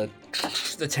the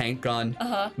tank gun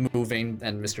moving,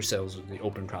 and Mr. Sales with the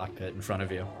open cockpit in front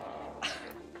of you.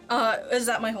 Is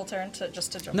that my whole turn to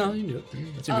jump? No, you do it.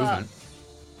 It's your movement.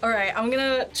 All right, I'm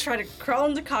gonna try to crawl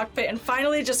into the cockpit and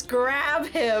finally just grab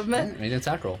him. Make an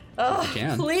attack roll. Oh, if you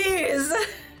can. please,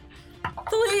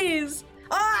 please,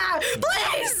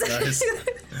 please.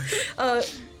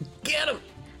 Nice. Get him.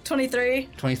 23.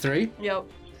 23. Yep.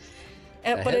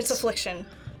 But hits. it's affliction.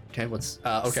 Okay, what's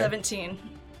okay? 17.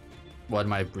 What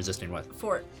am I resisting with?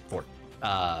 4. 4.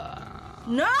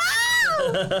 No.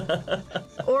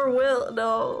 Or will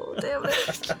no. Damn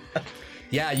it.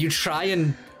 Yeah, you try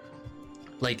and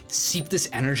like seep this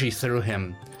energy through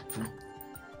him.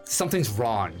 Something's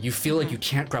wrong. You feel like you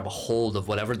can't grab a hold of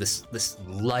whatever this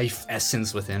life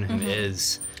essence within him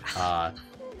is. I'm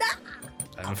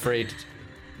afraid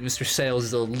Mr. Sales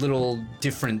is a little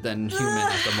different than human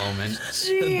at the moment.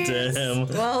 Jeez. Damn.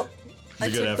 Well, I a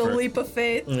good took the effort. leap of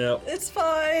faith. Yep. It's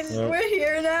fine. Yep. We're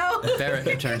here now. Barrett,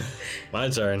 your turn. My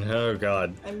turn. Oh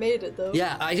god. I made it though.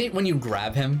 Yeah, I think when you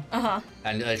grab him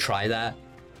and try that,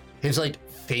 his like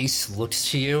face looks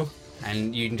to you,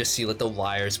 and you can just see like the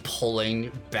wires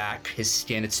pulling back his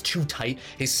skin. It's too tight.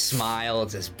 His smile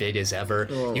is as big as ever.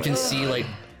 You can see like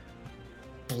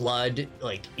blood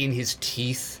like in his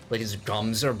teeth, like his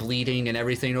gums are bleeding and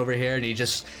everything over here, and he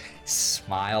just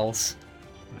smiles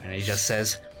and he just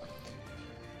says,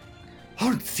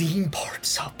 "Our theme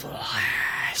park's a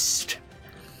blast."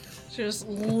 She just,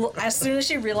 as soon as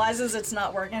she realizes it's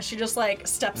not working, she just like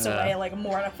steps away, like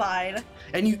mortified.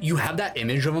 And you have that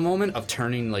image of a moment of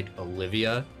turning like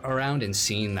Olivia around and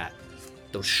seeing that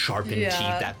those sharpened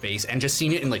teeth, that face, and just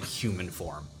seeing it in like human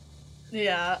form.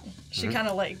 Yeah, she kind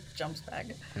of like jumps back.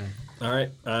 All right.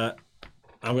 I'm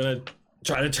gonna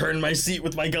try to turn my seat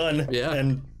with my gun. Yeah.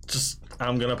 And just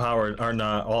I'm gonna power or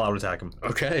not all out attack him.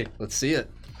 Okay, let's see it.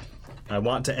 I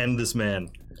want to end this man.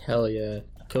 Hell yeah.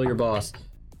 Kill your boss.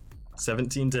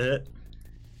 17 to hit.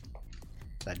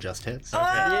 That just hits.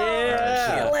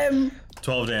 Yeah, kill him.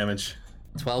 12 damage.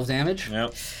 12 damage.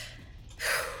 Yep.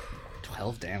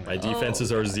 12 damage. My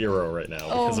defenses are 0 right now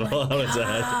because of all out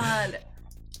attack. God.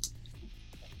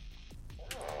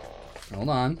 Hold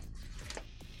on.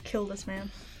 Kill this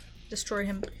man. Destroy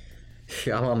him.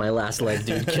 I'm on my last leg,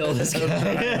 dude. Kill this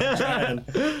guy.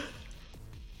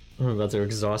 I'm about to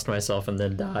exhaust myself and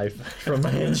then die from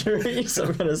my injuries.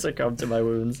 I'm gonna succumb to my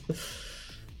wounds.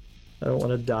 I don't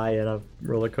want to die in a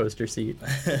roller coaster seat.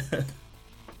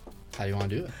 How do you want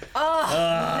to do it? Oh,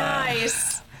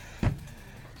 nice.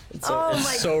 It's Oh it's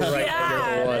my so right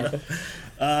God. number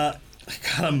one.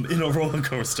 I'm in a roller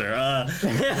coaster. I'm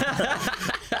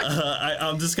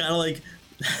just kind of like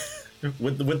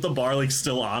with the bar like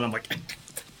still on. I'm like,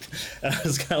 and I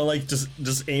was kind of like just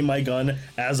aim my gun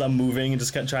as I'm moving and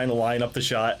just kind of trying to line up the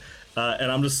shot.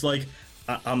 And I'm just like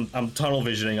I'm tunnel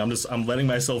visioning. I'm letting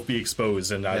myself be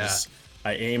exposed, and I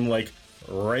aim like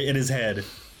right at his head.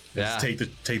 Yeah. Take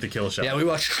the kill shot. Yeah, we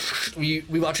watch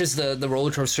as the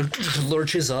roller coaster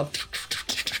lurches up,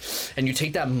 and you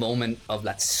take that moment of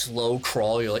that slow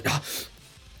crawl. You're like,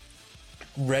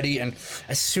 ready, and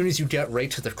as soon as you get right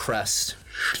to the crest,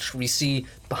 we see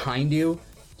behind you,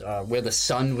 where the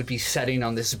sun would be setting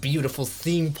on this beautiful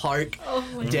theme park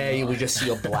day. We just see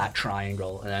a black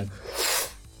triangle, and then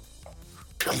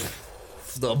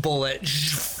the bullet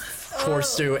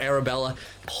course through. Arabella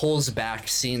pulls back,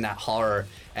 seeing that horror,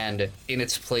 and in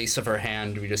its place of her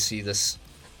hand, we just see this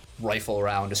rifle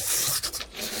round just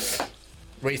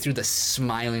right through the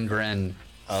smiling grin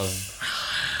of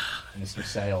Mr.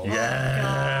 Sales.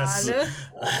 Yes.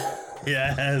 God.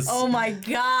 Yes. Oh my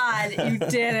God, you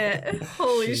did it.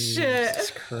 Holy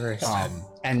shit. Christ.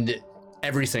 And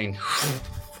everything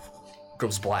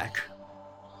goes black.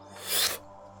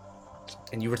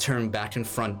 And you return back in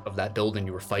front of that building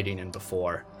you were fighting in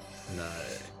before,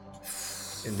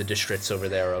 in the districts over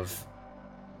there of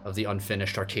the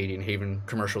unfinished Arcadian Haven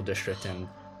commercial district, and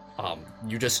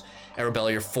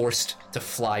Arabella, you're forced to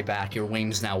fly back. Your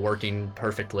wings now working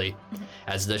perfectly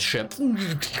as the ship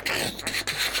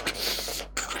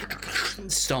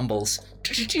stumbles.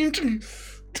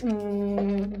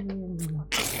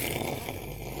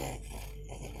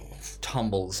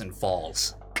 Tumbles and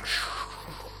falls,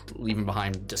 leaving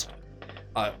behind just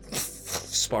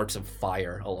sparks of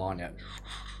fire along it.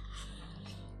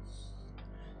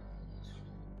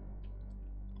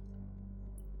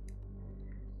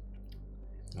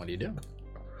 What do you do?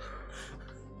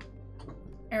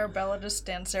 Arabella just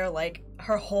stands there like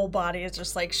her whole body is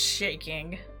just like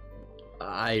shaking.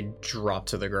 I drop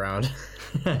to the ground.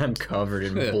 I'm covered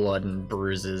in blood and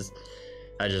bruises.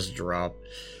 I just drop.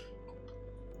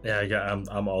 Yeah,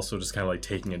 I'm also just kind of like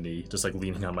taking a knee, just like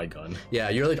leaning on my gun. Yeah,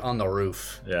 you're like on the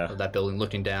roof of that building,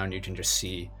 looking down. You can just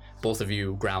see both of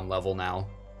you ground level now,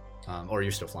 or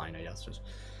you're still flying, I guess, just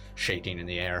shaking in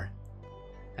the air,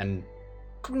 and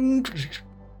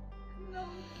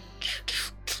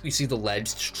you see the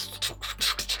legs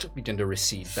begin to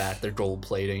recede back. Their gold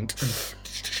plating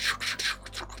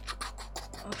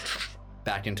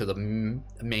back into the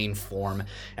main form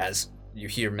as you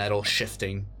hear metal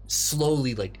shifting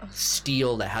slowly, like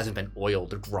steel that hasn't been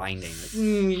oiled, grinding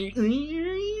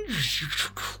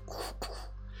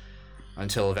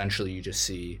until eventually you just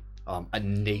see a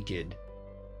naked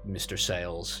Mr.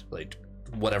 Sales, like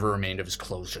whatever remained of his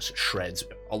clothes just shreds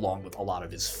along with a lot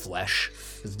of his flesh.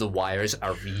 The wires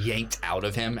are yanked out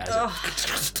of him as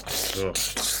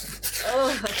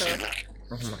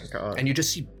Oh my god. and you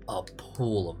just see a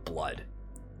pool of blood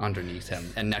underneath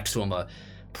him, and next to him a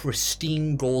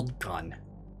pristine gold gun,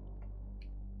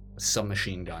 a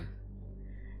submachine gun.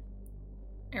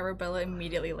 Arabella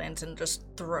immediately lands and just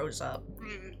throws up.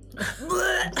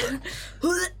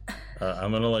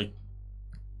 I'm gonna like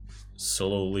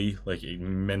slowly, like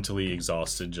mentally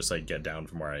exhausted, just like get down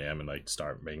from where I am and like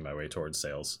start making my way towards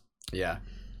Sales. Yeah.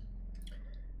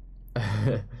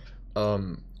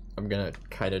 I'm gonna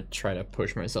kind of try to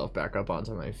push myself back up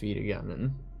onto my feet again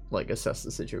and like assess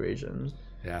the situation.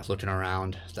 Yeah, looking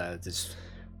around, there's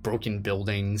broken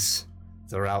buildings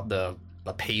throughout the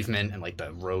pavement, and like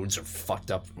the roads are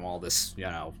fucked up from all this,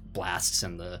 blasts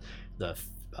and the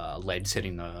legs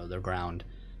hitting the ground.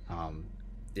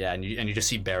 Yeah, and you just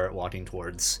see Barrett walking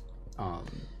towards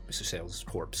Mr. Sales'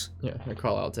 corpse. Yeah, I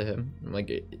call out to him. I'm like,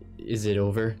 "Is it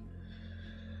over?"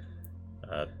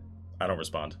 I don't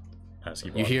respond. I just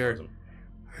keep You walking hear, towards him.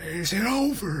 "Is it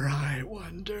over, I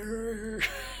wonder?"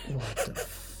 What the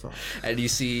fuck? And you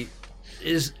see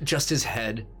is just his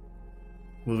head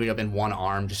moving up in one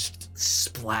arm, just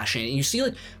splashing. And you see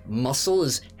like muscle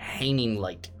is hanging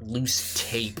like loose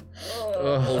tape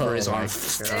over his arm.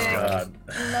 God.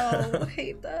 No, I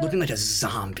hate that. Looking like a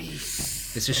zombie.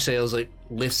 Mr. Sales like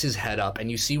lifts his head up, and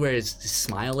you see where his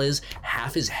smile is.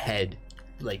 Half his head,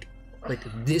 like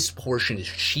this portion is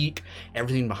cheek,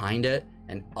 everything behind it,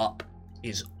 and up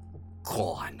is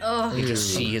gone. You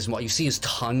just see you see his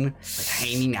tongue like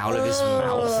hanging out of his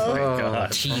mouth,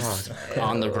 God. teeth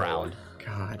on the ground.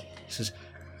 God. He says,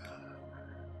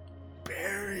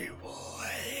 "Barry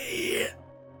boy,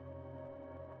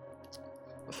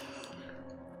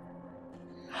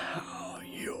 how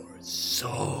you're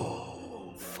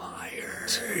so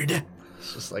fired."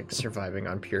 It's just like surviving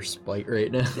on pure spite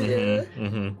right now.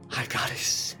 I gotta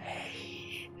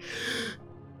say,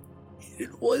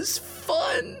 it was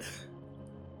fun.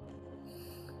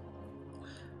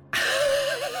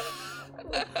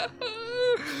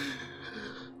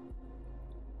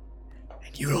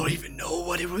 And you don't even know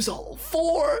what it was all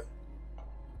for.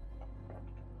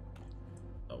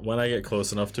 When I get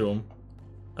close enough to him,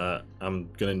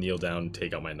 I'm gonna kneel down,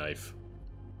 take out my knife,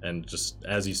 and just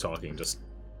as he's talking, just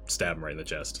stab him right in the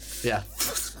chest. Yeah.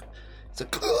 It's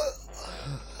like,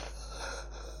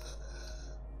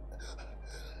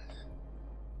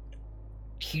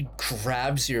 he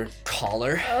grabs your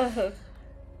collar.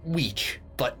 Weak,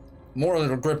 but more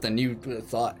of a grip than you would have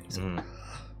thought. He's like,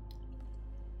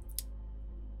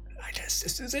 I guess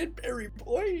this is it, Barry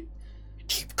boy.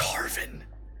 Keep carving.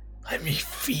 Let me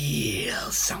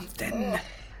feel something.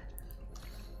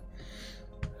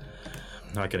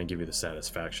 I'm not gonna give you the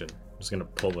satisfaction. I'm just gonna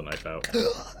pull the knife out.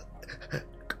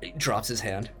 He drops his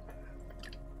hand.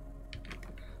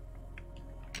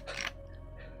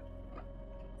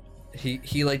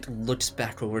 He like looks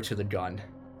back over to the gun.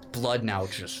 Blood now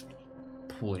just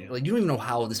pooling. Like you don't even know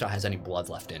how this guy has any blood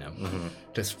left in him,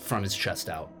 just from his chest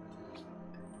out.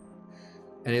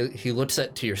 And he looks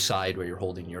to your side where you're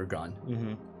holding your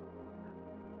gun.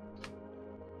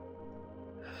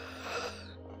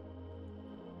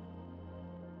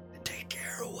 Take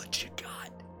care of what you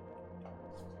got.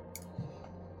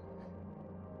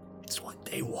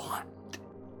 they want.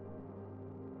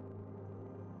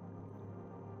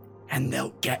 And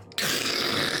they'll get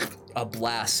a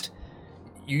blast.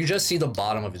 You just see the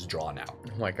bottom of his jaw now.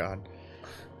 Oh my god.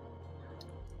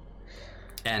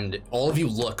 And all of you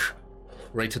look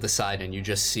right to the side, and you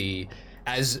just see,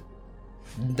 as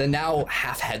the now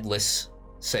half-headless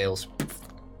sails,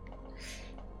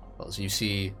 as you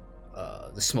see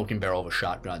the smoking barrel of a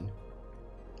shotgun.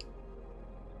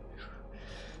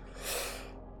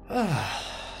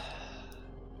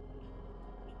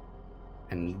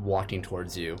 And walking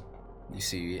towards you, you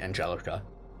see Angelica.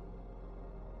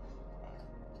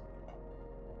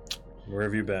 Where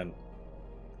have you been?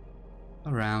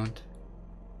 Around.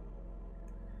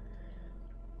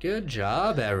 Good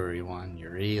job, everyone. You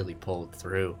really pulled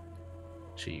through.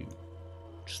 She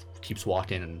just keeps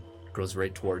walking and goes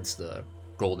right towards the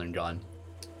golden gun.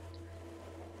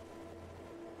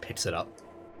 Picks it up.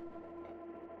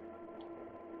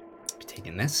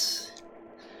 Taking this.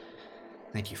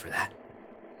 Thank you for that.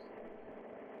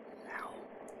 Now,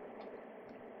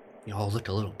 you all look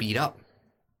a little beat up.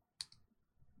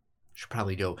 Should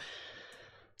probably go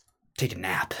take a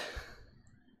nap.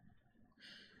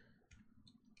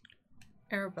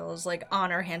 Arabella's like on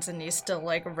her hands and knees, still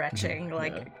like retching,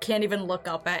 like can't even look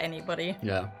up at anybody.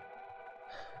 Yeah.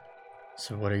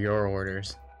 So what are your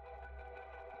orders?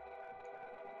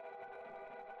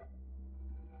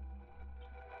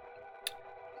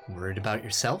 Worried about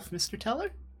yourself, Mr.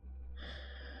 Teller?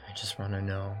 I just want to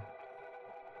know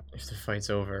if the fight's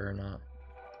over or not.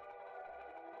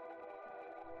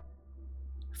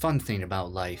 Fun thing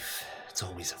about life, it's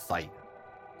always a fight.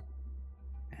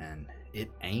 And it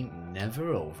ain't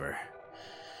never over.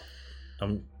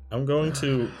 I'm going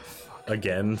to,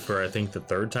 again, for I think the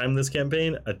third time this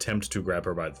campaign, attempt to grab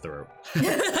her by the throat.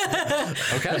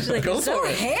 Okay, Like, go so for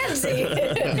it. handsy.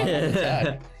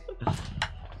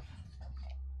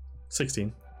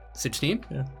 16. 16?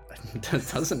 Yeah.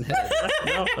 That doesn't hit.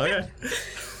 No, okay.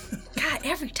 God,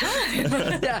 every time.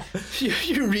 Yeah,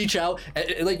 you reach out,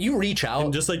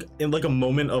 And just like in like a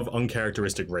moment of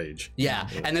uncharacteristic rage. Yeah,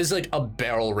 and there's like a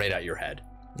barrel right at your head.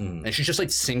 And she's just like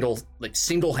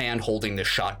single hand holding this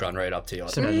shotgun right up to you.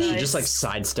 So then she just like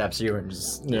sidesteps you and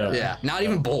just Yeah, not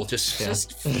even bolt, just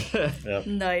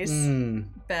Nice.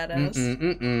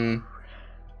 Badass.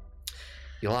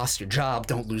 You lost your job,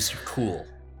 don't lose your cool,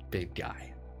 big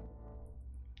guy.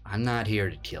 I'm not here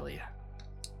to kill you.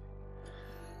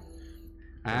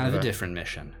 I have a different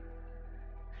mission.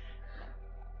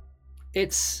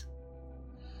 It's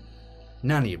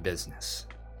none of your business.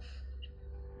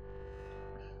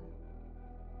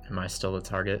 Am I still the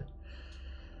target?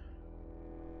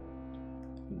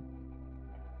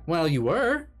 Well, you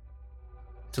were.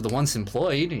 To the once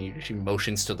employed, and she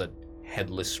motions to the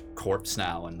headless corpse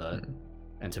now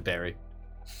and to Barry.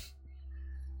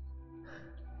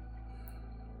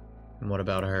 And what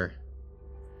about her?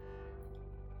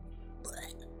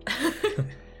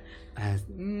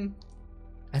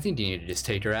 I think you need to just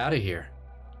take her out of here.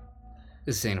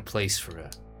 This ain't a place for a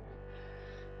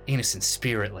innocent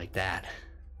spirit like that.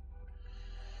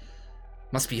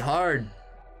 Must be hard.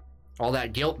 All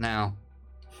that guilt now.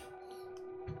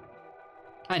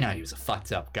 I know he was a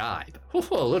fucked up guy, but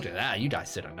whoa, look at that. You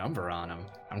guys did a number on him.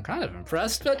 I'm kind of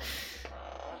impressed, but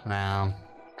well,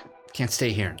 can't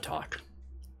stay here and talk.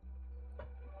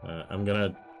 I'm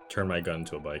gonna turn my gun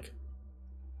to a bike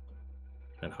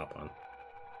and hop on.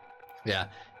 Yeah,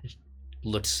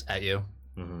 looks at you.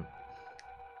 Mm-hmm.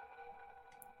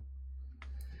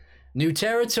 New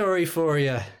territory for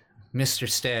you, Mr.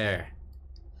 Stare.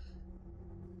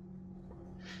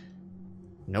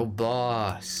 No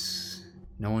boss.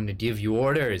 No one to give you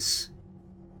orders.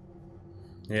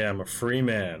 Yeah, I'm a free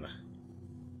man.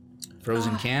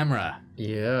 Frozen camera.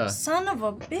 Yeah. Son of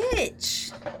a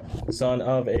bitch. Son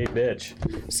of a bitch.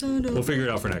 Son of We'll figure it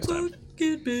out for next time.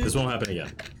 fucking bitch. This won't happen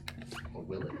again. Or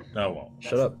will it? No, it won't.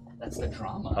 Shut up. That's the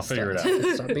drama. I'll figure it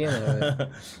out. Stop being a...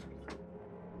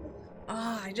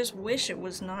 I just wish it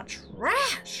was not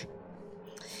trash.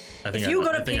 If If you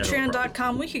go to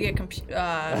patreon.com, we could get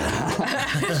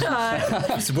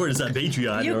support us on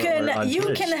Patreon. you or on can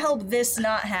Twitch. help this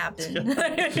not happen.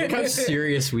 Look how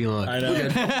serious we look. I know.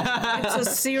 It's a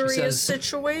serious says-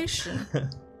 situation.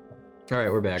 All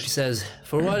right, we're back. She says,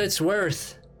 for what it's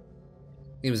worth,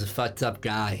 he was a fucked up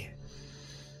guy.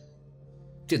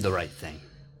 Did the right thing.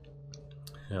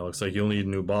 Yeah, looks like you'll need a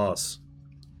new boss.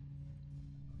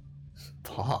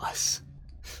 Boss?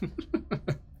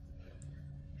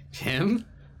 Him?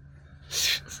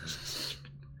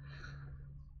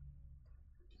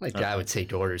 Like I would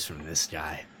take orders from this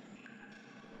guy.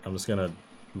 I'm just gonna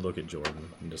look at Jordan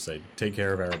and just say, take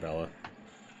care of Arabella.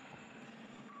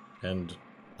 and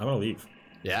I'm gonna leave.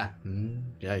 Yeah.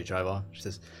 Yeah, you drive off. She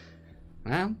says,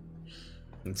 well,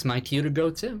 it's my cue to go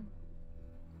too.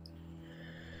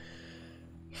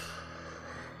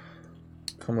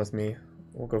 Come with me.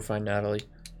 We'll go find Natalie.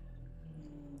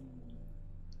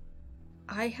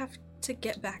 I have to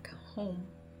get back home.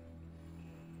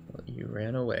 Well, you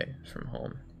ran away from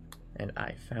home, and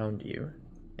I found you,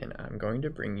 and I'm going to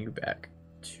bring you back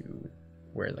to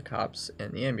where the cops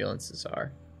and the ambulances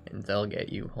are, and they'll get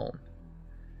you home.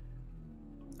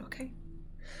 Okay.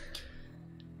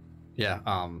 Yeah,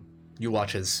 you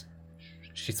watch as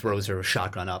she throws her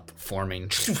shotgun up, forming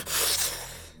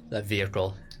that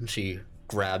vehicle, and she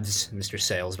grabs Mr.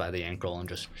 Sales by the ankle and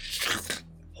just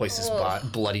hoists his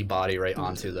bloody body right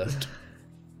onto the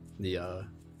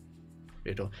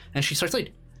vehicle. And she starts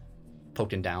like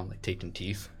poking down, like taking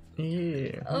teeth.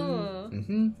 Yeah. Oh.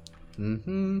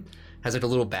 Has like a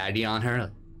little baggie on her.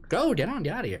 Like, go, get out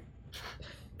of here.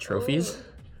 Trophies?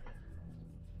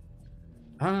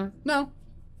 No.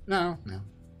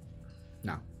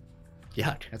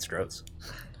 Yuck, that's gross.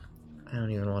 I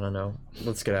don't even want to know.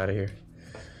 Let's get out of here.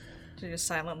 She just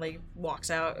silently walks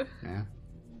out. Yeah.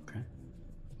 Okay.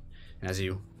 And as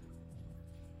you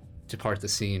depart the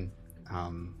scene,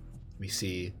 we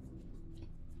see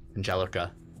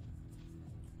Angelica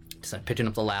just like picking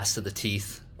up the last of the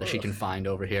teeth that she can find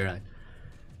over here. Like,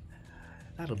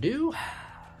 that'll do.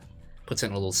 Puts it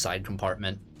in a little side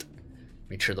compartment.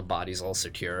 Make sure the body's all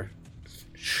secure.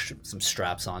 Some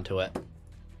straps onto it.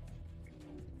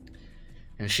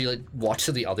 And she like walks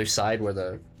to the other side where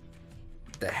the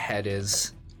head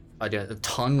is, the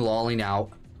tongue lolling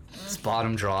out, its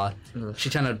bottom jaw.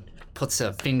 She kind of puts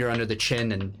a finger under the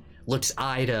chin and looks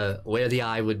eye to where the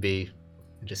eye would be,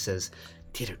 and just says,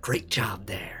 "Did a great job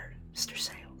there, Mr.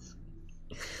 Sales.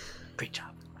 Great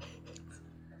job."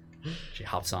 She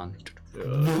hops on.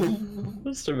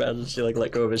 Just imagine she like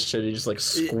let go of his chin, he just like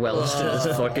squelched and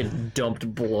just fucking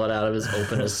dumped blood out of his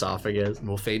open esophagus.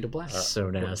 We'll fade to black. So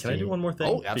nasty. Can I do one more thing?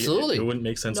 Oh, absolutely. It wouldn't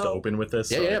make sense to open with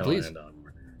this. Yeah, please.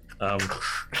 I'm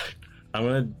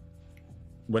gonna.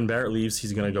 When Barrett leaves,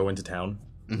 he's gonna go into town.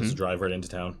 Just drive right into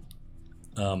town.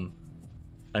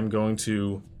 I'm going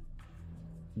to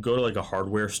go to like a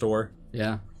hardware store.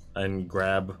 Yeah. And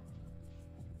grab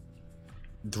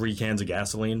 3 cans of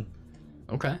gasoline.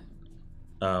 Okay.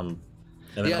 And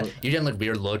then yeah, you're getting like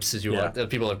weird looks as you Yeah. walk.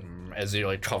 People like as you're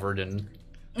like covered in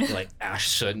like ash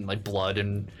soot and like blood,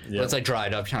 and it's like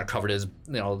dried up, kind of covered as a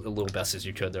little best as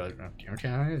you could. They're like,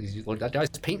 okay, look, that guy's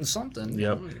painting something.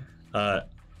 Yep. I'm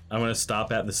gonna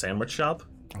stop at the sandwich shop.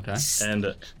 Okay.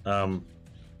 And I'm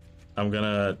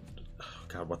gonna. Oh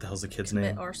God, what the hell's the kid's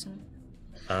name? Arson.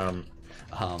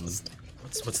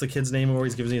 What's the kid's name who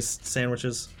always gives me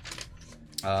sandwiches?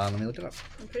 Let me look it up.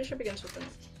 I'm pretty sure it begins with an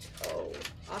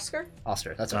Oscar?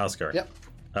 Oscar. That's it. Oscar. Yep.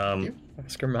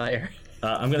 Oscar Mayer.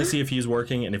 I'm gonna see if he's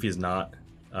working, and if he's not,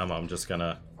 I'm just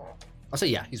gonna. I'll say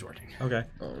yeah, he's working. Okay.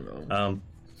 Oh no. I'm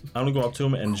gonna go up to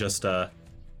him and just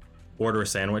order a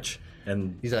sandwich,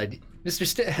 and He's like,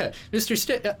 Mr.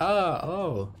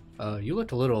 You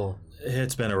looked a little.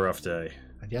 it's been a rough day.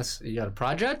 I guess you got a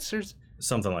project or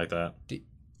Something like that.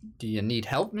 do you need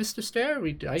help, Mr. Stare?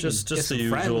 Just the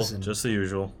usual. Just the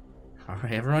usual. All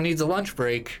right, everyone needs a lunch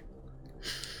break.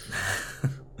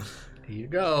 Here you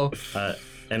go.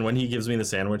 And when he gives me the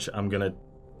sandwich, I'm gonna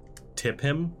tip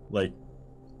him like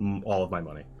all of my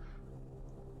money.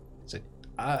 It's like,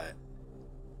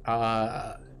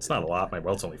 It's not a lot. My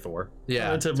welt's only 4.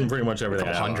 yeah, I tip him pretty much everything.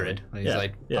 I have on 100. me. He's Yeah,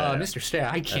 like, yeah. Mr. Stare,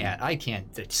 I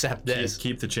can't accept this.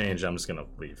 Keep the change. I'm just gonna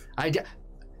leave.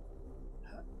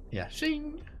 Yeah,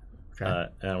 shing. And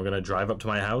I'm gonna drive up to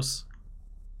my house,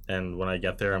 and when I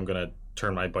get there, I'm gonna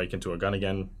turn my bike into a gun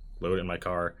again, load it in my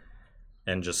car,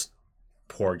 and just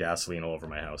pour gasoline all over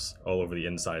my house, all over the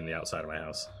inside and the outside of my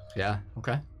house, Yeah,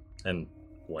 okay. and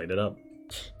light it up.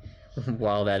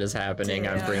 While that is happening,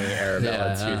 I'm bringing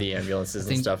Arabella Yeah. to the ambulances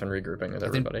and stuff and regrouping with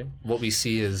everybody. What we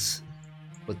see is,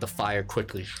 with the fire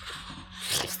quickly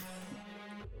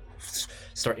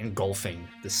start engulfing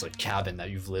this like cabin that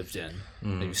you've lived in,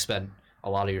 that you've spent a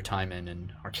lot of your time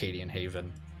in Arcadian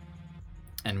Haven,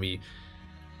 and we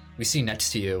see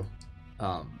next to you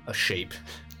a shape,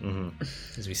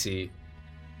 as we see a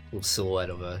little silhouette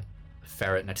of a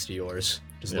ferret next to yours,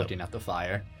 just looking at the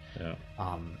fire. Yeah.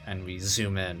 And we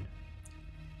zoom in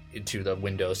into the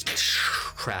windows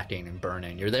cracking and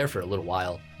burning. You're there for a little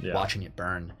while, watching it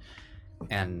burn,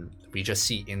 and we just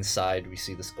see inside. We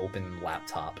see this open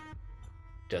laptop,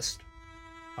 just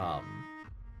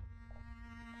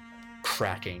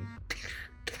cracking,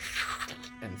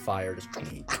 and fire just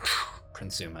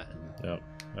consume it. Yeah.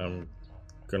 I'm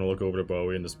gonna look over to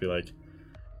Bowie and just be like,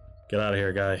 Get out of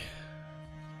here, guy.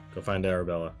 Go find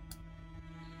Arabella.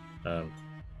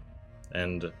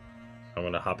 And I'm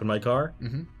gonna hop in my car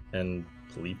and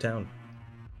leave town.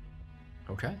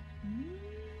 Okay.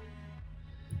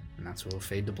 And that's where we'll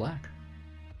fade to black.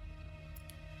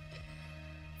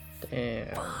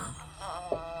 Damn.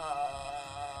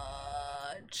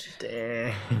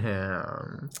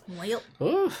 Damn. Well,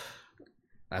 Oof.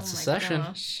 That's a session.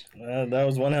 Gosh. That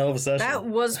was one hell of a session. That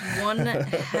was one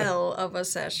hell of a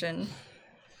session.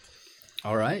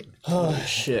 All right. Oh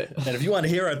shit. And if you want to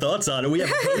hear our thoughts on it, we have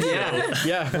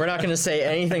Yeah, we're not going to say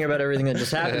anything about everything that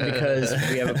just happened because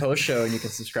we have a post show and you can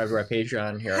subscribe to our Patreon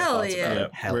and hear our Hell thoughts yeah. about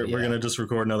it. Hell we're yeah. gonna just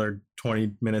record another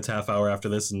 20 minutes, half hour after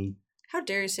this, and How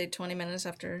dare you say 20 minutes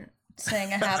after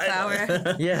saying a half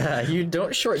hour? Yeah, you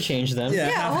don't shortchange them.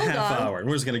 hold half on. hour.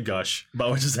 We're just gonna gush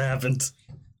about what just happened.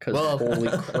 Because holy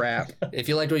crap. If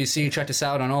you liked what you see, check us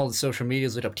out on all the social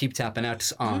medias. Look up Keep Tapping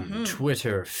Out on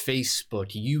Twitter,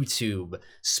 Facebook, YouTube,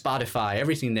 Spotify,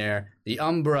 everything there. The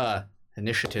Umbra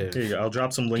initiative. Here you go. I'll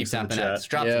drop some Keep links in the Tapping Out. chat.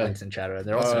 Drop some links in chat.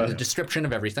 They're also in the description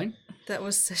of everything. That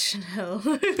was session hell.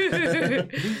 Do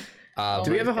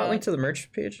we have a hot link to the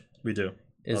merch page? We do.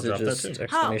 Is I'll it drop just that too.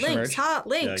 exclamation merch? Hot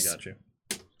Yeah, I links. got you.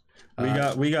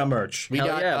 We got merch. We Hell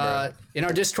got yeah, in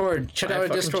our Discord. Check Buy a out our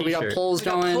fucking Discord. We got t-shirt. polls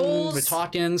going. polls. We're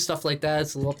talking stuff like that.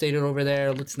 It's a little updated over there.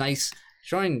 It looks nice.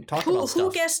 Join. Talk Who about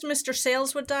stuff. guessed Mr.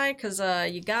 Sales would die? Because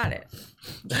you got it.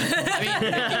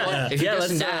 I mean, if you Yeah,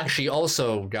 listen to let's, that, she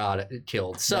also got it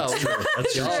killed. So That's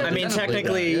true. I mean,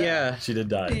 technically, yeah. She did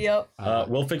die. Yep.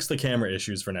 We'll fix the camera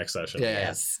issues for next session. yeah.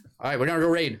 Yes. All right, we're gonna go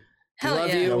raid. Hell we love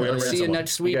yeah. you. Yeah, we're We'll gonna see raid you someone.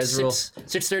 next week. guys rule.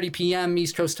 6:30 p.m.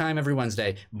 East Coast time every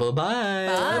Wednesday. Bye-bye.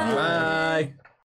 Bye.